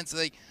defense.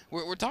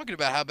 We're talking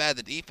about how bad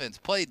the defense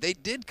played. They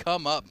did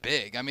come up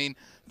big. I mean,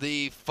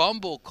 the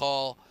fumble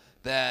call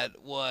that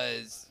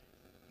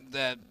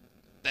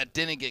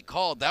didn't get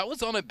called, that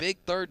was on a big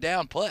third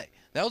down play.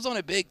 That was on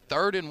a big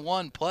 3rd and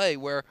 1 play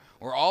where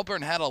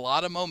Auburn had a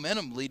lot of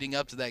momentum leading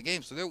up to that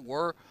game. So there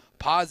were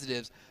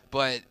positives,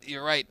 but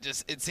you're right.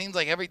 Just it seems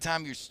like every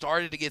time you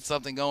started to get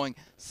something going,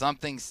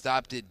 something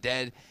stopped it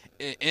dead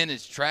in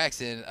its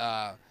tracks. And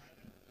I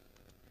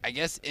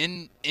guess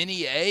in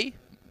NEA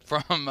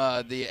from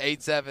the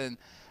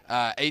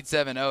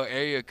 870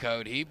 area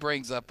code, he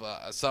brings up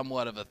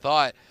somewhat of a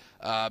thought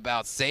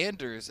about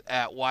Sanders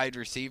at wide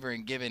receiver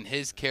and giving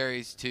his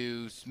carries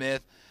to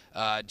Smith,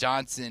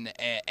 Johnson,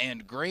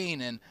 and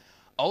Green. And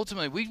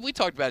ultimately, we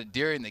talked about it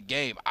during the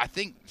game. I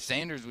think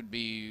Sanders would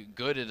be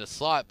good at a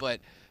slot, but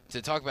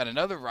to talk about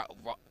another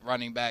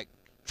running back,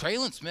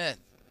 Traylon Smith,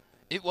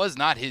 it was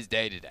not his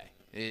day today.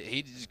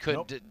 He just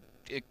couldn't. Nope.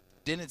 It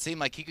didn't seem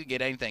like he could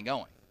get anything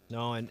going.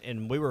 No,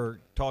 and we were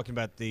talking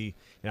about I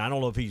don't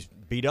know if he's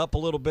beat up a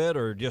little bit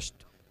or just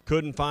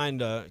couldn't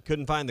find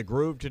the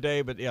groove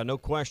today, but yeah, no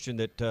question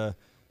that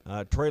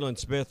Traylon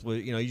Smith was.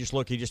 You just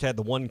look, he just had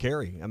the one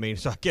carry. I mean,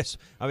 so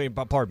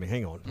pardon me,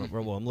 hang on.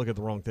 Well, I'm looking at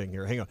the wrong thing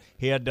here. Hang on.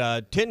 He had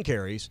 10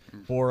 carries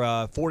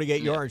for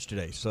 48 yards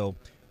today. So,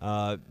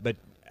 but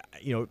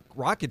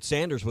Rocket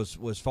Sanders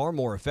was far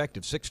more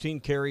effective. 16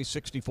 carries,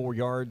 64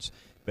 yards.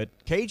 But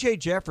KJ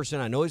Jefferson,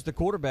 I know he's the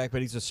quarterback,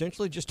 but he's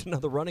essentially just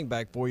another running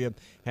back for you.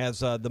 Has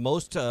the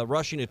most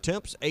rushing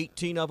attempts,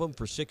 18 of them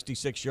for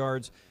 66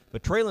 yards.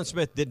 But Traylon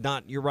Smith did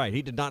not. You're right.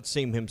 He did not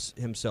seem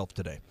himself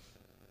today.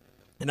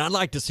 And I'd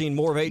like to see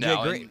more of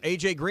A.J. Green.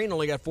 A.J. Green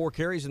only got 4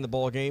 carries in the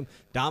ball game.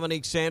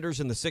 Dominique Sanders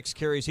in the 6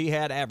 carries he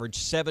had averaged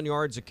 7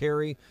 yards a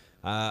carry.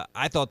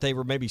 I thought they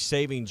were maybe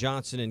saving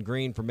Johnson and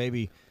Green for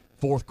maybe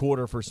fourth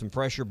quarter for some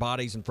fresher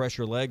bodies and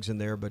fresher legs in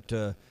there.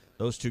 But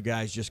those two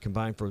guys just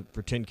combined for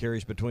 10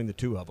 carries between the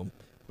two of them,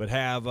 but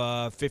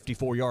have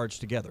 54 yards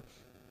together.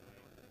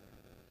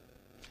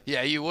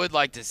 Yeah, you would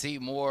like to see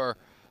more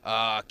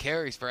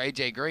carries for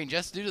A.J. Green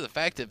just due to the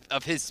fact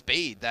of his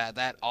speed,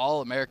 that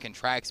all-American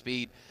track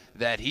speed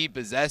that he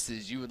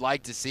possesses. You would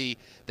like to see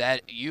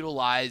that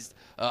utilized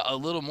a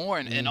little more,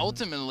 and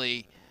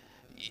ultimately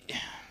you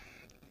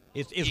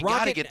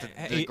got to get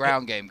the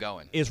ground game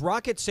going. Is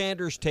Rocket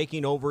Sanders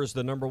taking over as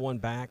the number 1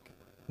 back?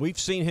 We've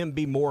seen him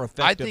be more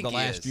effective the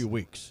last few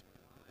weeks.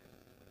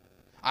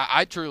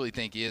 I truly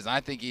think he is. I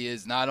think he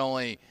is not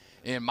only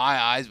in my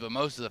eyes, but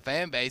most of the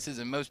fan bases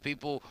and most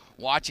people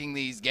watching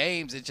these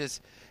games.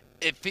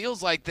 It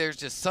feels like there's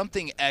just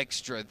something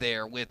extra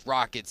there with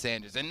Rocket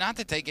Sanders. And not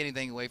to take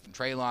anything away from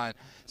Traylon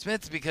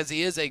Smith, because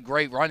he is a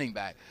great running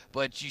back.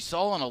 But you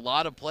saw in a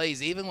lot of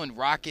plays, even when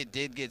Rocket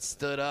did get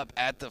stood up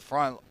at the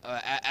front,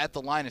 at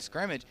the line of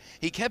scrimmage,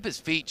 he kept his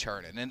feet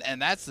churning.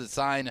 And that's the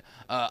sign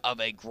of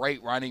a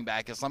great running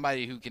back, is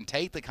somebody who can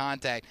take the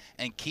contact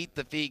and keep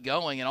the feet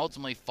going and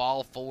ultimately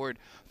fall forward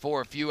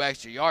for a few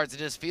extra yards. It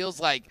just feels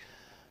like,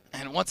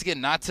 and once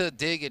again, not to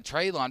dig at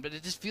Traylon, but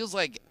it just feels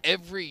like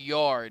every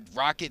yard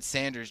Rocket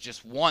Sanders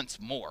just wants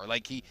more.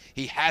 Like he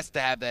has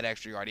to have that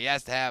extra yard. He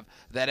has to have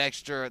that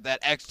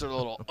extra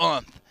little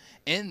oomph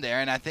in there,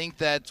 and I think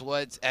that's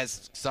what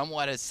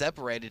somewhat has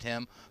separated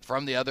him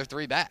from the other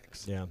 3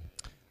 backs. Yeah.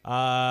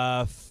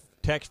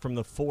 Text from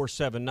the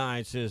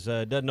 479 says,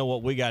 doesn't know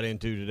what we got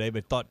into today,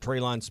 but thought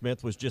Traylon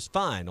Smith was just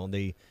fine on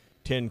the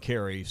 10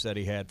 carries that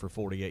he had for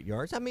 48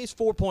 yards. I mean, it's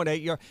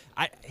 4.8 yards.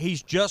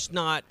 He's just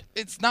not.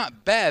 It's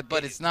not bad,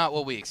 but it's not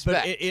what we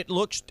expect. But it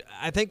looks.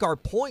 I think our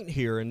point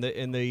here in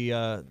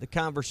the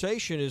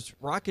conversation is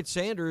Rocket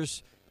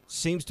Sanders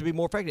seems to be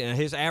more effective. And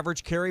his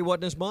average carry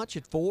wasn't as much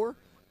at 4,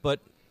 but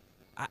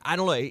I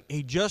don't know.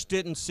 He just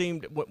didn't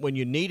seem when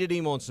you needed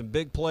him on some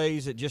big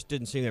plays. It just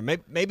didn't seem there.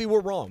 Maybe we're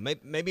wrong.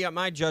 Maybe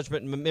my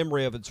judgment and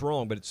memory of it's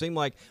wrong. But it seemed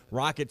like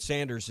Rocket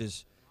Sanders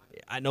is.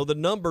 I know the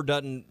number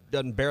doesn't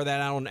bear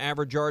that out on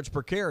average yards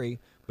per carry,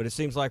 but it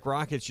seems like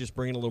Rocket's just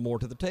bringing a little more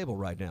to the table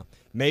right now.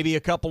 Maybe a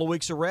couple of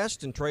weeks of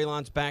rest, and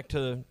Traylon's back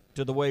to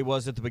the way he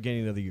was at the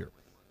beginning of the year.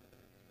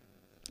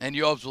 And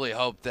you absolutely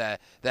hope that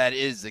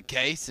is the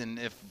case. And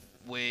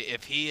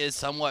if he is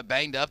somewhat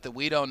banged up that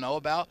we don't know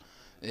about,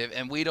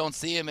 and we don't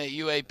see him at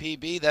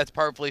UAPB, that's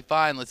perfectly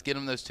fine. Let's get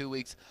him those 2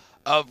 weeks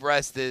of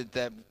rest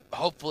that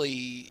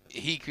hopefully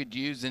he could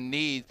use and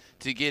need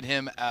to get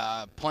him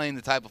playing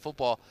the type of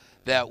football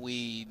that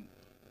we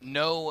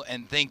know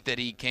and think that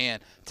he can.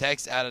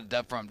 Text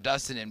from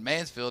Dustin in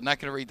Mansfield. Not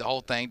going to read the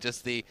whole thing,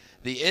 just the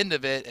end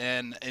of it,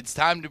 and it's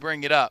time to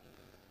bring it up.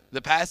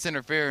 The pass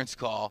interference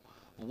call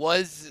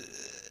was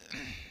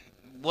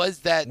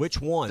that which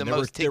one? The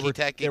most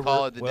ticky-tacky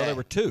call of the day? Well, there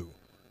were 2.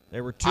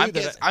 There were two.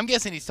 I'm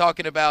guessing he's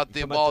talking about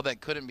the ball that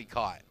couldn't be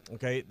caught.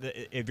 Okay,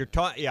 if you're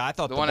talking, I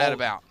thought the one out of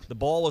bounds. The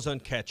ball was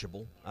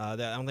uncatchable. I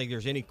don't think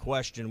there's any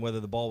question whether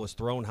the ball was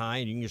thrown high,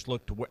 and you can just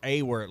look to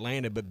A, where it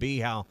landed, but B,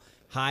 how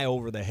high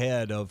over the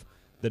head of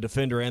the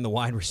defender and the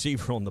wide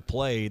receiver on the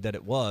play that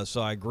it was.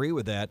 So I agree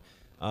with that.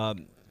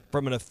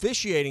 From an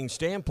officiating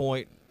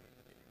standpoint,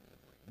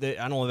 I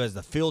don't know if it's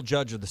the field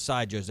judge or the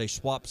side judge. They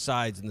swapped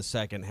sides in the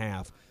second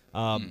half.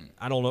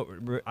 I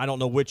don't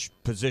know which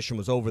position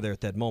was over there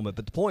at that moment.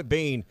 But the point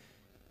being,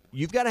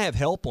 you've got to have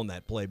help on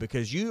that play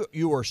because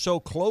you are so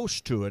close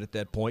to it at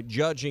that point,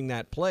 judging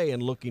that play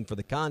and looking for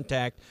the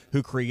contact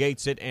who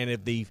creates it. And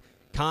if the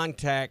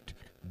contact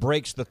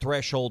breaks the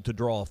threshold to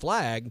draw a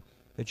flag,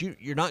 that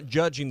you're not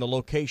judging the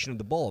location of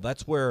the ball.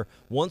 That's where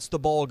once the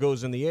ball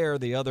goes in the air,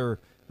 the other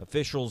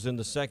officials in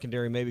the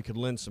secondary maybe could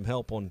lend some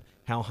help on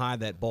how high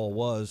that ball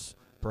was,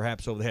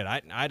 perhaps over the head.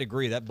 I'd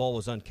agree that ball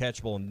was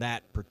uncatchable in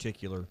that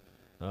particular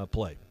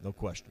play, no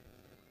question.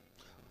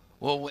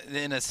 Well,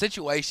 in a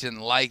situation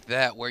like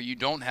that where you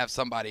don't have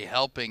somebody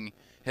helping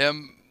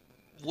him,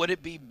 would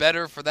it be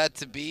better for that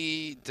to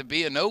be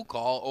a no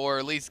call, or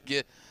at least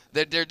get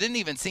that there didn't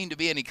even seem to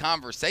be any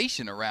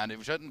conversation around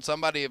it? Shouldn't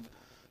somebody have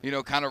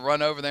kind of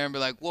run over there and be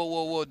like,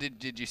 whoa,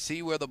 did you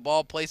see where the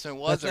ball placement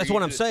was? That's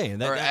what I'm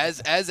saying.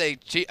 As a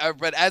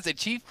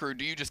chief crew,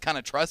 do you just kind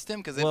of trust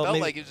him? Because it felt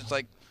like it was just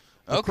like,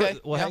 okay,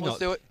 let's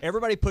do it.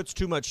 Everybody puts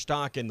too much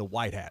stock in the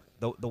white hat.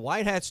 The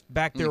white hat's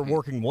back there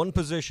working one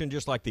position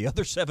just like the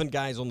other 7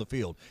 guys on the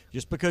field.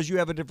 Just because you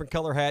have a different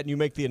color hat and you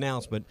make the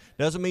announcement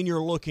doesn't mean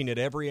you're looking at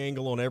every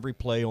angle on every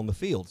play on the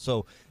field.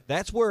 So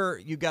that's where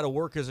you've got to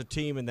work as a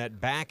team in that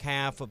back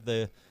half of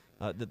the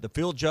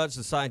field judge,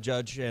 the side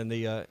judge, and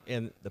the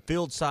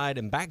field side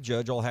and back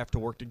judge all have to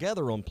work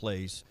together on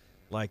plays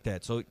like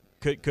that. So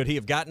could he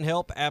have gotten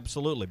help?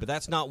 Absolutely. But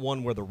that's not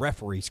one where the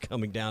referee's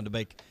coming down to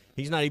make –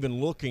 he's not even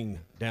looking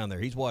down there.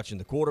 He's watching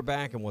the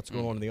quarterback and what's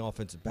going on in the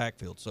offensive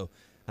backfield. So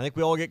I think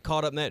we all get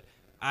caught up in that.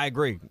 I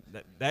agree.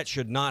 That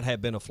should not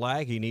have been a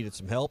flag. He needed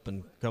some help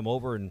and come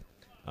over, and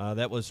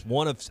that was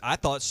one of, I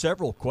thought,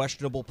 several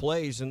questionable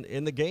plays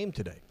in the game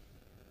today.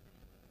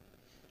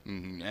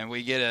 And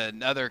we get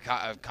another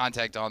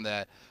contact on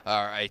that,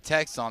 or a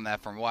text on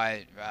that from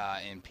Wyatt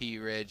in P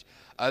Ridge.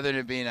 Other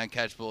than being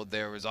uncatchable,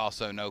 there was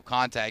also no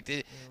contact.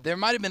 There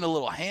might have been a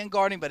little hand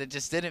guarding, but it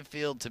just didn't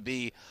feel to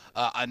be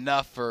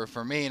enough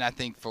for me, and I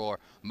think for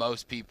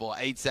most people.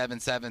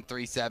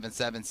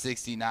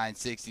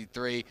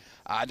 877-377-6963.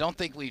 I don't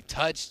think we've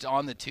touched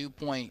on the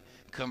 2-point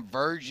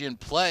conversion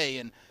play,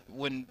 and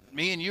when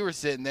me and you were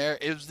sitting there,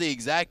 it was the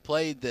exact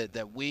play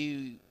that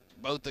we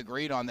both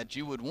agreed on that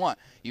you would want.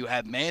 You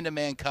have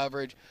man-to-man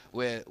coverage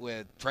with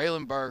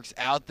Traylon Burks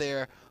out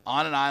there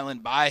on an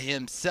island by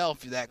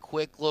himself. That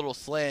quick little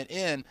slant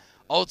in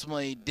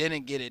ultimately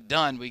didn't get it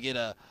done. We get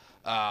a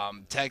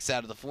text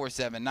out of the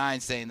 479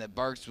 saying that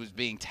Burks was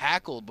being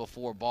tackled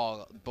before the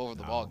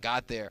ball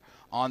got there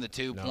on the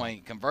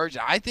 2-point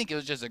conversion. I think it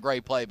was just a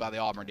great play by the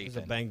Auburn defense.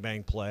 It's a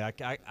bang-bang play.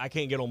 I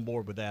can't get on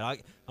board with that.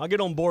 I'll get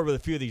on board with a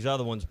few of these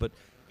other ones, but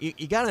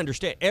you got to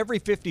understand, every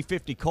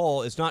 50-50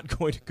 call is not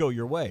going to go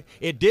your way.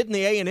 It did in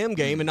the A&M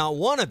game, and not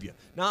one of you,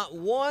 not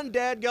one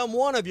dadgum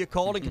one of you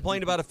called and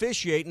complained about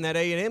officiating that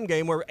A&M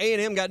game where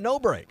A&M got no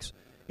breaks.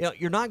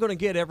 You're not going to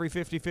get every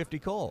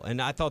 50-50 call.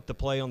 And I thought the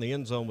play on the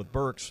end zone with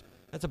Burks,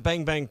 that's a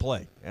bang-bang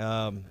play.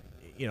 That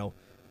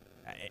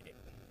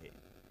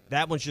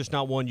one's just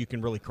not one you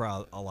can really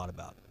cry a lot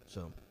about.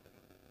 So,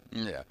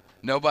 yeah.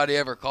 Nobody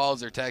ever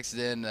calls or texts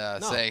in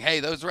saying, hey,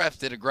 those refs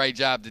did a great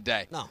job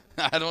today. No.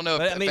 I don't know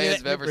if fans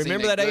have ever seen a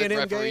good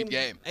refereed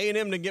game. A&M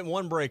didn't get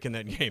one break in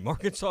that game.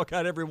 Arkansas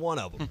got every one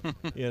of them.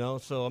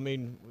 So, I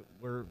mean,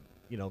 but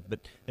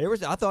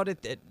I thought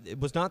it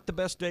was not the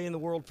best day in the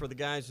world for the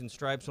guys in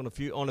stripes on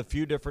a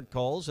few different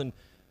calls. And,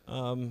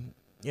 but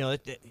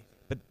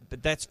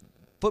that's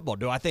football.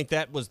 Do I think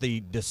that was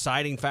the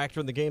deciding factor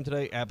in the game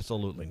today?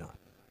 Absolutely not.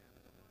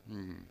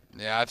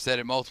 Yeah, I've said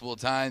it multiple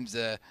times.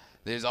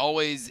 There's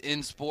always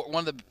in sport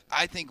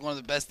I think one of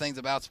the best things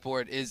about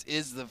sport is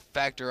the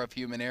factor of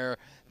human error,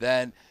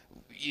 that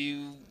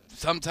you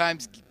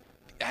sometimes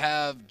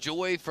have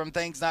joy from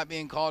things not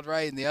being called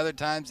right, and the other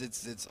times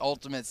it's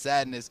ultimate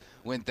sadness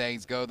when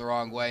things go the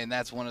wrong way, and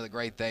that's one of the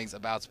great things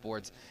about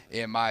sports,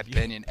 in my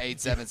opinion.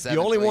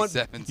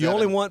 877-377. You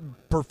only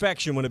want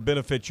perfection when it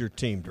benefits your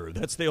team, Drew.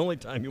 That's the only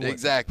time you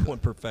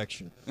want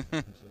perfection.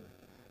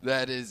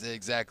 That is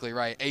exactly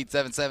right.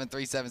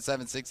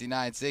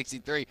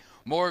 877-377-6963.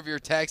 More of your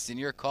texts and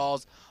your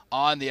calls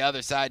on the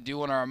other side. Do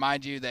want to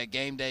remind you that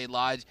Game Day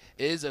Lodge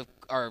is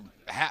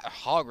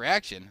Hog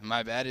Reaction,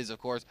 is, of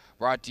course,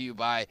 brought to you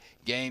by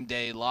Game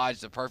Day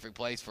Lodge, the perfect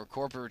place for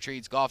corporate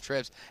retreats, golf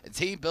trips, and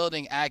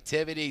team-building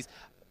activities.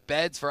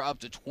 Beds for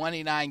up to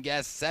 29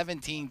 guests,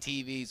 17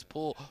 TVs,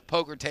 pool,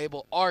 poker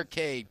table,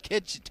 arcade,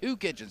 kitchen, 2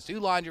 kitchens, 2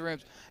 laundry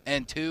rooms,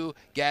 and 2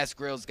 gas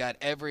grills. Got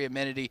every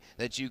amenity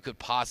that you could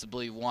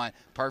possibly want.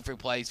 Perfect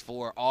place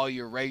for all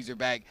your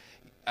Razorback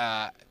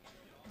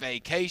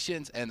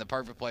vacations, and the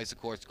perfect place, of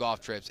course, golf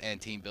trips and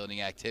team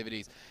building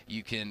activities.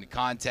 You can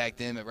contact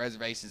them at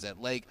reservations at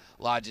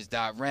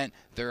lakelodges.rent.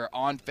 They're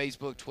on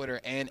Facebook,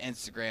 Twitter, and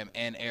Instagram,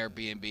 and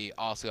Airbnb.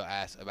 Also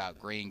ask about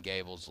Green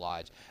Gables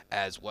Lodge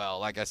as well.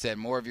 Like I said,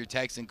 more of your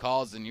texts and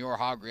calls than your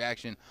hog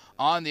reaction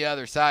on the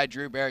other side.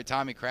 Drew Barrett,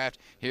 Tommy Kraft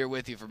here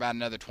with you for about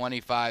another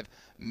 25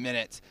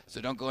 minutes. So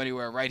don't go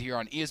anywhere, right here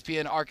on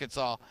ESPN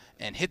Arkansas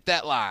and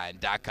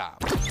hitthatline.com.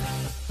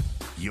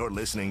 You're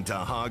listening to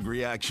Hog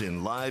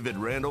Reaction live at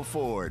Randall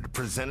Ford,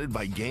 presented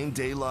by Game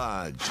Day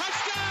Lodge.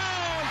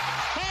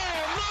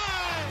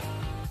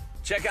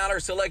 Check out our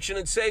selection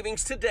and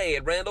savings today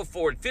at Randall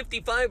Ford,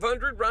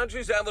 5500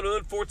 Rogers Avenue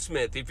in Fort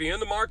Smith. If you're in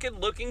the market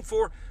looking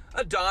for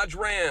a Dodge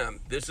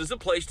Ram, this is a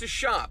place to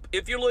shop.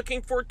 If you're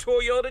looking for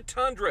Toyota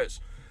Tundras,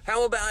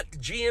 how about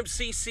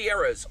GMC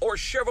Sierras or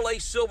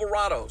Chevrolet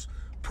Silverados,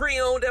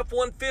 pre-owned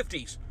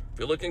F-150s? If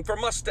you're looking for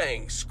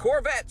Mustangs,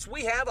 Corvettes,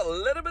 we have a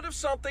little bit of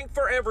something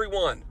for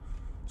everyone.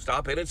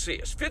 Stop in and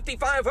see us,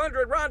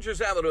 5500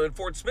 Rogers Avenue in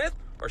Fort Smith,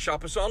 or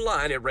shop us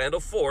online at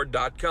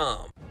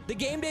randallford.com. The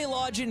Game Day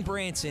Lodge in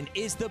Branson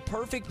is the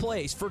perfect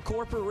place for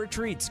corporate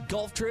retreats,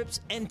 golf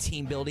trips, and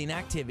team building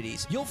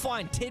activities. You'll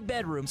find 10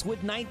 bedrooms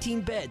with 19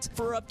 beds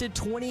for up to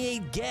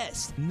 28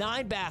 guests,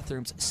 9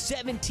 bathrooms,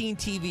 17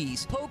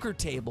 TVs, poker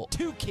table,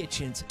 2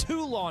 kitchens,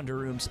 2 laundry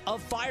rooms, a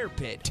fire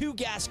pit, 2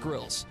 gas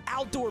grills,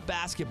 outdoor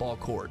basketball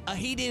court, a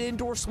heated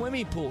indoor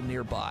swimming pool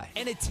nearby,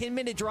 and a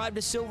 10-minute drive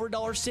to Silver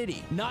Dollar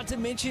City. Not to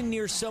mention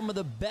near some of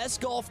the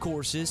best golf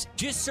courses.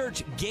 Just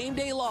search Game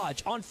Day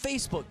Lodge on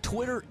Facebook,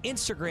 Twitter,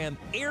 Instagram,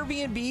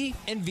 Airbnb,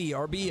 and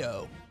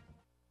VRBO.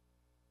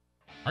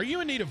 Are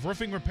you in need of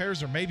roofing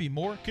repairs or maybe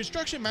more?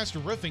 Construction Master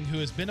Roofing, who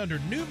has been under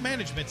new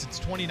management since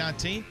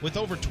 2019 with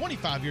over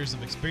 25 years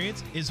of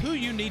experience, is who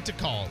you need to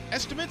call.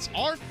 Estimates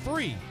are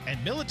free,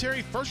 and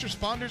military, first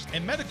responders,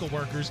 and medical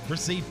workers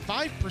receive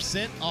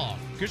 5% off.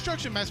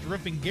 Construction Master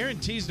Roofing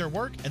guarantees their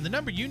work, and the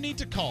number you need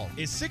to call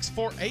is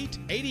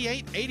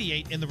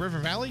 648-8888 in the River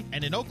Valley,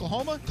 and in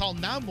Oklahoma, call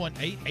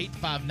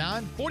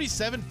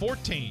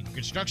 918-859-4714.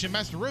 Construction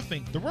Master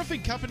Roofing, the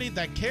roofing company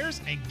that cares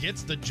and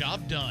gets the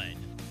job done.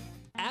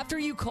 After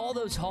you call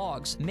those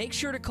hogs, make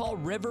sure to call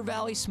River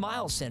Valley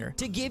Smile Center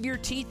to give your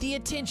teeth the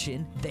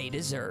attention they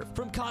deserve.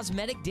 From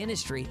cosmetic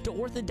dentistry to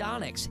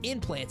orthodontics,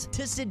 implants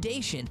to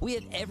sedation, we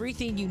have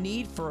everything you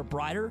need for a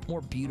brighter,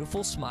 more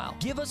beautiful smile.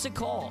 Give us a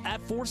call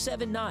at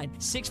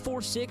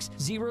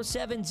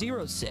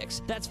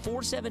 479-646-0706. That's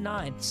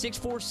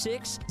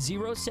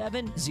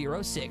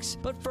 479-646-0706.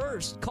 But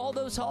first, call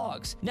those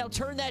hogs. Now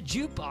turn that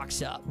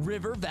jukebox up.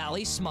 River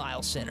Valley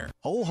Smile Center.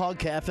 Whole Hog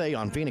Cafe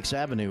on Phoenix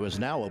Avenue is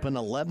now open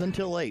 11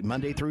 till 8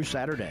 Monday through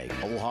Saturday.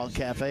 Whole Hog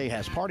Cafe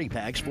has party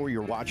packs for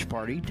your watch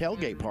party,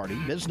 tailgate party,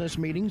 business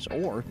meetings,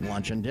 or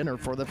lunch and dinner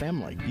for the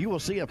family. You will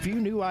see a few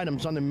new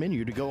items on the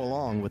menu to go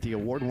along with the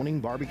award-winning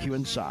barbecue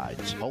and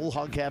sides. Whole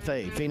Hog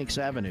Cafe, Phoenix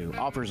Avenue,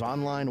 offers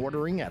online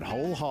ordering at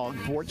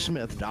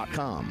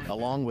wholehogfortsmith.com,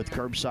 along with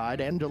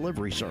curbside and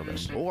delivery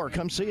service. Or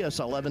come see us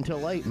 11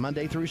 till 8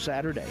 Monday through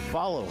Saturday.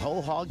 Follow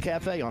Whole Hog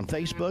Cafe on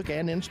Facebook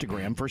and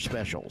Instagram for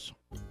specials.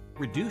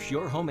 Reduce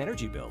your home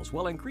energy bills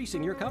while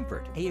increasing your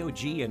comfort.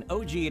 AOG and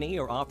OG&E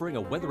are offering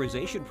a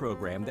weatherization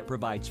program that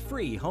provides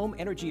free home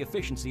energy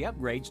efficiency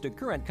upgrades to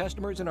current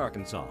customers in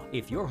Arkansas.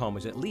 If your home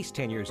is at least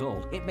 10 years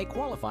old, it may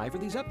qualify for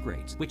these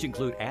upgrades, which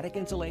include attic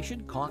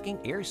insulation, caulking,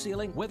 air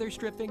sealing, weather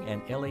stripping,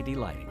 and LED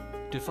lighting.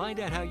 To find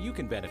out how you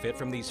can benefit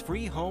from these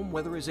free home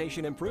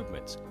weatherization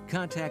improvements,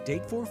 contact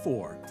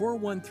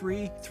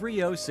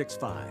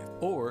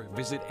 844-413-3065 or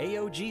visit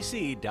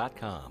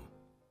AOGC.com.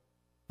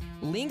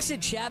 Links at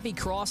Chaffee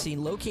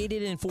Crossing,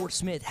 located in Fort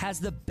Smith, has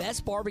the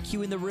best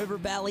barbecue in the River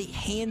Valley,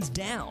 hands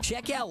down.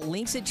 Check out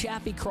Links at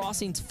Chaffee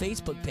Crossing's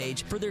Facebook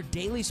page for their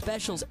daily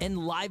specials and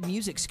live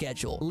music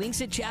schedule.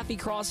 Links at Chaffee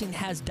Crossing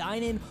has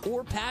dine-in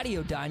or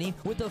patio dining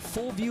with a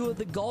full view of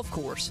the golf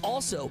course.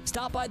 Also,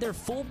 stop by their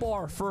full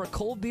bar for a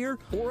cold beer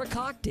or a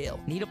cocktail.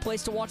 Need a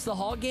place to watch the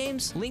Hog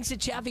games? Links at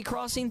Chaffee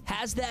Crossing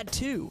has that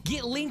too.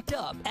 Get linked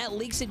up at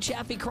Links at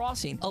Chaffee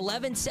Crossing,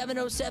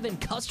 11707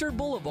 Custard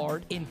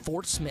Boulevard in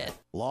Fort Smith.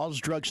 Laws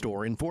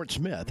Drugstore in Fort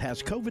Smith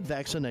has COVID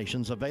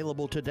vaccinations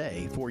available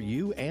today for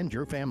you and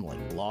your family.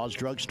 Laws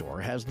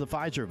Drugstore has the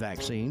Pfizer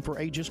vaccine for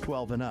ages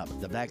 12 and up.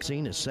 The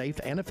vaccine is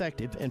safe and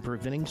effective in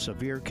preventing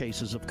severe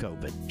cases of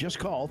COVID. Just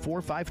call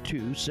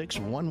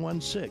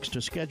 452-6116 to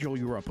schedule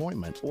your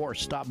appointment or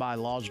stop by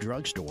Laws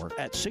Drugstore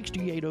at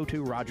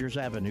 6802 Rogers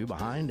Avenue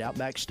behind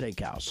Outback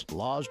Steakhouse.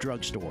 Laws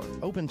Drugstore,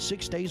 open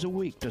 6 days a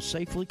week to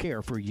safely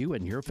care for you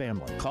and your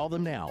family. Call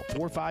them now,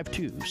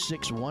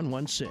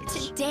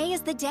 452-6116. Today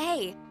is the day.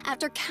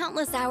 After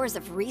countless hours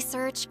of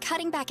research,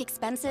 cutting back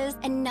expenses,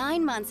 and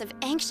 9 months of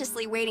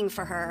anxiously waiting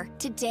for her,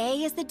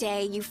 today is the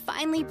day you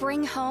finally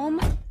bring home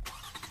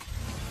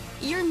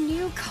your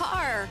new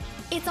car.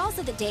 It's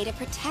also the day to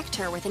protect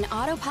her with an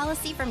auto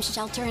policy from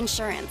Shelter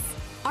Insurance.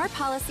 Our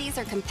policies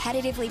are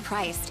competitively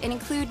priced and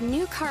include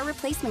new car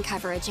replacement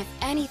coverage if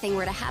anything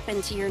were to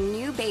happen to your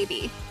new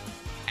baby.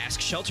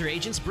 Ask Shelter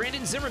agents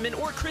Brandon Zimmerman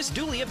or Chris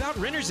Dooley about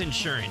renter's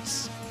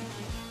insurance.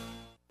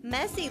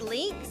 Messy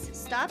leaks,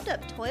 stopped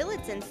up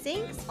toilets and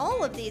sinks,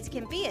 all of these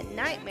can be a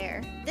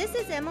nightmare. This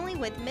is Emily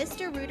with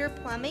Mr. Rooter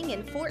Plumbing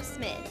in Fort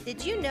Smith.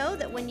 Did you know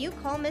that when you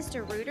call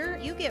Mr. Rooter,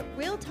 you get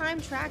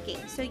real-time tracking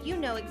so you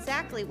know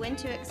exactly when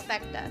to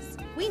expect us?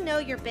 We know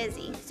you're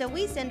busy, so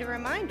we send a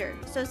reminder,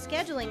 so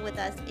scheduling with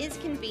us is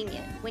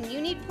convenient. When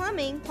you need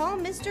plumbing, call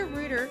Mr.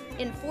 Rooter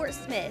in Fort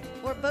Smith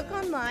or book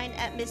online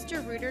at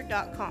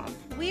mrrooter.com.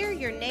 We're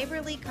your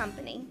neighborly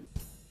company.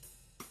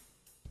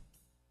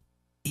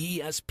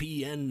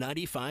 ESPN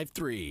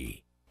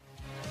 95.3.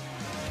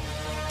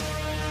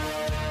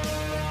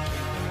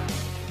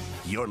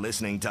 You're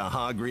listening to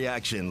Hog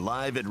Reaction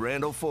live at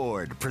Randall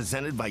Ford,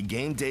 presented by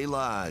Game Day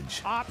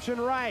Lodge.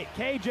 Option right.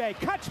 KJ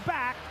cuts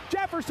back.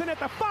 Jefferson at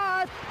the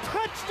 5.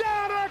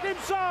 Touchdown,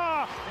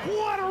 Arkansas.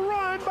 What a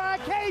run by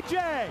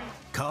KJ.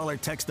 Call or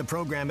text the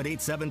program at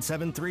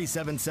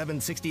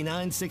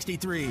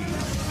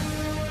 877-377-6963.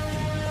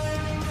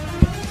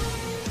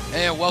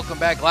 And welcome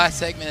back. Last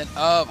segment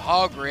of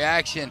Hog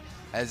Reaction,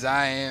 as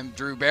I am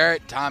Drew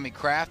Barrett, Tommy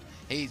Kraft.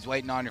 He's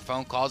waiting on your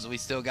phone calls. We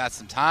still got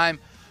some time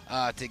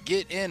to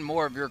get in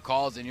more of your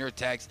calls and your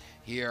texts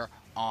here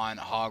on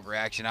Hog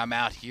Reaction. I'm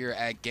out here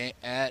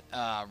at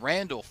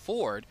Randall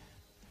Ford.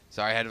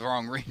 Sorry, I had the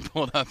wrong read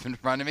pulled up in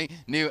front of me.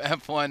 New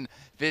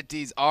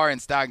F-150s are in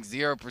stock,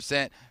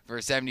 0%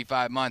 for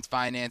 75 months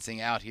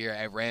financing out here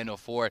at Randall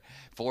Ford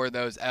for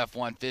those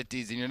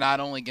F-150s. And you're not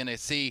only going to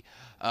see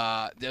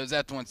those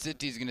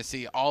F-150s, you're going to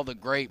see all the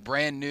great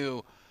brand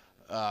new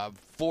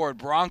Ford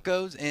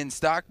Broncos in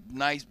stock.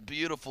 Nice,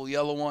 beautiful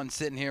yellow one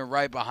sitting here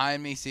right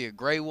behind me. See a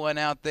gray one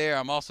out there.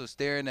 I'm also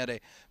staring at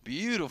a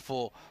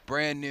beautiful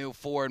brand new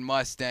Ford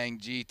Mustang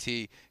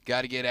GT.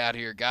 Got to get out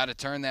here. Got to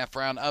turn that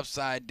frown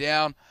upside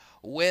down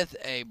with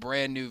a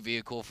brand new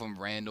vehicle from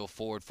Randall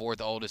Ford, fourth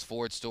oldest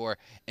Ford store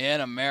in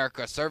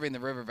America, serving the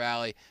River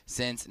Valley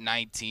since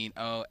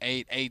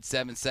 1908.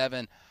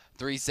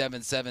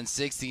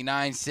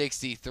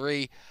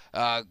 877-377-6963.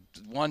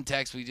 One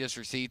text we just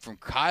received from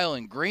Kyle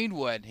in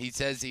Greenwood. He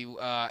says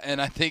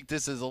and I think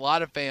this is a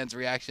lot of fans'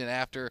 reaction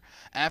after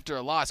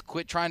a loss.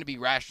 Quit trying to be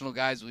rational,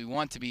 guys. We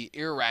want to be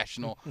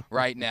irrational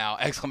right now! !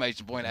 And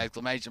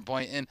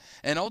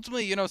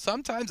ultimately,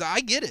 sometimes I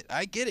get it.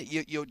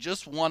 You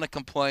just want to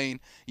complain.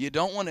 You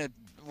don't want to.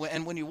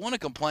 And when you want to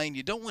complain,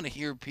 you don't want to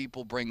hear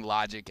people bring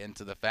logic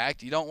into the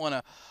fact. You don't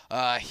want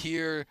to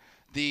hear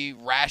the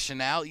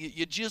rationale.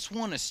 You just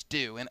want to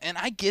stew, and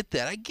I get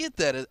that. I get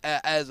that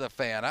as a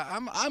fan.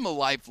 I'm a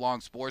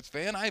lifelong sports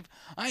fan. I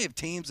have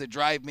teams that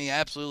drive me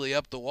absolutely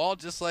up the wall,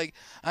 just like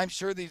I'm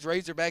sure these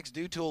Razorbacks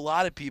do to a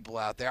lot of people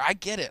out there. I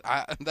get it.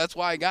 That's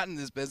why I got in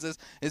this business,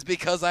 is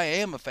because I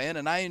am a fan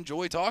and I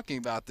enjoy talking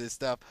about this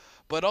stuff.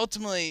 But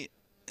ultimately,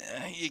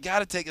 you got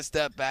to take a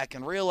step back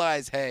and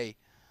realize, hey,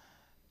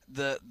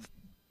 the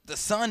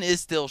sun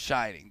is still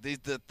shining.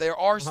 There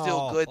are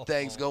still good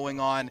things going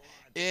on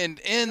in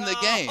the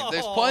game.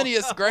 There's plenty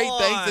of great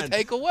things to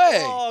take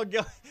away. Oh,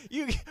 God.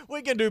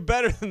 We can do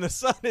better than the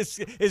sun. Is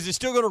it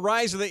still going to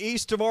rise to the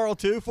east tomorrow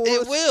too for us?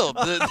 It will.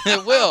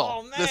 It will.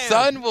 Oh, the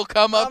sun will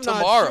come up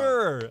tomorrow.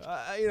 Sure.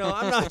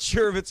 I'm not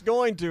sure if it's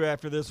going to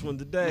after this one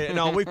today.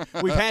 No,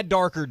 we've had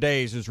darker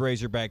days as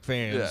Razorback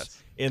fans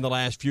in the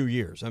last few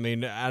years. I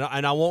mean,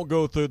 and I won't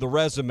go through the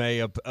resume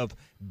of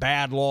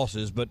bad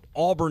losses, but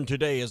Auburn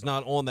today is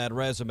not on that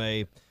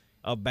resume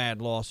of bad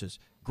losses.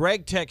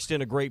 Greg texted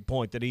in a great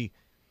point that he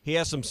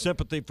has some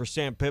sympathy for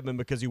Sam Pittman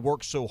because he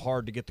worked so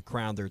hard to get the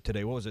crown there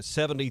today. What was it,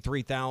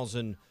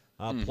 73,000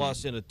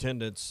 plus in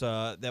attendance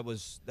that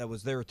was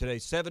there today?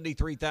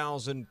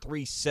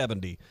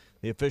 73,370,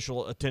 the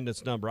official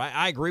attendance number.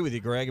 I agree with you,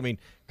 Greg. I mean,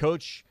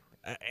 Coach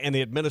and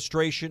the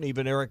administration,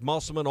 even Eric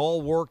Musselman,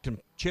 all worked and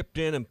chipped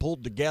in and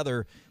pulled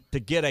together to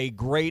get a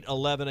great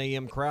 11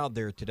 a.m. crowd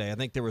there today. I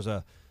think there was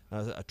a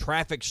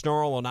traffic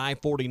snarl on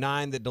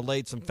I-49 that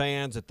delayed some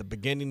fans at the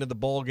beginning of the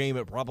ball game.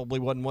 It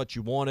probably wasn't what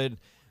you wanted.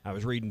 I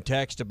was reading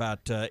text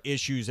about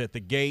issues at the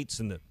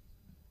gates and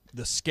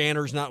the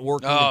scanners not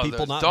working. Oh, the people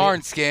those not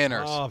darn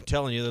scanners. Oh, I'm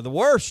telling you, they're the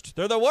worst.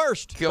 They're the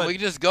worst. Can we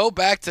just go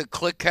back to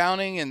click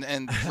counting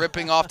and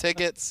ripping off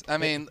tickets? I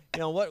mean,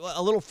 what?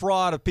 A little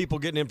fraud of people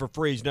getting in for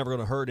free is never going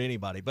to hurt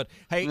anybody. But,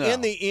 hey,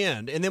 in the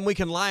end, and then we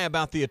can lie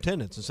about the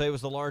attendance and say it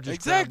was the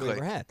largest crowd we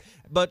ever had.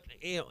 But,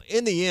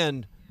 in the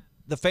end,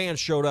 the fans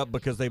showed up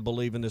because they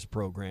believe in this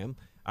program.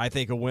 I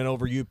think a win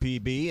over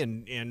UPB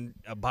and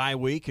a bye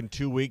week and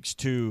 2 weeks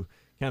to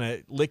kind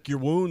of lick your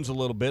wounds a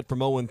little bit from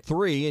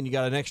 0-3, and you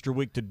got an extra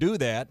week to do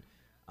that,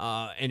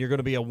 and you're going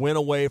to be a win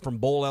away from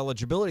bowl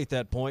eligibility at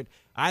that point.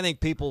 I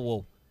think people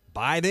will,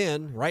 by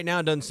then, right now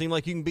it doesn't seem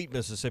like you can beat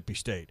Mississippi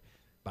State.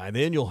 By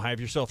then you'll have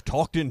yourself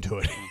talked into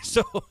it.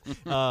 So,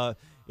 I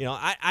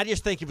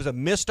just think it was a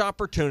missed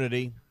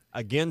opportunity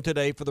again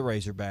today for the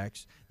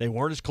Razorbacks. They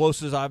weren't as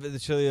close as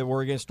obviously they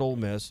were against Ole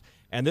Miss.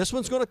 And this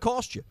one's going to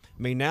cost you.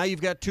 I mean, now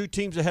you've got two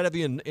teams ahead of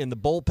you in the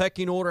bowl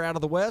pecking order out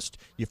of the West.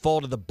 You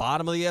fall to the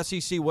bottom of the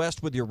SEC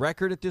West with your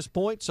record at this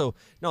point. So,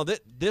 no,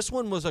 this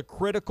one was a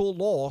critical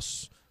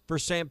loss for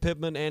Sam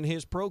Pittman and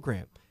his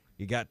program.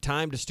 You got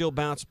time to still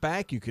bounce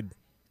back. You could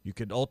You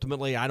could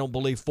ultimately, I don't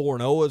believe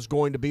 4-0 is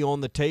going to be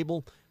on the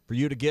table for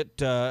you to get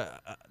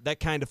that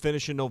kind of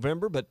finish in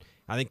November, but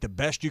I think the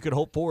best you could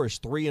hope for is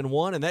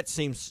 3-1, and that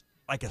seems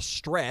like a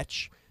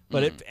stretch.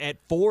 But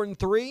at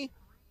 4-3,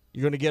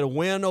 you're going to get a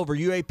win over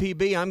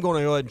UAPB. I'm going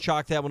to go ahead and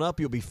chalk that one up.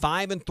 You'll be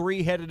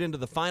 5-3 headed into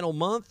the final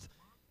month.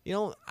 You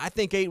know, I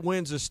think 8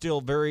 wins is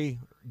still very,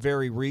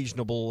 very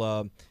reasonable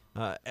of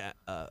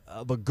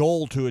a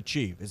goal to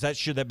achieve.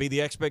 Should that be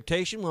the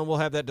expectation? Well, we'll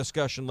have that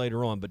discussion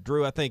later on. But,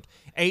 Drew, I think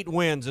 8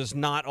 wins is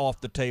not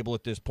off the table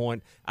at this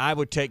point. I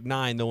would take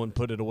 9, though, and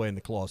put it away in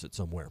the closet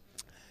somewhere.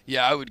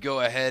 Yeah, I would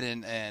go ahead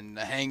and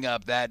hang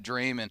up that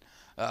dream and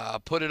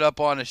put it up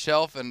on a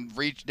shelf and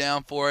reach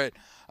down for it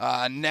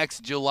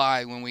next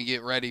July when we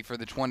get ready for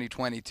the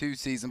 2022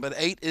 season. But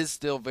 8 is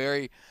still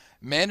very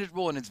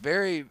manageable, and it's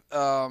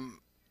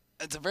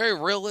a very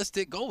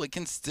realistic goal. It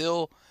can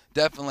still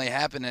definitely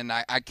happen, and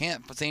I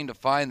can't seem to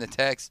find the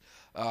text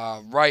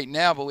right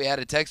now, but we had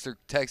a texter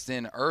text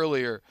in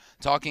earlier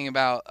talking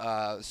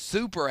about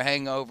super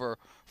hangover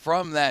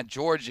from that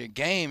Georgia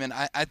game. And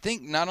I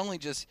think not only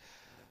just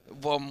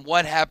from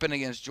what happened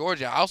against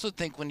Georgia, I also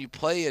think when you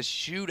play a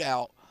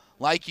shootout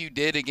like you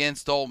did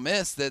against Ole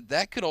Miss,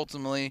 that could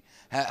ultimately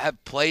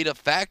have played a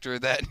factor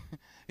that,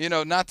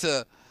 not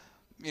to –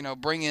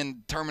 bring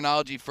in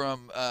terminology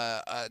from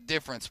a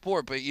different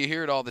sport, but you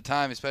hear it all the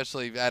time,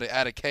 especially at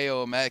a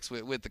KOMX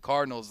with the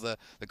Cardinals. The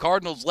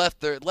Cardinals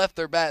left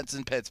their bats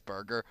in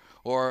Pittsburgh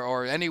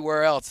or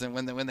anywhere else, and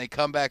when they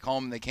come back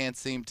home, they can't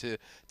seem to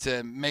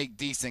make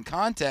decent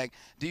contact.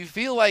 Do you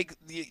feel like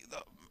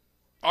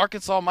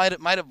Arkansas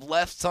might have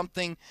left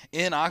something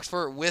in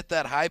Oxford with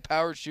that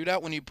high-powered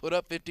shootout when you put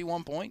up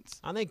 51 points?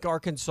 I think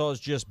Arkansas is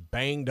just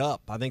banged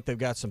up. I think they've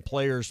got some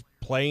players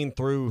playing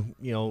through,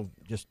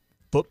 just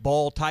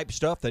football type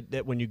stuff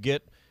that when you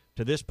get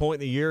to this point in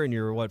the year and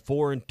you're 4-2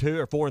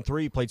 or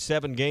 4-3, you played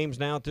 7 games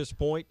now at this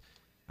point.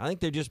 I think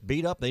they're just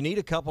beat up. They need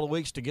a couple of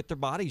weeks to get their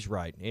bodies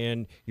right.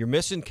 And you're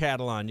missing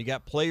Catalan. You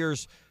got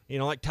players,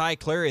 like Ty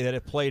Clary that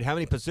have played. How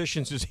many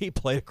positions has he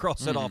played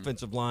across that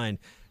offensive line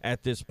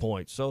at this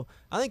point? So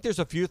I think there's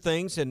a few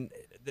things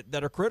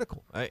that are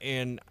critical.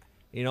 And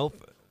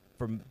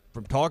from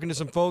talking to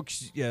some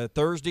folks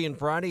Thursday and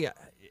Friday,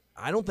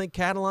 I don't think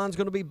Catalan's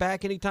going to be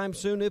back anytime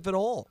soon, if at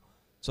all.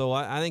 So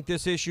I think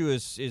this issue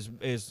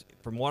is,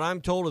 from what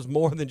I'm told, is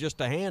more than just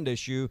a hand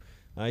issue.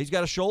 He's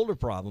got a shoulder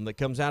problem that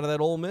comes out of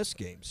that Ole Miss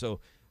game.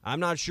 So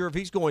I'm not sure if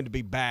he's going to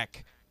be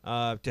back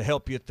to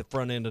help you at the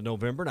front end of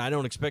November, and I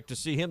don't expect to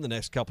see him the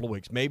next couple of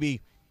weeks.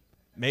 Maybe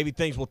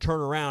things will turn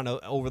around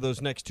over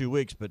those next 2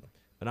 weeks, but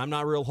I'm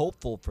not real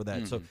hopeful for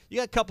that. So you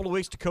got a couple of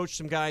weeks to coach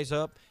some guys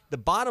up. The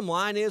bottom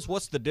line is,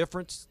 what's the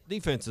difference?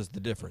 Defense is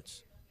the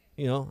difference.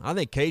 I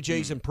think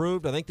KJ's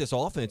improved. I think this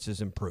offense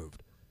has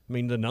improved. I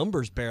mean, the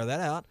numbers bear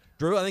that out.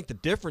 Drew, I think the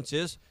difference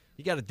is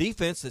you got a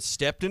defense that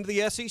stepped into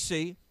the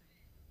SEC,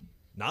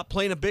 not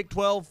playing a Big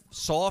 12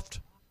 soft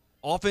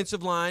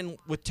offensive line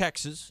with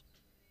Texas,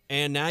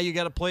 and now you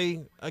got to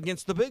play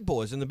against the big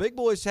boys. And the big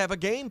boys have a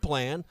game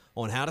plan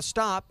on how to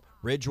stop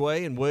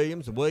Ridgeway and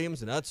Williams and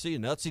Utsey,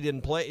 and Utsey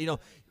didn't play.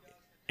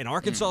 And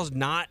Arkansas is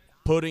not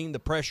putting the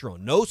pressure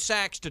on. No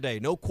sacks today,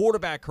 no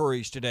quarterback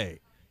hurries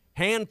today,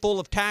 handful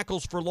of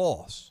tackles for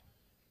loss.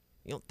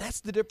 That's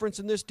the difference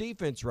in this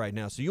defense right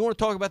now. So you want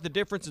to talk about the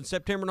difference in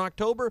September and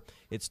October?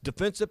 It's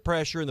defensive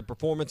pressure and the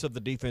performance of the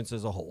defense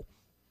as a whole.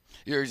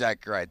 You're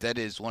exactly right. That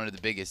is one of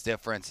the biggest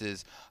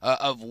differences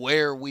of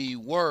where we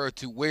were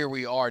to where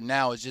we are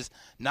now, is just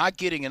not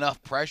getting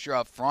enough pressure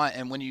up front.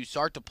 And when you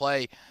start to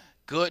play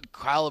good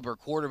caliber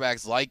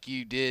quarterbacks like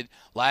you did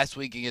last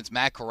week against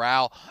Matt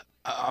Corral,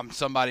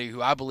 somebody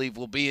who I believe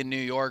will be in New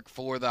York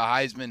for the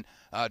Heisman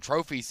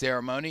Trophy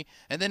ceremony,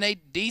 and then a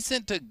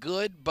decent to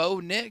good Bo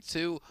Nix,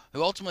 who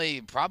ultimately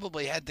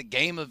probably had the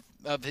game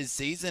of his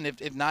season,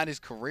 if not his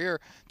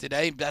career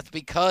today. That's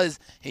because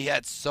he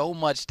had so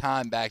much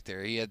time back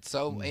there. He had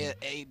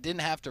he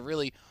didn't have to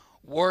really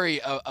worry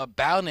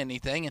about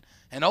anything.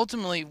 And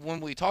ultimately, when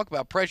we talk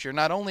about pressure,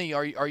 not only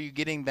are you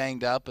getting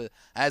banged up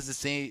as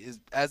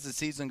the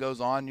season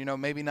goes on,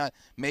 maybe not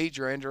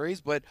major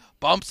injuries, but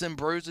bumps and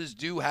bruises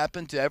do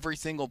happen to every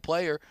single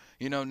player.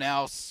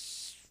 Now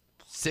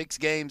 7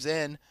 games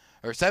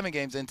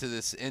into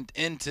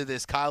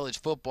this college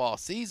football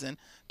season,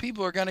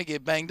 people are going to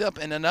get banged up.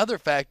 And another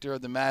factor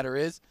of the matter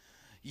is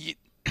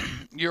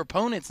your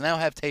opponents now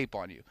have tape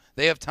on you.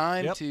 They have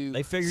time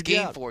to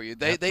scheme for you.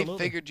 They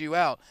figured you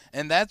out.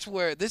 And that's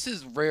where this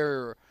is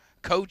where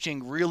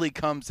coaching really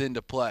comes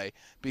into play,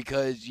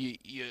 because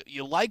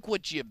you like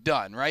what you've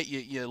done, right?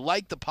 You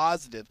like the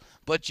positive,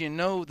 but you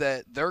know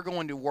that they're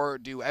going to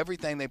do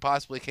everything they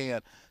possibly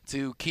can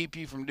to keep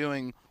you from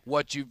doing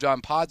what you've done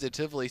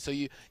positively. So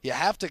you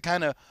have to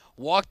kind of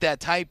walk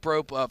that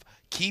tightrope of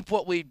keep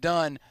what we've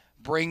done,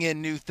 bring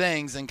in new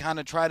things, and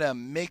kind of try to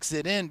mix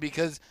it in,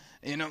 because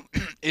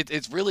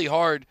it's really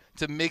hard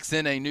to mix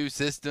in a new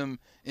system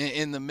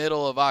in the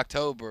middle of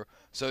October.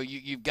 So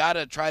you've got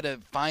to try to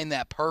find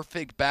that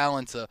perfect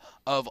balance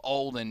of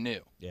old and new.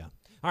 Yeah.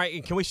 All right,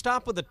 and can we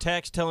stop with the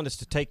text telling us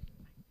to take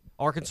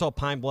Arkansas,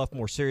 Pine Bluff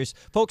more serious.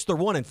 Folks, they're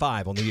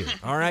 1-5 on the year,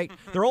 all right?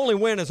 Their only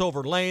win is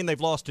over Lane. They've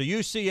lost to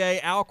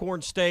UCA,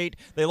 Alcorn State.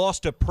 They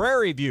lost to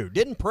Prairie View.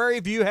 Didn't Prairie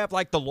View have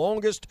like the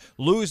longest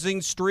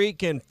losing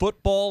streak in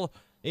football,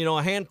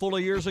 a handful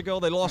of years ago?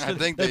 They've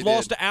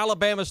lost to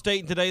Alabama State,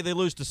 and today they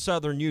lose to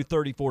Southern U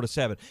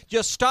 34-7.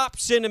 Just stop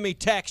sending me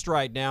text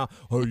right now.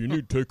 Hey, you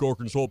need to take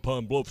Arkansas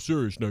Pine Bluff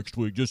serious next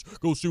week. Just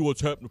go see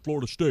what's happening to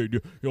Florida State.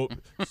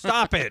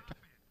 Stop it.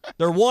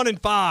 They're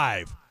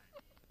 1-5.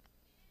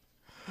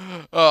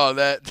 Oh,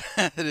 that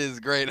is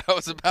great. I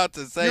was about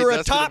to say you're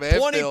Dustin a top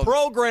 20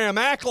 program.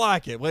 Act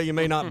like it. Well, you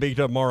may not be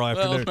tomorrow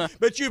afternoon,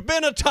 but you've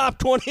been a top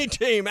 20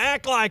 team.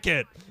 Act like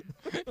it.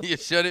 You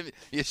shouldn't.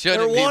 They're be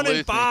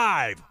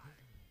 1-5.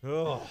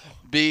 Oh.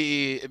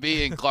 Be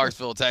in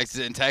Clarksville,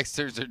 Texas, and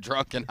Texans are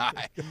drunk and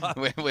high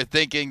with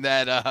thinking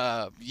that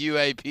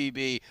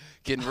UAPB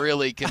can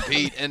really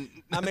compete. And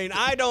I mean,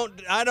 I don't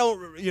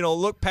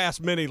look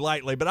past many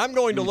lightly, but I'm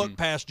going to look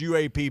past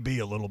UAPB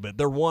a little bit.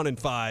 They're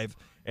 1-5,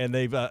 and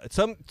they've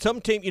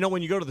some team.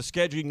 When you go to the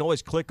schedule, you can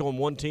always click on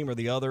one team or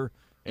the other,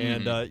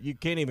 and you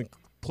can't even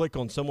click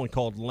on someone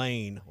called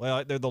Lane.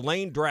 Well, they're the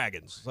Lane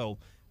Dragons, so.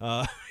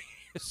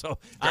 So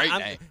great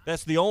name.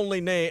 That's the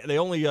only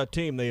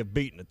team they have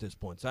beaten at this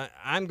point. So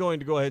I'm going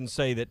to go ahead and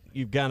say that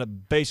you've got to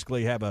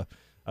basically have a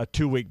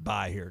 2-week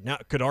bye here. Now,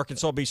 could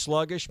Arkansas be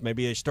sluggish?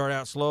 Maybe they start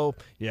out slow.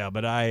 Yeah,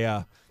 but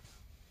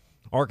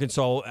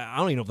Arkansas, I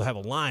don't even know if they'll have a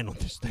line on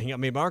this thing. I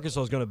mean,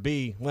 Arkansas is going to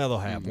be, they'll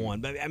have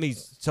one. But, I mean,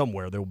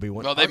 somewhere there will be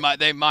one. Well, they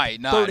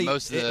might not. 30,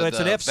 most of it's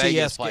the an FCS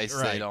Vegas place,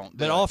 right. they don't.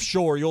 But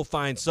offshore, you'll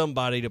find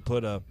somebody to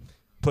put a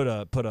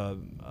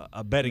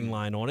betting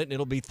line on it, and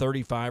it'll be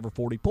 35 or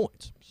 40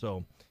 points.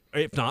 So,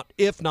 if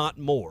not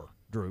more,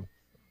 Drew.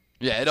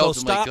 Yeah, it so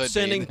ultimately stop could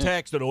sending be.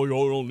 text that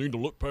y'all don't need to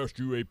look past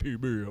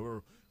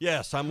UAPB.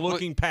 Yes, I'm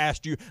looking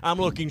past you. I'm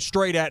looking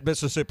straight at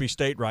Mississippi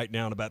State right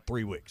now in about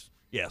 3 weeks.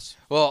 Yes.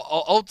 Well,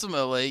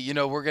 ultimately,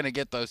 we're going to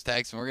get those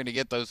texts and we're going to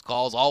get those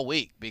calls all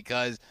week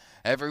because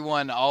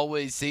everyone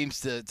always seems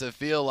to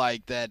feel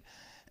like that.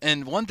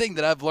 And one thing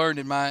that I've learned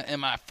in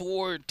my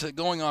 4 to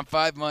going on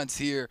 5 months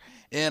here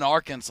in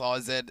Arkansas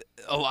is that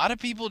a lot of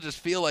people just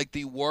feel like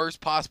the worst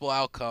possible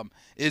outcome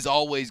is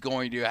always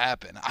going to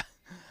happen.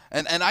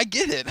 And I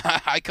get it.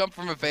 I come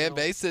from a fan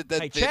base that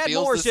Chad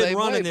feels Morris the same isn't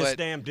running way, this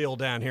damn deal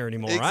down here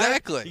anymore,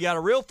 exactly. Right? You got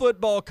a real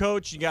football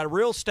coach. You got a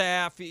real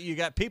staff. You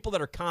got people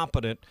that are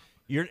competent.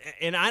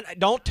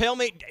 Don't tell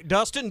me,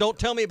 Dustin, don't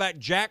tell me about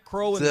Jack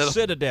Crow and the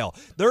Citadel.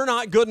 They're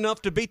not good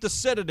enough to beat the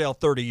Citadel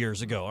 30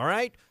 years ago, all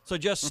right? So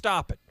just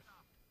stop it.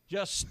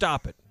 Just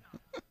stop it.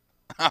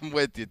 I'm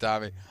with you,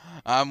 Tommy.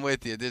 I'm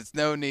with you. There's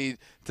no need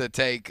to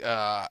take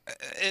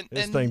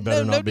this thing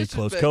better not be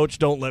close. Coach,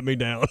 don't let me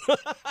down.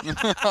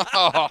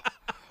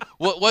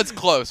 What's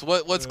close?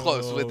 What's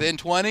close? Within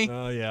 20?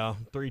 Oh, yeah.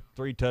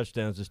 Three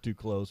touchdowns is too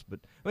close. But,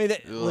 I mean,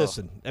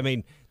 listen,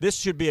 this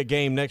should be a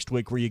game next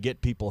week where you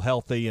get people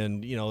healthy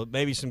and,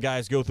 maybe some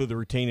guys go through the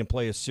routine and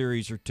play a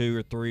series or 2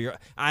 or 3.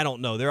 I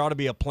don't know. There ought to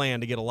be a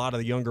plan to get a lot of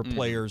the younger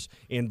players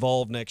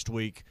involved next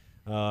week.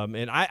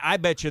 And I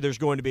bet you there's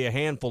going to be a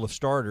handful of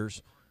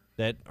starters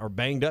that are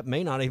banged up,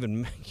 may not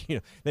even,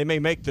 they may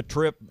make the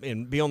trip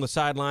and be on the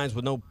sidelines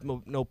with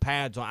no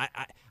pads on.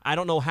 I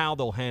don't know how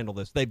they'll handle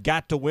this. They've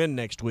got to win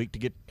next week to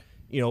get,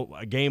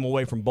 a game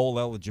away from bowl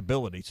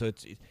eligibility. So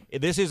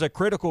this is a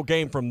critical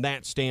game from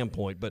that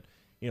standpoint. But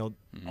take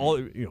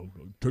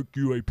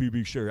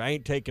UAPB serious. I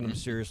ain't taking them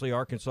seriously.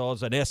 Arkansas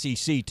is an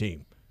SEC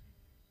team.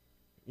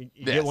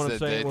 You get what I'm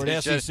saying? We're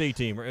an SEC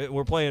team.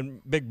 We're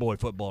playing big boy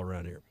football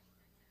around here.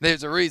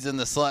 There's a reason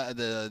the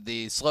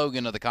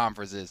slogan of the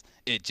conference is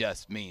 "It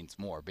just means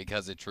more"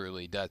 because it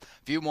truly does.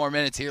 A few more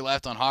minutes here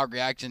left on Hog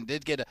Reaction.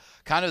 Did get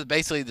kind of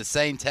basically the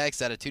same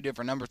text out of 2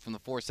 different numbers from the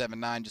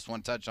 479. Just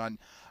want to touch on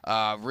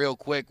real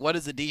quick. What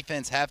does the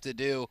defense have to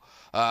do?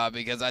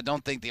 Because I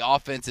don't think the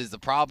offense is the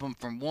problem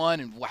from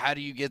one, and how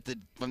do you get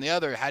from the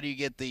other? How do you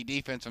get the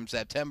defense from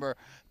September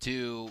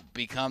to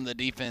become the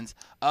defense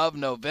of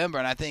November?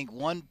 And I think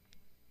one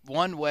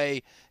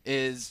way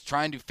is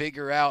trying to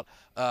figure out.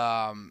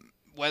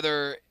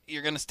 Whether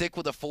you're going to stick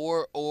with a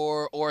 4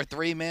 or a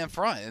 3-man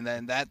front, and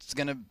then that's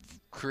going to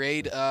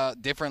create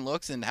different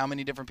looks and how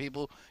many different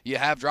people you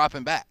have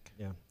dropping back.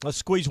 Yeah, let's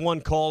squeeze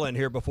one call in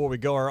here before we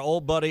go. Our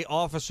old buddy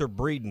Officer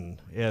Breeden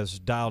is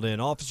dialed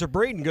in. Officer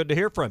Breeden, good to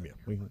hear from you.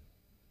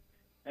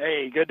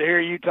 Hey, good to hear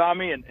you,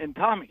 Tommy. And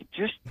Tommy,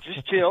 just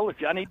chill. If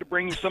I need to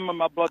bring you some of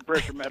my blood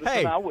pressure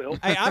medicine, I will.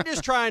 Hey, I'm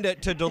just trying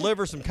to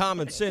deliver some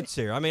common sense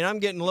here. I mean, I'm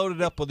getting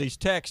loaded up with these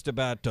texts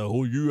about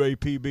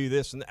UAPB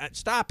this and that.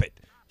 Stop it.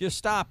 Just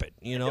stop it,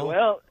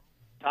 Well,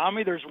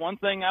 Tommy, there's one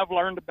thing I've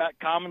learned about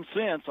common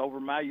sense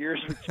over my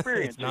years of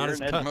experience.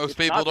 Most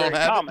people don't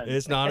have it.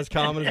 It's not as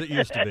common as it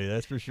used to be,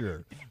 that's for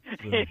sure.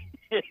 So.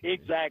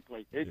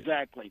 Exactly.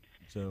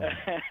 So.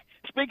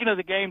 Speaking of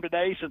the game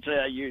today, since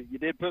you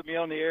did put me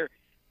on the air,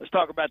 let's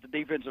talk about the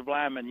defensive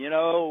linemen.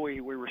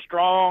 We were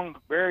strong,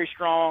 very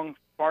strong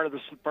part of the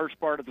first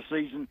part of the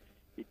season.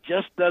 It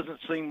just doesn't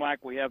seem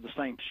like we have the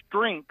same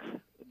strength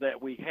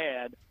that we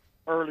had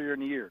earlier in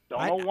the year.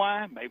 Don't know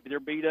why. Maybe they're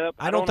beat up.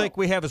 I don't think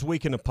we have as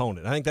weak an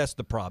opponent. I think that's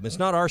the problem. It's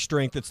not our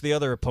strength; it's the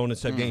other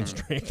opponents that gain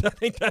strength. I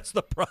think that's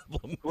the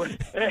problem.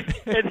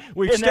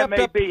 We've stepped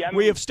up.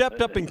 We have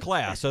stepped up in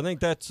class. I think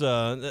that's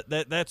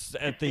that's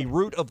at the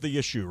root of the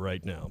issue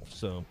right now.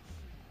 So.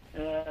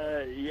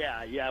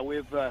 Yeah,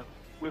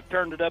 we've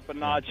turned it up a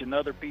notch, and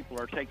other people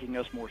are taking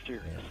us more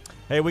serious.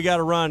 Hey, we got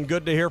to run.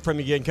 Good to hear from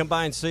you again. Come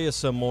by and see us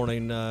some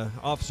morning,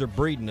 Officer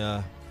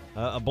Breeden.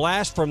 A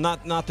blast from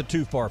not the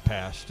too far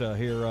past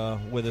here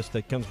with us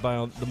that comes by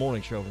on the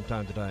morning show from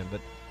time to time.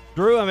 But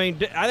Drew, I mean,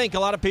 I think a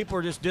lot of people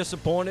are just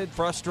disappointed,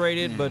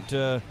 frustrated, but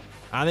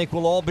I think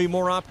we'll all be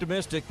more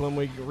optimistic when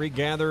we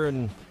regather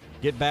and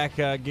get back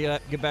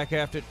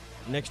after it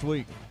next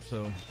week.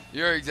 So.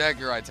 You're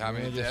exactly right,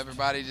 Tommy.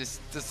 Everybody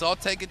just all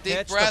take a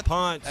deep breath,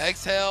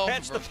 exhale,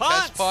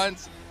 catch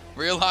punts,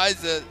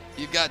 realize that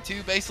you've got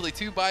basically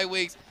two bye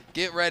weeks.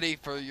 Get ready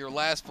for your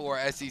last 4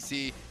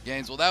 SEC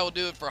games. Well, that will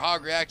do it for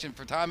Hog Reaction.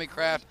 For Tommy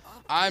Kraft,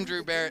 I'm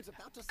Drew Barrett.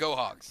 Go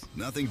Hogs.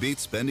 Nothing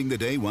beats spending the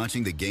day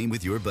watching the game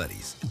with your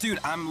buddies. Dude,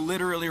 I'm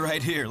literally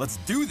right here. Let's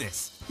do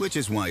this. Which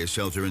is why a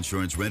shelter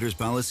insurance renter's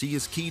policy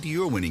is key to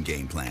your winning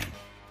game plan.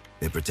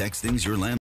 It protects things your landlord